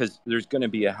 because there's going to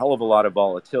be a hell of a lot of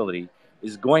volatility,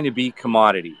 is going to be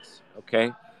commodities,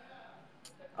 okay?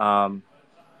 I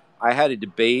had a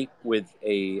debate with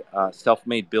a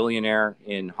self-made billionaire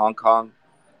in Hong Kong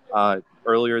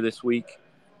earlier this week,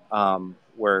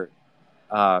 where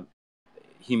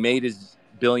he made his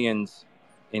billions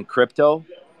in crypto,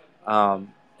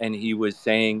 and he was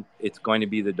saying it's going to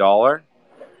be the dollar.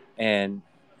 And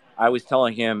I was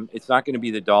telling him it's not going to be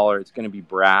the dollar, it's going to be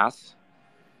brass.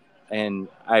 And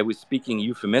I was speaking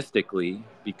euphemistically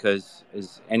because,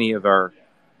 as any of our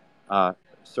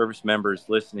service members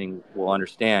listening will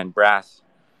understand, brass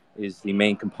is the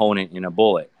main component in a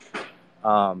bullet.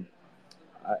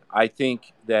 I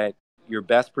think that your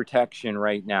best protection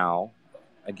right now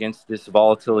against this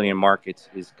volatility in markets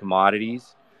is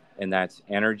commodities, and that's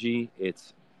energy.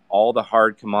 It's all the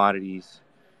hard commodities,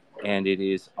 and it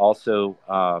is also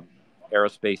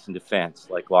aerospace and defense,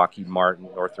 like Lockheed Martin,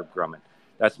 Northrop Grumman.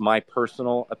 That's my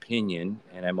personal opinion,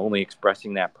 and I'm only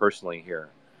expressing that personally here.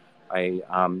 And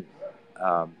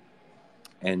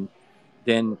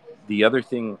then the other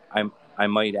thing I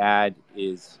might add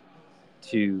is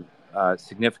to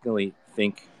significantly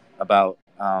think about.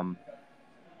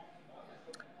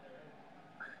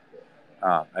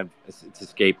 It's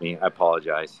escaped me. I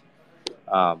apologize.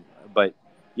 But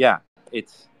yeah,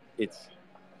 it's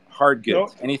hard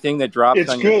goods. Anything that drops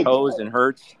on your toes and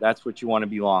hurts, that's what you want to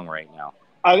be long right now.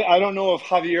 I don't know if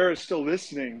Javier is still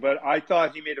listening, but I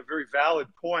thought he made a very valid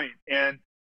point, and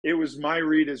it was my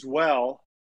read as well.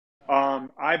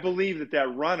 I believe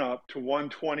that run up to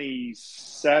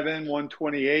 127,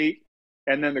 128,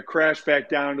 and then the crash back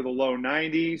down to the low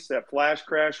 90s, that flash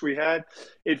crash we had,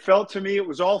 it felt to me it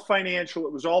was all financial,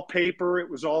 it was all paper, it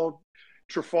was all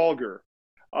Trafalgar.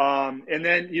 And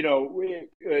then,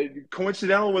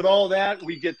 coincidental with all that,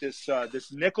 we get this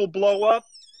nickel blow up.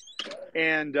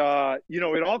 And,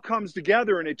 it all comes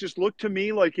together, and it just looked to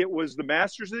me like it was the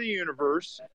masters of the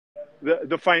universe,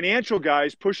 the financial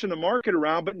guys pushing the market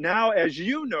around. But now, as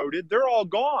you noted, they're all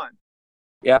gone.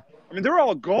 Yeah. I mean, they're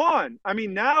all gone. I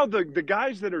mean, now the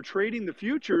guys that are trading the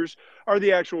futures are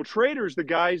the actual traders, the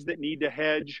guys that need to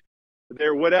hedge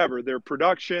their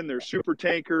production, their super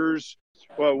tankers,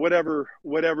 whatever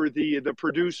the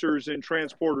producers and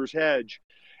transporters hedge.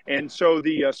 And so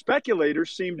the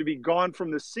speculators seem to be gone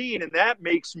from the scene, and that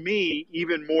makes me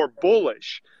even more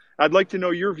bullish. I'd like to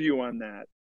know your view on that.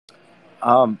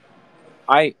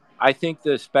 I think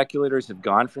the speculators have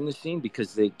gone from the scene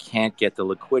because they can't get the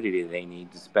liquidity they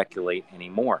need to speculate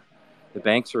anymore. The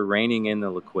banks are reining in the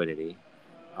liquidity.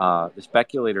 The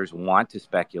speculators want to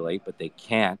speculate, but they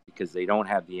can't because they don't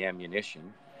have the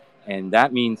ammunition. And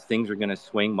that means things are going to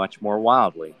swing much more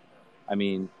wildly. I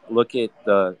mean, look at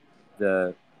the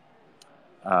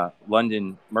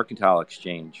London Mercantile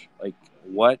Exchange. Like,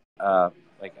 what?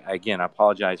 Again, I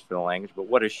apologize for the language, but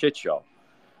what a shit show.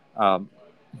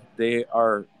 They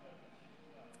are.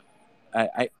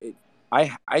 I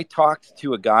talked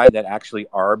to a guy that actually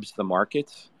arbs the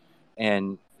markets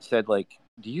and said, like,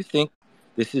 do you think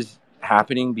this is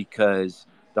happening because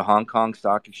the Hong Kong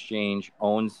Stock Exchange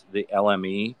owns the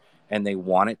LME and they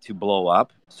want it to blow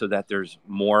up so that there's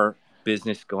more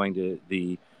business going to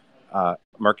the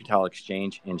Mercantile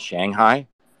Exchange in Shanghai?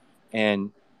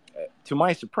 And to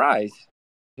my surprise,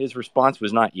 his response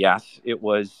was not yes. It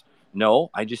was, no,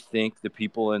 I just think the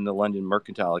people in the London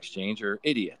Mercantile Exchange are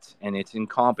idiots and it's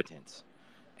incompetence.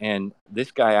 And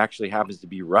this guy actually happens to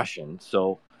be Russian,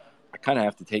 so I kind of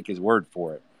have to take his word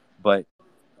for it. But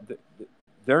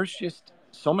there's just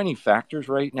so many factors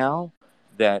right now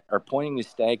that are pointing to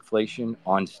stagflation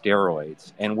on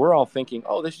steroids. And we're all thinking,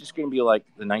 oh, this is just going to be like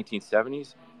the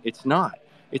 1970s. It's not.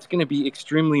 It's going to be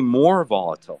extremely more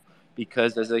volatile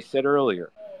because, as I said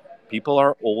earlier, people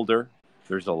are older.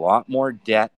 There's a lot more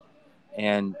debt,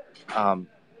 and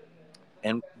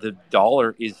the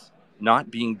dollar is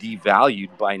not being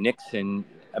devalued by Nixon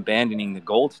abandoning the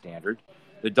gold standard.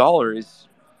 The dollar is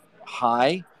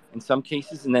high in some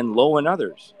cases and then low in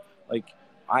others. Like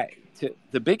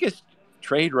the biggest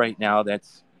trade right now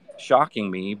that's shocking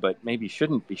me, but maybe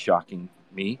shouldn't be shocking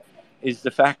me, is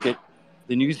the fact that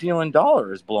the New Zealand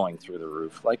dollar is blowing through the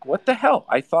roof. Like, what the hell?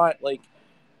 I thought like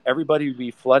everybody would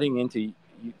be flooding into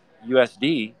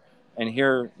USD and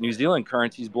here New Zealand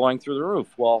currency is blowing through the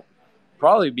roof. Well,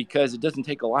 probably because it doesn't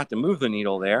take a lot to move the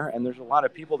needle there, and there's a lot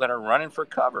of people that are running for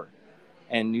cover,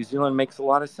 and New Zealand makes a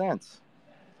lot of sense.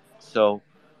 So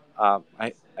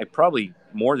I probably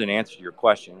more than answered your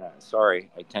question.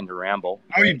 Sorry, I tend to ramble.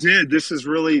 Oh, you did. This is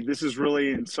really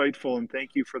insightful, and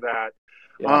thank you for that.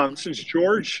 Yeah. Since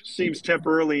George seems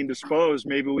temporarily indisposed,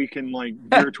 maybe we can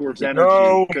veer towards energy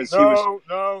No, because he was.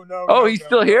 no. Oh, he's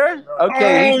still here?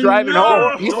 Okay, he's driving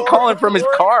home. He's calling from his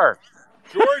car.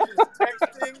 George is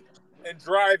texting and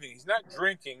driving. He's not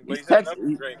drinking, but he's had enough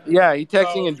to drink. Yeah, he's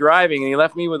texting and driving, and he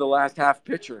left me with the last half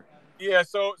picture. Yeah,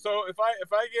 so if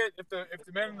the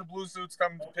men in the blue suits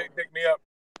come to pick me up,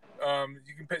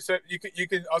 you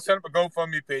can I'll set up a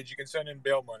GoFundMe page. You can send in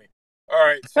bail money. All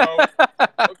right, so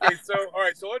okay,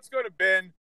 so let's go to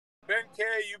Ben. Ben K,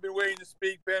 you've been waiting to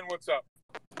speak. Ben, what's up?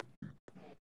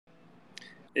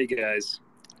 Hey guys,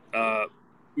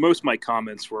 most of my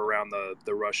comments were around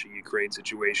the Russia-Ukraine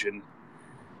situation,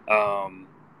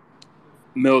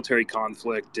 military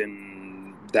conflict,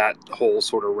 and that whole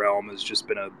sort of realm has just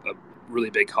been a really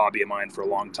big hobby of mine for a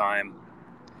long time.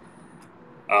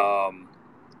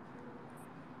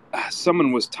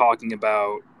 Someone was talking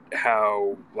about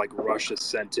how Russia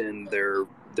sent in their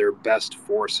best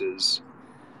forces,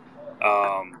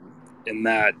 and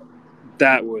that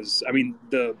was,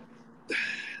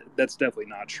 that's definitely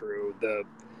not true.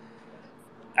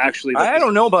 I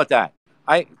don't know about that.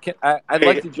 I'd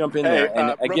like to jump in there,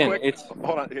 and again, quick, it's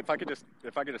hold on. If I could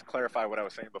just clarify what I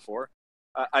was saying before.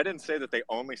 I didn't say that they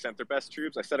only sent their best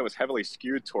troops. I said it was heavily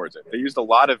skewed towards it. They used a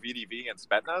lot of VDV and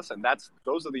Spetsnaz, and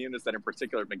those are the units that in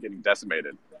particular have been getting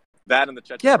decimated. That and the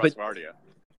Chechen Rosgvardia.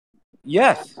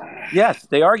 Yes,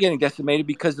 they are getting decimated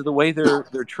because of the way they're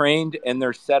trained and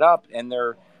they're set up and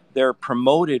they're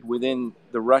promoted within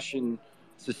the Russian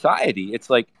society. It's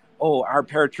like, oh, our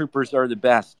paratroopers are the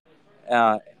best,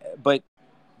 but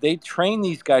they train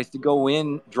these guys to go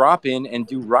in, drop in, and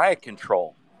do riot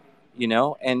control.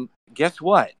 And guess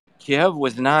what? Kiev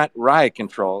was not riot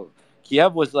control.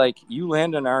 Kiev was like, you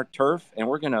land on our turf and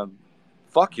we're going to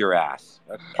fuck your ass.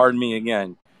 Pardon me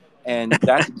again. And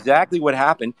that's exactly what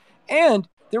happened. And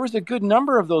there was a good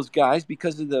number of those guys,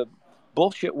 because of the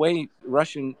bullshit way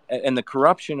Russian and the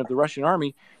corruption of the Russian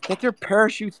army, that their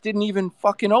parachutes didn't even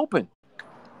fucking open.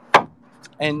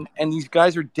 And these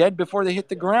guys are dead before they hit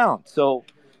the ground. So,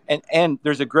 and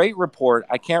there's a great report.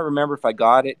 I can't remember if I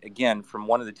got it again from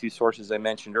one of the two sources I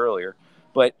mentioned earlier,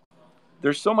 but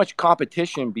there's so much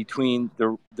competition between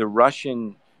the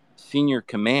Russian senior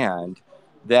command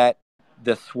that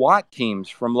the SWAT teams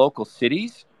from local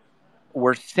cities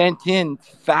were sent in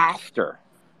faster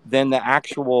than the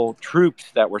actual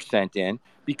troops that were sent in,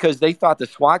 because they thought the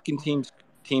SWAT teams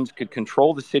could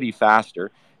control the city faster,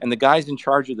 and the guys in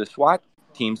charge of the SWAT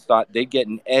teams thought they'd get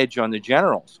an edge on the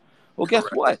generals. Well, guess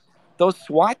what? Those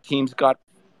SWAT teams got,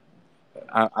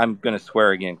 I'm going to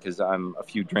swear again because I'm a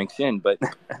few drinks in, but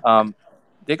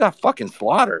they got fucking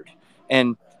slaughtered.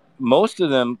 And most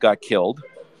of them got killed.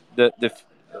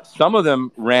 Some of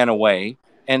them ran away.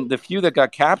 And the few that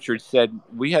got captured said,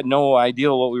 we had no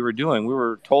idea what we were doing. We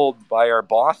were told by our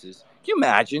bosses. Can you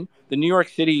imagine? The New York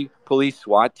City police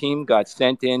SWAT team got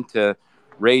sent in to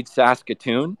raid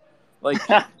Saskatoon.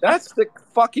 That's the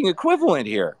fucking equivalent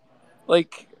here.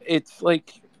 It's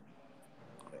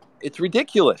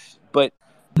ridiculous. But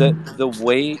the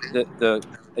way that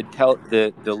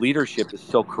the leadership is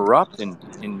so corrupt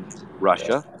in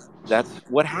Russia, that's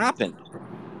what happened.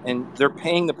 And they're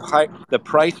paying the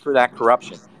price for that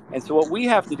corruption. And so what we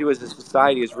have to do as a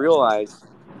society is realize,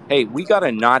 hey, we got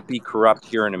to not be corrupt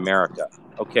here in America,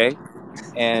 okay?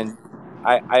 And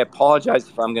I apologize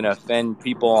if I'm going to offend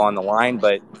people on the line,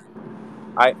 but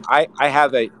I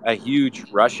have a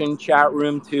huge Russian chat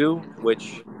room too,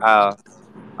 which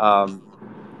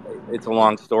it's a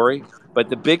long story. But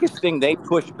the biggest thing they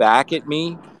push back at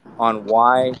me on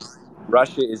why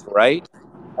Russia is right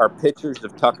are pictures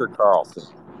of Tucker Carlson.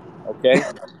 Okay,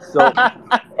 so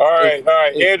all right,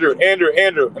 Andrew,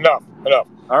 enough.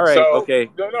 All right, okay.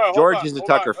 No, George is a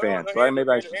Tucker fan, so maybe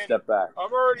I should step back.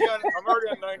 I'm already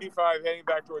on 95, heading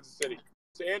back towards the city.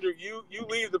 So Andrew, you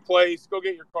leave the place, go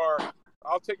get your car.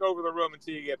 I'll take over the room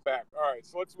until you get back. All right,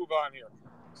 so let's move on here.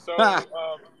 So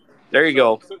there you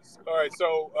go. All right,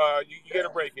 so you get a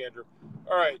break, Andrew.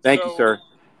 All right. Thank you, sir.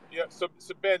 Yeah. So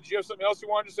Ben, do you have something else you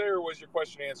wanted to say, or was your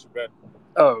question answered, Ben?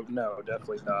 Oh no,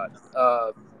 definitely not.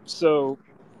 So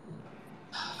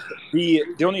the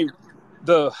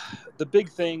big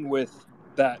thing with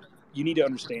that you need to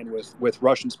understand with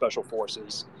Russian special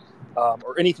forces,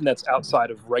 or anything that's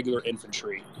outside of regular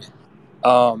infantry,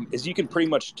 is you can pretty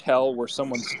much tell where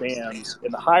someone stands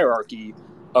in the hierarchy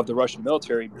of the Russian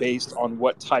military based on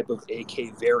what type of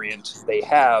AK variant they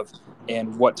have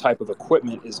and what type of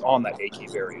equipment is on that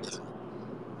AK variant.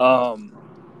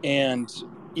 And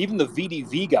even the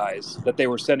VDV guys that they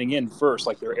were sending in first,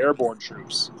 like their airborne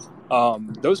troops,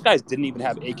 those guys didn't even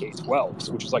have AK-12s,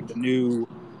 which is like the new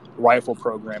rifle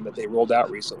program that they rolled out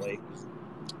recently.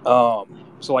 So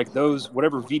like those,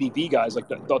 whatever VDV guys, like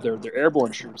their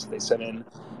airborne troops that they sent in,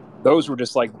 those were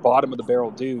just like bottom of the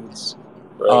barrel dudes.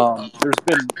 Right.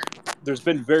 There's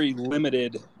been very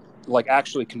limited, like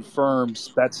actually confirmed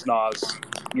Spetsnaz,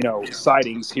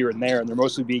 sightings here and there, and they're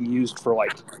mostly being used for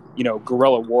like,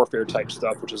 guerrilla warfare type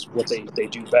stuff, which is what they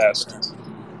do best.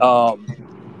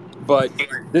 But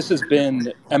this has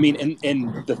been, I mean,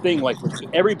 and the thing, like with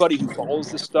everybody who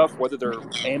follows this stuff, whether they're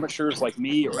amateurs like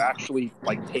me or actually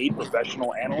like paid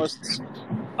professional analysts,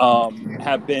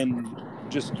 have been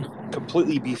just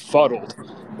completely befuddled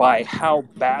by how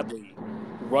badly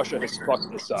Russia has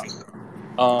fucked this up.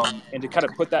 And to kind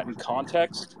of put that in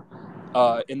context,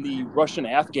 in the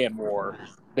Russian-Afghan war,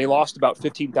 they lost about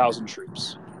 15,000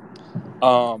 troops.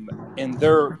 And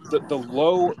the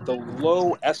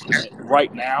low estimate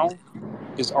right now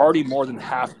is already more than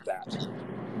half of that.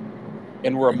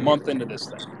 And we're a month into this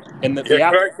thing. And Can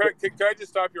I just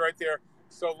stop you right there?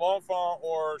 So L'Enfant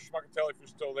or Schmuckatelli, if you're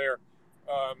still there,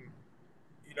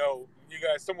 you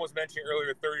guys, someone was mentioning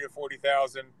earlier 30 to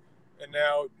 40,000, and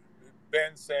now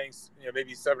Ben's saying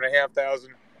maybe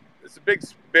 7,500. It's a big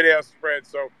bid-ask spread,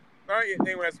 so not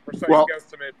anyone has a precise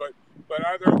guesstimate, but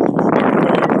either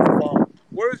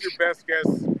what is your best guess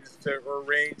or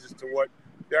range as to what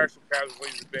the actual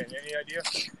casualties have been? Any idea?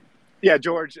 Yeah,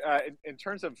 George. In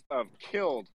terms of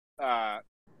killed,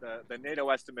 the NATO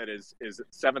estimate is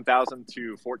 7,000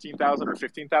 to 14,000 or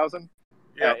 15,000.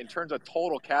 Yeah. In terms of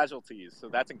total casualties, so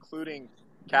that's including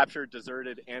captured,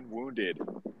 deserted, and wounded.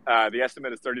 The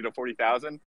estimate is 30 to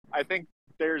 40,000. I think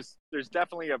there's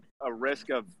definitely a risk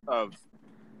of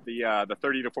the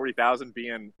 30 to 40,000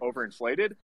 being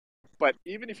overinflated. But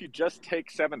even if you just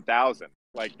take 7,000,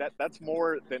 like that's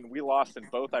more than we lost in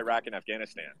both Iraq and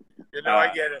Afghanistan.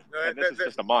 I get it. And this is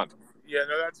just a month. Yeah,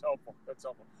 no, that's helpful.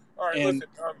 All right, listen.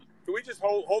 Can we just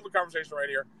hold the conversation right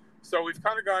here? So we've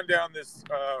kind of gone down this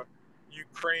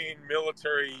Ukraine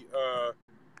military. I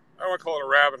don't want to call it a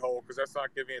rabbit hole because that's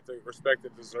not giving it the respect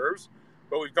it deserves.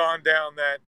 But we've gone down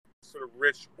that sort of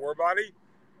rich ore body.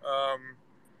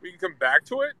 We can come back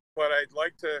to it, but I'd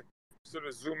like to sort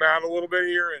of zoom out a little bit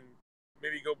here and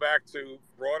maybe go back to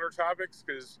broader topics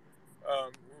because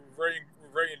we're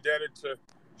very indebted to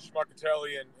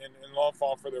Schmuckatelli and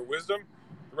L'Enfant for their wisdom.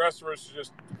 The rest of us are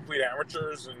just complete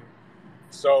amateurs, and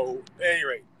so at any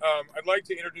rate, I'd like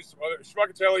to introduce some other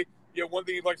Schmuckatelli. You have one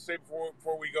thing you'd like to say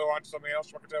before we go on to something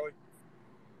else, Schmuckatelli?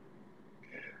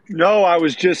 No, I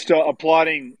was just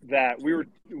applauding that. We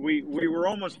were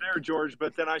almost there, George,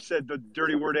 but then I said the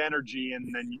dirty word energy,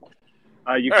 and then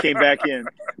you came back in.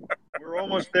 We're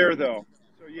almost there, though.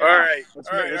 So yeah, all right,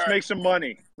 let's make some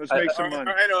money. Let's make some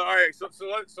money. I know. All right, so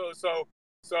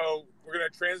we're gonna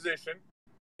transition,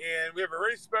 and we have a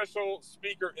very special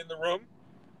speaker in the room.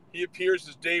 He appears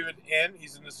as David N.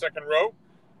 He's in the second row.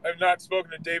 I've not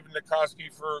spoken to David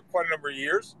Nikoski for quite a number of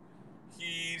years.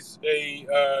 He's a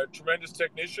tremendous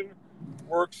technician,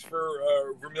 works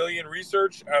for Vermilion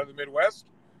Research out of the Midwest.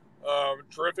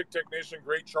 Terrific technician,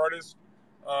 great chartist.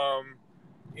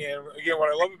 And again, what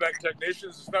I love about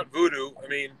technicians, it's not voodoo. I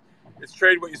mean, it's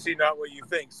trade what you see, not what you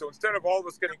think. So instead of all of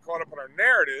us getting caught up in our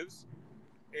narratives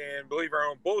and believe our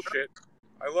own bullshit,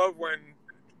 I love when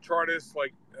chartists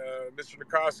like Mr.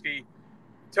 Nikoski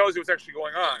tells you what's actually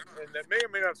going on. And that may or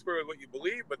may not square with what you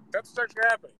believe, but that's what's actually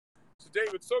happening. So,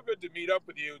 David, so good to meet up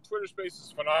with you. Twitter Space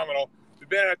is phenomenal. We've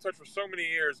been out of touch for so many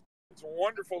years. It's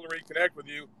wonderful to reconnect with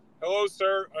you. Hello,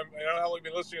 sir. I don't know how long you've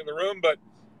been listening in the room, but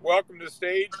welcome to the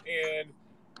stage. And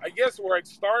I guess where I'd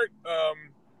start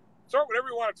whatever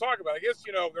you want to talk about. I guess,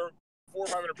 there are 400 or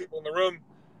 500 people in the room,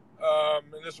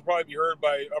 and this will probably be heard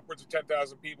by upwards of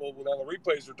 10,000 people when all the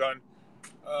replays are done.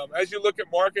 As you look at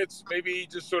markets, maybe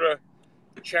just sort of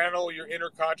channel your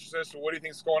inner consciousness, or what do you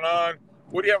think is going on?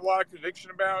 What do you have a lot of conviction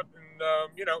about? And,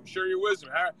 share your wisdom.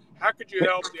 How could you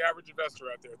help the average investor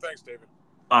out there? Thanks, David.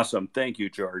 Awesome. Thank you,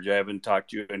 George. I haven't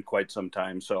talked to you in quite some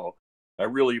time, so I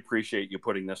really appreciate you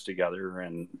putting this together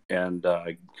and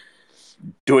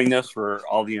doing this for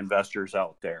all the investors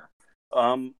out there.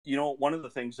 One of the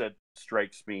things that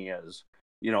strikes me is,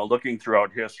 looking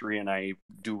throughout history, and I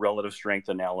do relative strength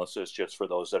analysis just for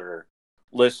those that are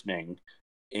listening.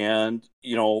 And,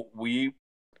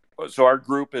 so our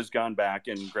group has gone back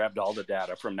and grabbed all the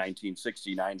data from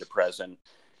 1969 to present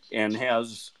and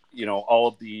has all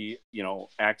of the,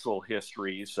 actual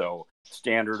history. So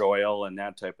Standard Oil and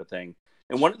that type of thing.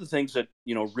 And one of the things that,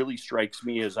 really strikes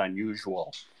me as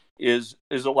unusual is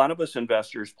a lot of us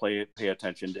investors pay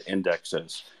attention to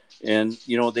indexes, and,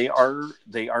 they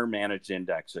are managed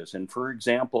indexes. And for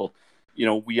example,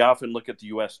 we often look at the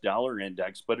US dollar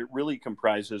index, but it really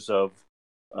comprises of,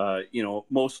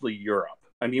 mostly Europe.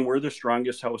 I mean, we're the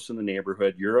strongest house in the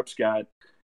neighborhood. Europe's got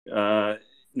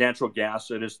natural gas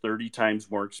that is 30 times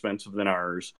more expensive than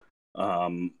ours.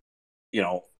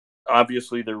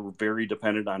 Obviously they're very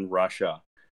dependent on Russia.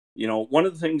 One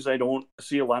of the things I don't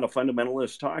see a lot of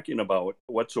fundamentalists talking about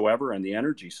whatsoever in the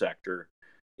energy sector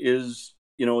is,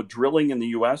 drilling in the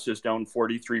US is down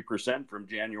 43% from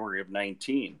January of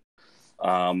 19.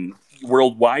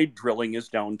 Worldwide drilling is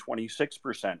down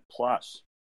 26% plus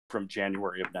from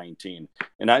January of 19.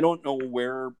 And I don't know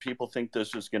where people think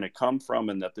this is going to come from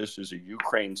and that this is a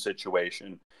Ukraine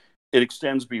situation. It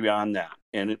extends beyond that.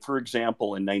 And for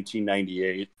example, in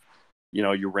 1998,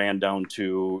 you ran down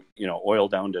to, oil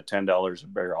down to $10 a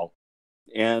barrel.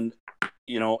 And,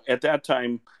 at that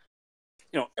time,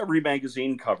 every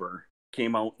magazine cover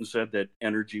came out and said that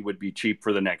energy would be cheap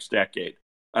for the next decade.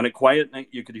 On a quiet night,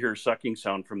 you could hear a sucking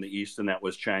sound from the east, and that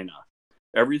was China.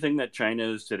 Everything that China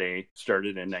is today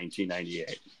started in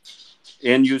 1998.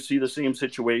 And you see the same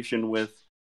situation with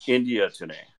India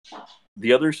today.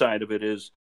 The other side of it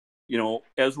is,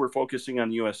 as we're focusing on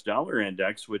the US dollar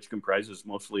index, which comprises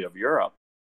mostly of Europe,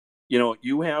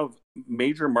 you have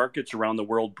major markets around the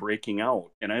world breaking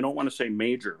out. And I don't want to say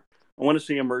major, I want to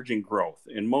say emerging growth.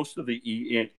 And most of the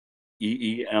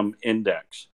EEM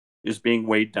index is being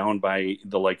weighed down by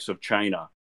the likes of China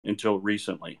until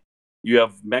recently. You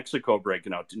have Mexico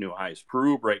breaking out to new highs,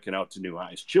 Peru breaking out to new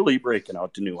highs, Chile breaking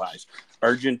out to new highs,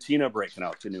 Argentina breaking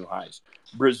out to new highs.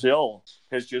 Brazil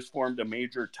has just formed a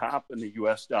major top in the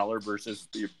US dollar versus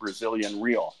the Brazilian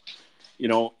real.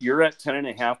 You're at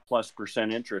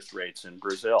 10.5+% interest rates in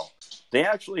Brazil. They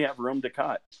actually have room to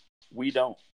cut. We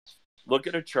don't. Look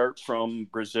at a chart from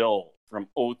Brazil from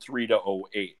 03 to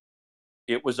 08.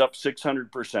 It was up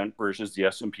 600% versus the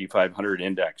S&P 500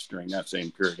 index during that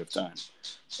same period of time.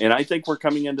 And I think we're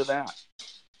coming into that.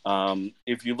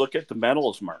 If you look at the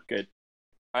metals market,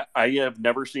 I have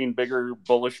never seen bigger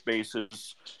bullish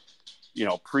bases,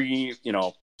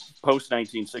 post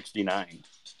 1969.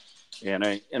 And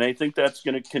I think that's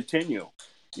going to continue.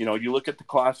 You look at the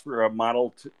cost for a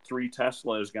Model 3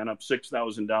 Tesla has gone up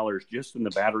 $6,000 just in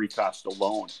the battery cost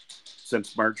alone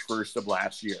since March 1st of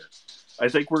last year. I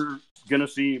think we're going to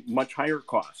see much higher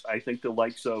costs. I think the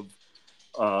likes of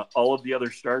all of the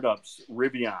other startups,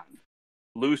 Rivian,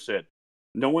 Lucid,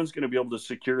 no one's going to be able to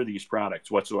secure these products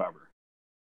whatsoever.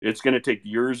 It's going to take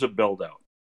years of build out.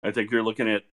 I think you're looking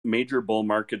at major bull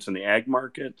markets in the ag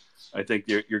market. I think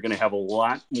you're going to have a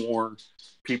lot more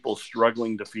people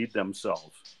struggling to feed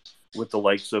themselves with the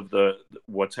likes of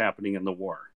what's happening in the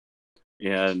war.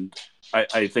 And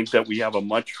I think that we have a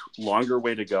much longer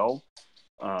way to go.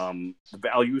 The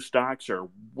value stocks are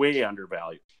way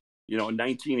undervalued. In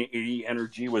 1980,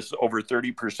 energy was over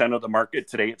 30% of the market.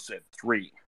 Today it's at 3%.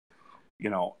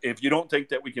 If you don't think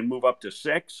that we can move up to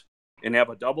 6% and have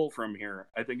a double from here,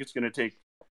 I think it's going to take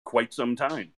quite some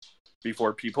time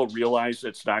before people realize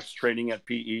that stocks trading at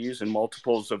PEs and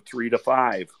multiples of 3 to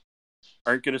 5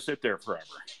 aren't going to sit there forever.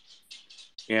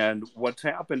 And what's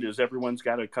happened is everyone's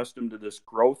got accustomed to this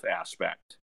growth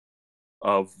aspect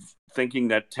of thinking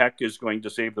that tech is going to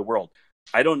save the world.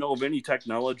 I don't know of any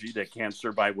technology that can't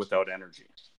survive without energy.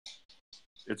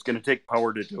 It's going to take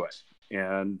power to do it.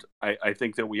 And I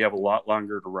think that we have a lot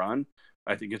longer to run.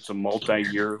 I think it's a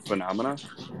multi-year phenomena.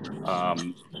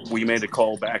 We made a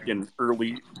call back in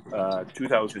early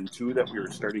 2002 that we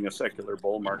were starting a secular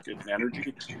bull market in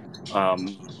energy.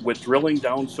 With drilling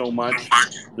down so much,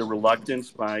 the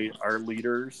reluctance by our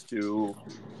leaders to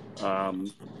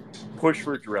push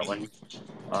for drilling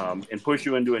and push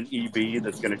you into an EV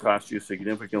that's going to cost you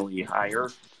significantly higher,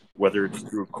 whether it's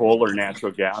through coal or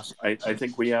natural gas, I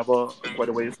think we have quite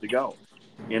a ways to go.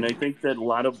 And I think that a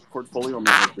lot of portfolio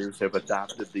managers have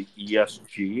adopted the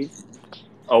ESG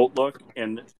outlook.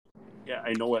 And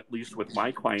I know, at least with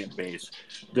my client base,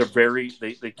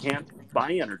 they can't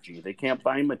buy energy. They can't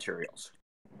buy materials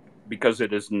because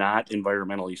it is not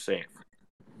environmentally safe.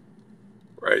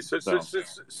 Right. So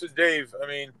Dave, I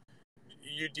mean,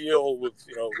 you deal with,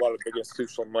 a lot of big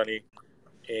institutional money,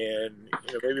 and,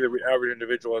 maybe the average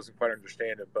individual doesn't quite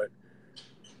understand it, but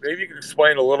maybe you can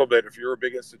explain a little bit. If you're a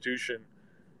big institution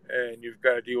and you've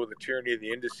got to deal with the tyranny of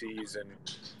the indices, and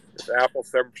if Apple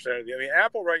 7% of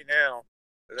Apple right now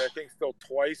is, I think, still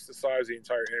twice the size of the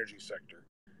entire energy sector.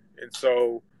 And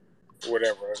so or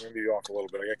whatever. I'm going to be off a little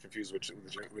bit. I got confused which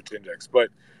index. But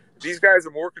these guys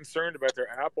are more concerned about their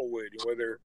Apple weighting,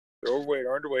 whether they're overweight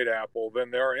or underweight Apple,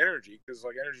 than they are energy, because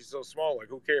like energy is so small. Like,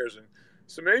 who cares? And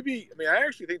so maybe, I mean, I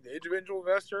actually think the individual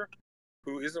investor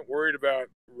who isn't worried about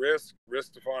risk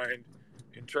defined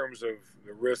in terms of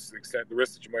the risk, the extent, the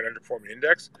risk that you might underperform an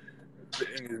index,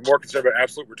 and is more concerned about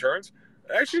absolute returns.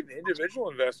 Actually, the individual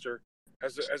investor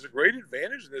has a great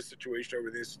advantage in this situation over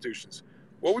the institutions.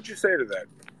 What would you say to that?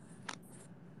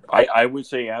 I would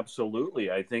say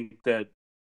absolutely. I think that,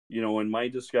 in my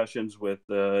discussions with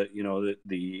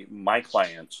my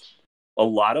clients, a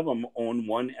lot of them own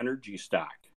one energy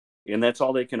stock, and that's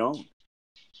all they can own.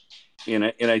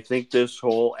 And I think this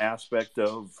whole aspect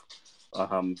of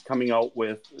coming out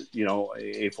with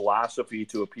a philosophy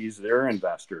to appease their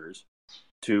investors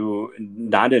to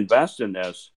not invest in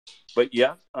this, but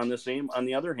yet on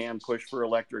the other hand, push for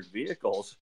electric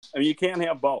vehicles. I mean, you can't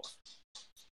have both.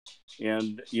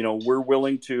 And we're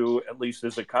willing to, at least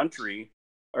as a country,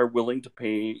 are willing to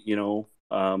pay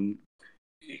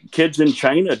kids in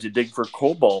China to dig for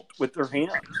cobalt with their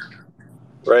hands.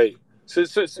 Right. So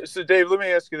Dave, let me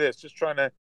ask you this: just trying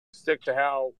to stick to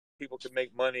how people can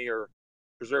make money or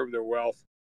preserve their wealth.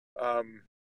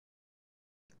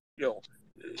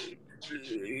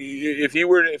 If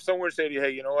someone were to say to you,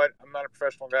 hey, you know what, I'm not a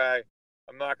professional guy,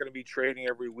 I'm not going to be trading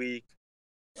every week,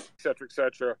 et cetera, et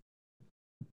cetera.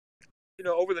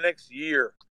 Over the next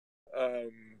year,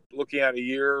 looking at a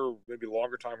year, maybe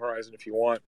longer time horizon if you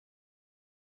want,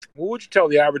 what would you tell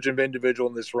the average individual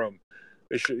in this room?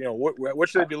 They should, what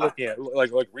should they be looking at?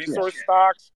 Like resource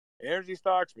stocks, energy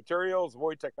stocks, materials,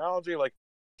 avoid technology. Like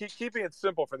keeping it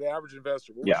simple for the average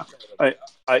investor.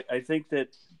 I think that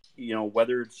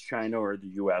whether it's China or the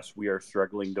U.S., we are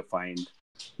struggling to find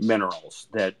minerals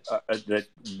that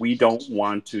we don't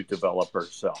want to develop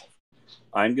ourselves.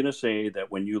 I'm going to say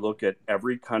that when you look at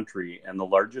every country and the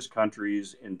largest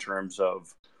countries in terms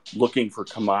of looking for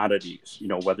commodities,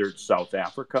 whether it's South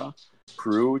Africa,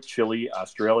 Peru, Chile,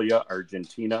 Australia,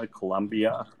 Argentina,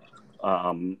 Colombia,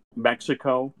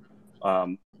 Mexico,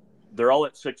 they're all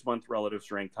at 6-month relative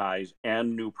strength highs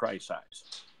and new price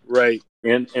highs. Right.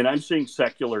 And I'm seeing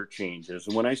secular changes.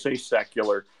 And when I say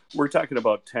secular, we're talking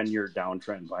about 10-year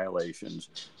downtrend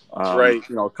violations. Right.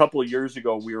 A couple of years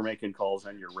ago, we were making calls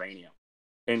on uranium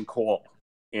and coal.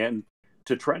 And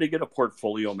to try to get a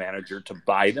portfolio manager to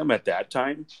buy them at that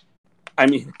time, I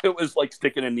mean, it was like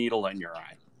sticking a needle in your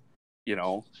eye,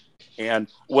 And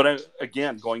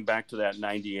going back to that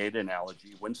 98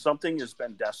 analogy, when something has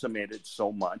been decimated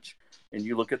so much, and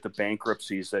you look at the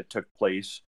bankruptcies that took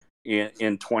place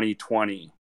in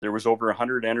 2020, there was over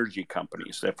 100 energy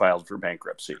companies that filed for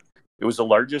bankruptcy. It was the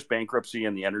largest bankruptcy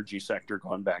in the energy sector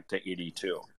going back to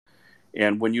 82.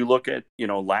 And when you look at,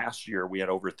 last year, we had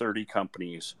over 30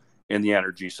 companies in the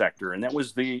energy sector, and that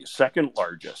was the second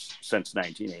largest since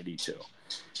 1982.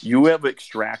 You have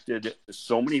extracted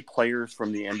so many players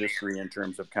from the industry in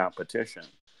terms of competition.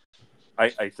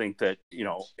 I think that,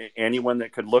 anyone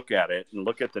that could look at it and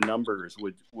look at the numbers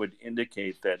would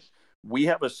indicate that we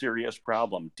have a serious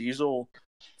problem. Diesel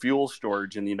fuel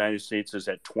storage in the United States is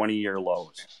at 20-year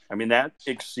lows. I mean, that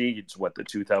exceeds what the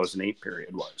 2008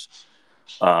 period was.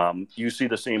 You see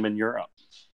the same in Europe.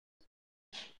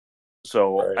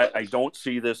 So right. I don't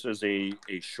see this as a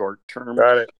short-term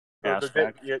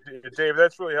aspect. Dave,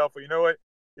 that's really helpful. You know what?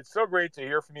 It's so great to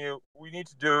hear from you. We need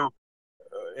to do,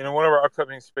 in one of our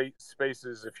upcoming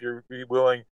spaces, if you're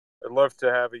willing, I'd love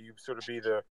to have you sort of be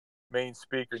the main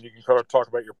speaker, and you can kind of talk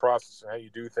about your process and how you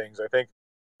do things. I think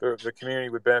the community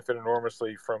would benefit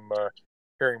enormously from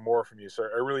hearing more from you. So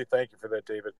I really thank you for that,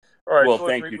 David. All right. Well, so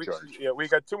thank you, George. We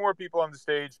got 2 more people on the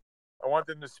stage. I want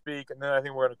them to speak, and then I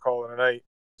think we're going to call it a night.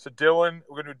 So Dylan,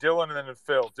 we're going to do Dylan and then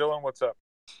Phil. Dylan, what's up?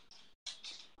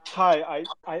 Hi,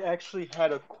 I actually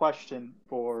had a question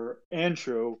for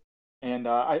Andrew, and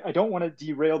I don't want to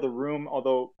derail the room,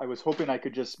 although I was hoping I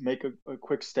could just make a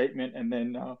quick statement and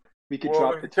then we could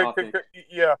drop the topic.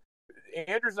 Yeah,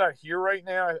 Andrew's not here right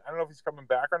now. I don't know if he's coming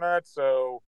back or not,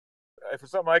 so if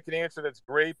it's something I can answer, that's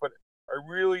great, but I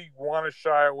really want to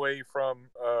shy away from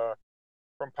the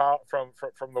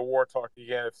war talk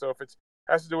again. So if it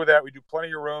has to do with that, we do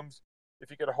plenty of rooms. If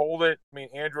you could hold it, I mean,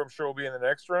 Andrew, I'm sure will be in the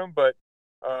next room, but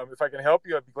if I can help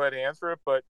you, I'd be glad to answer it.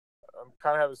 But I'm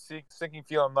kind of have a sinking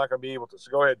feeling I'm not going to be able to. So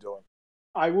go ahead, Dylan.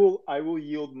 I will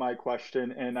yield my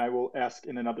question and I will ask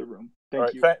in another room.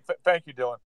 Thank you. Thank you,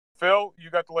 Dylan. Phil, you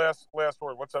got the last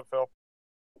word. What's up, Phil?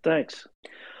 Thanks.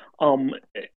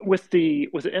 With the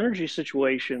energy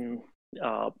situation,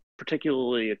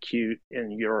 particularly acute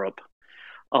in Europe,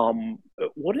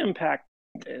 what impact,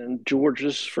 and George,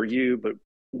 this is for you, but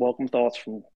welcome thoughts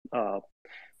from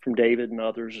David and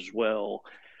others as well.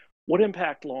 What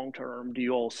impact long term do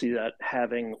you all see that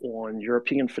having on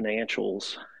European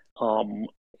financials,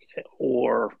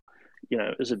 or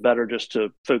is it better just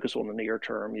to focus on the near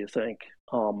term? You think?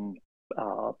 Well,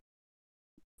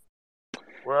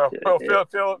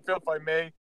 Phil, if I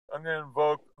may, I'm going to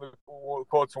invoke the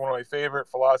quotes of one of my favorite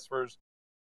philosophers,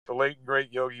 the late and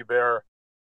great Yogi Berra.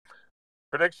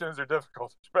 Predictions are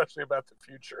difficult, especially about the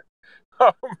future.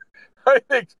 I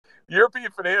think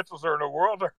European financials are in a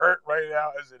world of hurt right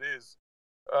now as it is.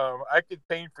 I could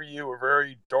paint for you a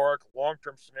very dark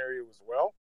long-term scenario as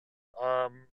well.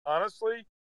 Honestly,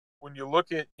 when you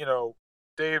look at,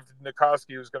 Dave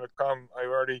Nikoski, who's going to come, I've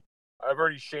already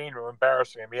shamed him,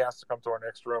 embarrassing him. He has to come to our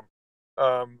next room.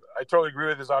 I totally agree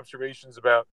with his observations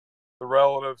about the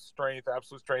relative strength,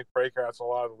 absolute strength breakouts, and a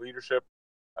lot of the leadership.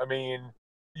 I mean,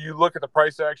 you look at the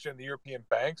price action in the European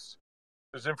banks,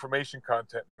 there's information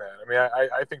content in that. I mean,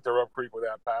 I think they're up creek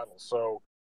without paddle. So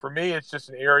for me, it's just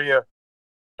an area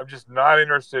I'm just not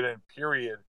interested in,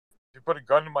 period. If you put a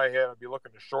gun to my head, I'd be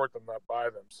looking to short them, not buy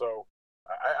them. So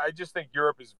I just think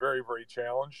Europe is very, very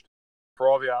challenged for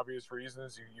all the obvious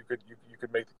reasons. You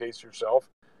could make the case yourself.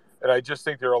 And I just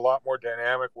think there are a lot more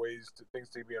dynamic things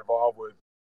to be involved with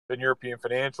than European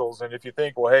financials. And if you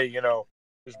think, well, hey,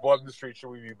 there's blood in the street, should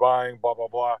we be buying, blah, blah,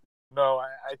 blah. No,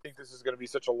 I think this is going to be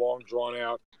such a long,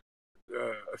 drawn-out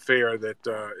affair that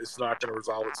it's not going to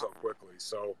resolve itself quickly.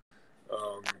 So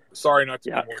sorry not to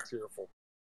be more cheerful.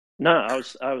 No,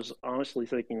 I was honestly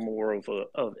thinking more of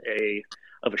a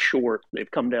short.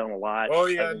 They've come down a lot. Oh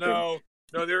yeah, no,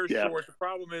 they're short. The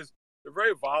problem is they're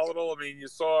very volatile. I mean, you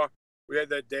saw we had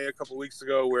that day a couple of weeks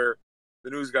ago where the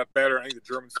news got better. I think the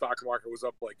German stock market was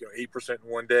up like 8% in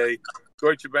one day.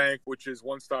 Deutsche Bank, which is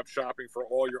one-stop shopping for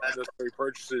all your unnecessary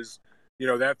purchases,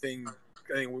 that thing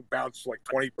I think bounced like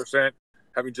 20%,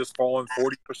 having just fallen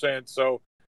 40%. So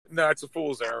no, it's a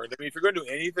fool's errand. I mean, if you're going to do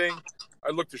anything, I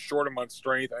look to short them on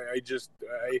strength.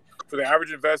 For the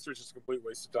average investor, it's just a complete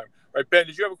waste of time. All right, Ben,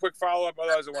 did you have a quick follow-up?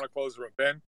 Otherwise, I want to close the room.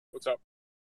 Ben, what's up?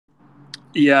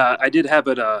 Yeah, I did have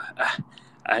it.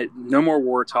 No more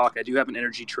war talk. I do have an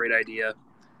energy trade idea.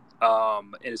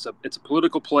 It's a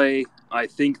political play. I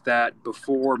think that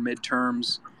before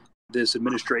midterms, this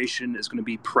administration is going to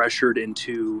be pressured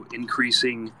into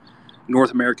increasing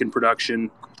North American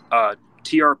production.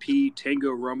 TRP,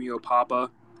 Tango Romeo Papa,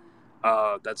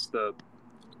 that's the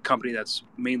company that's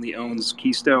mainly owns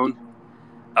Keystone.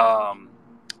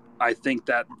 I think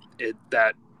that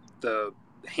the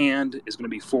hand is going to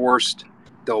be forced.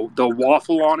 They'll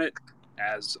waffle on it,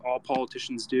 as all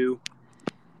politicians do,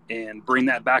 and bring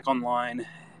that back online.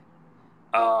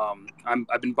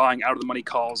 I've been buying out of the money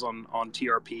calls on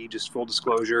TRP, just full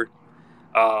disclosure.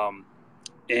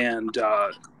 And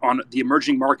on the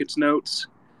emerging markets notes,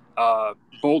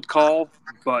 bold call,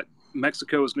 but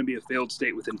Mexico is going to be a failed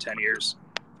state within 10 years.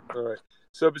 All right.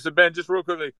 So Ben, just real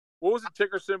quickly, what was the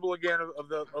ticker symbol again of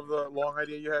the long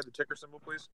idea you had? The ticker symbol,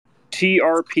 please.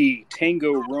 TRP,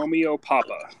 Tango Romeo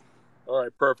Papa. All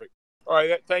right, perfect. All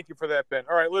right, thank you for that, Ben.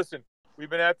 All right, listen, we've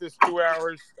been at this 2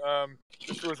 hours.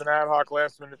 This was an ad hoc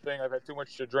last-minute thing. I've had too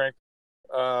much to drink.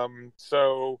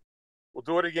 So we'll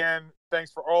do it again.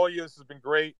 Thanks for all of you. This has been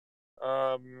great.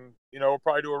 We'll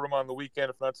probably do a room on the weekend,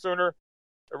 if not sooner.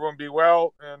 Everyone be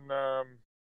well, and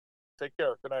take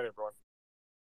care. Good night, everyone.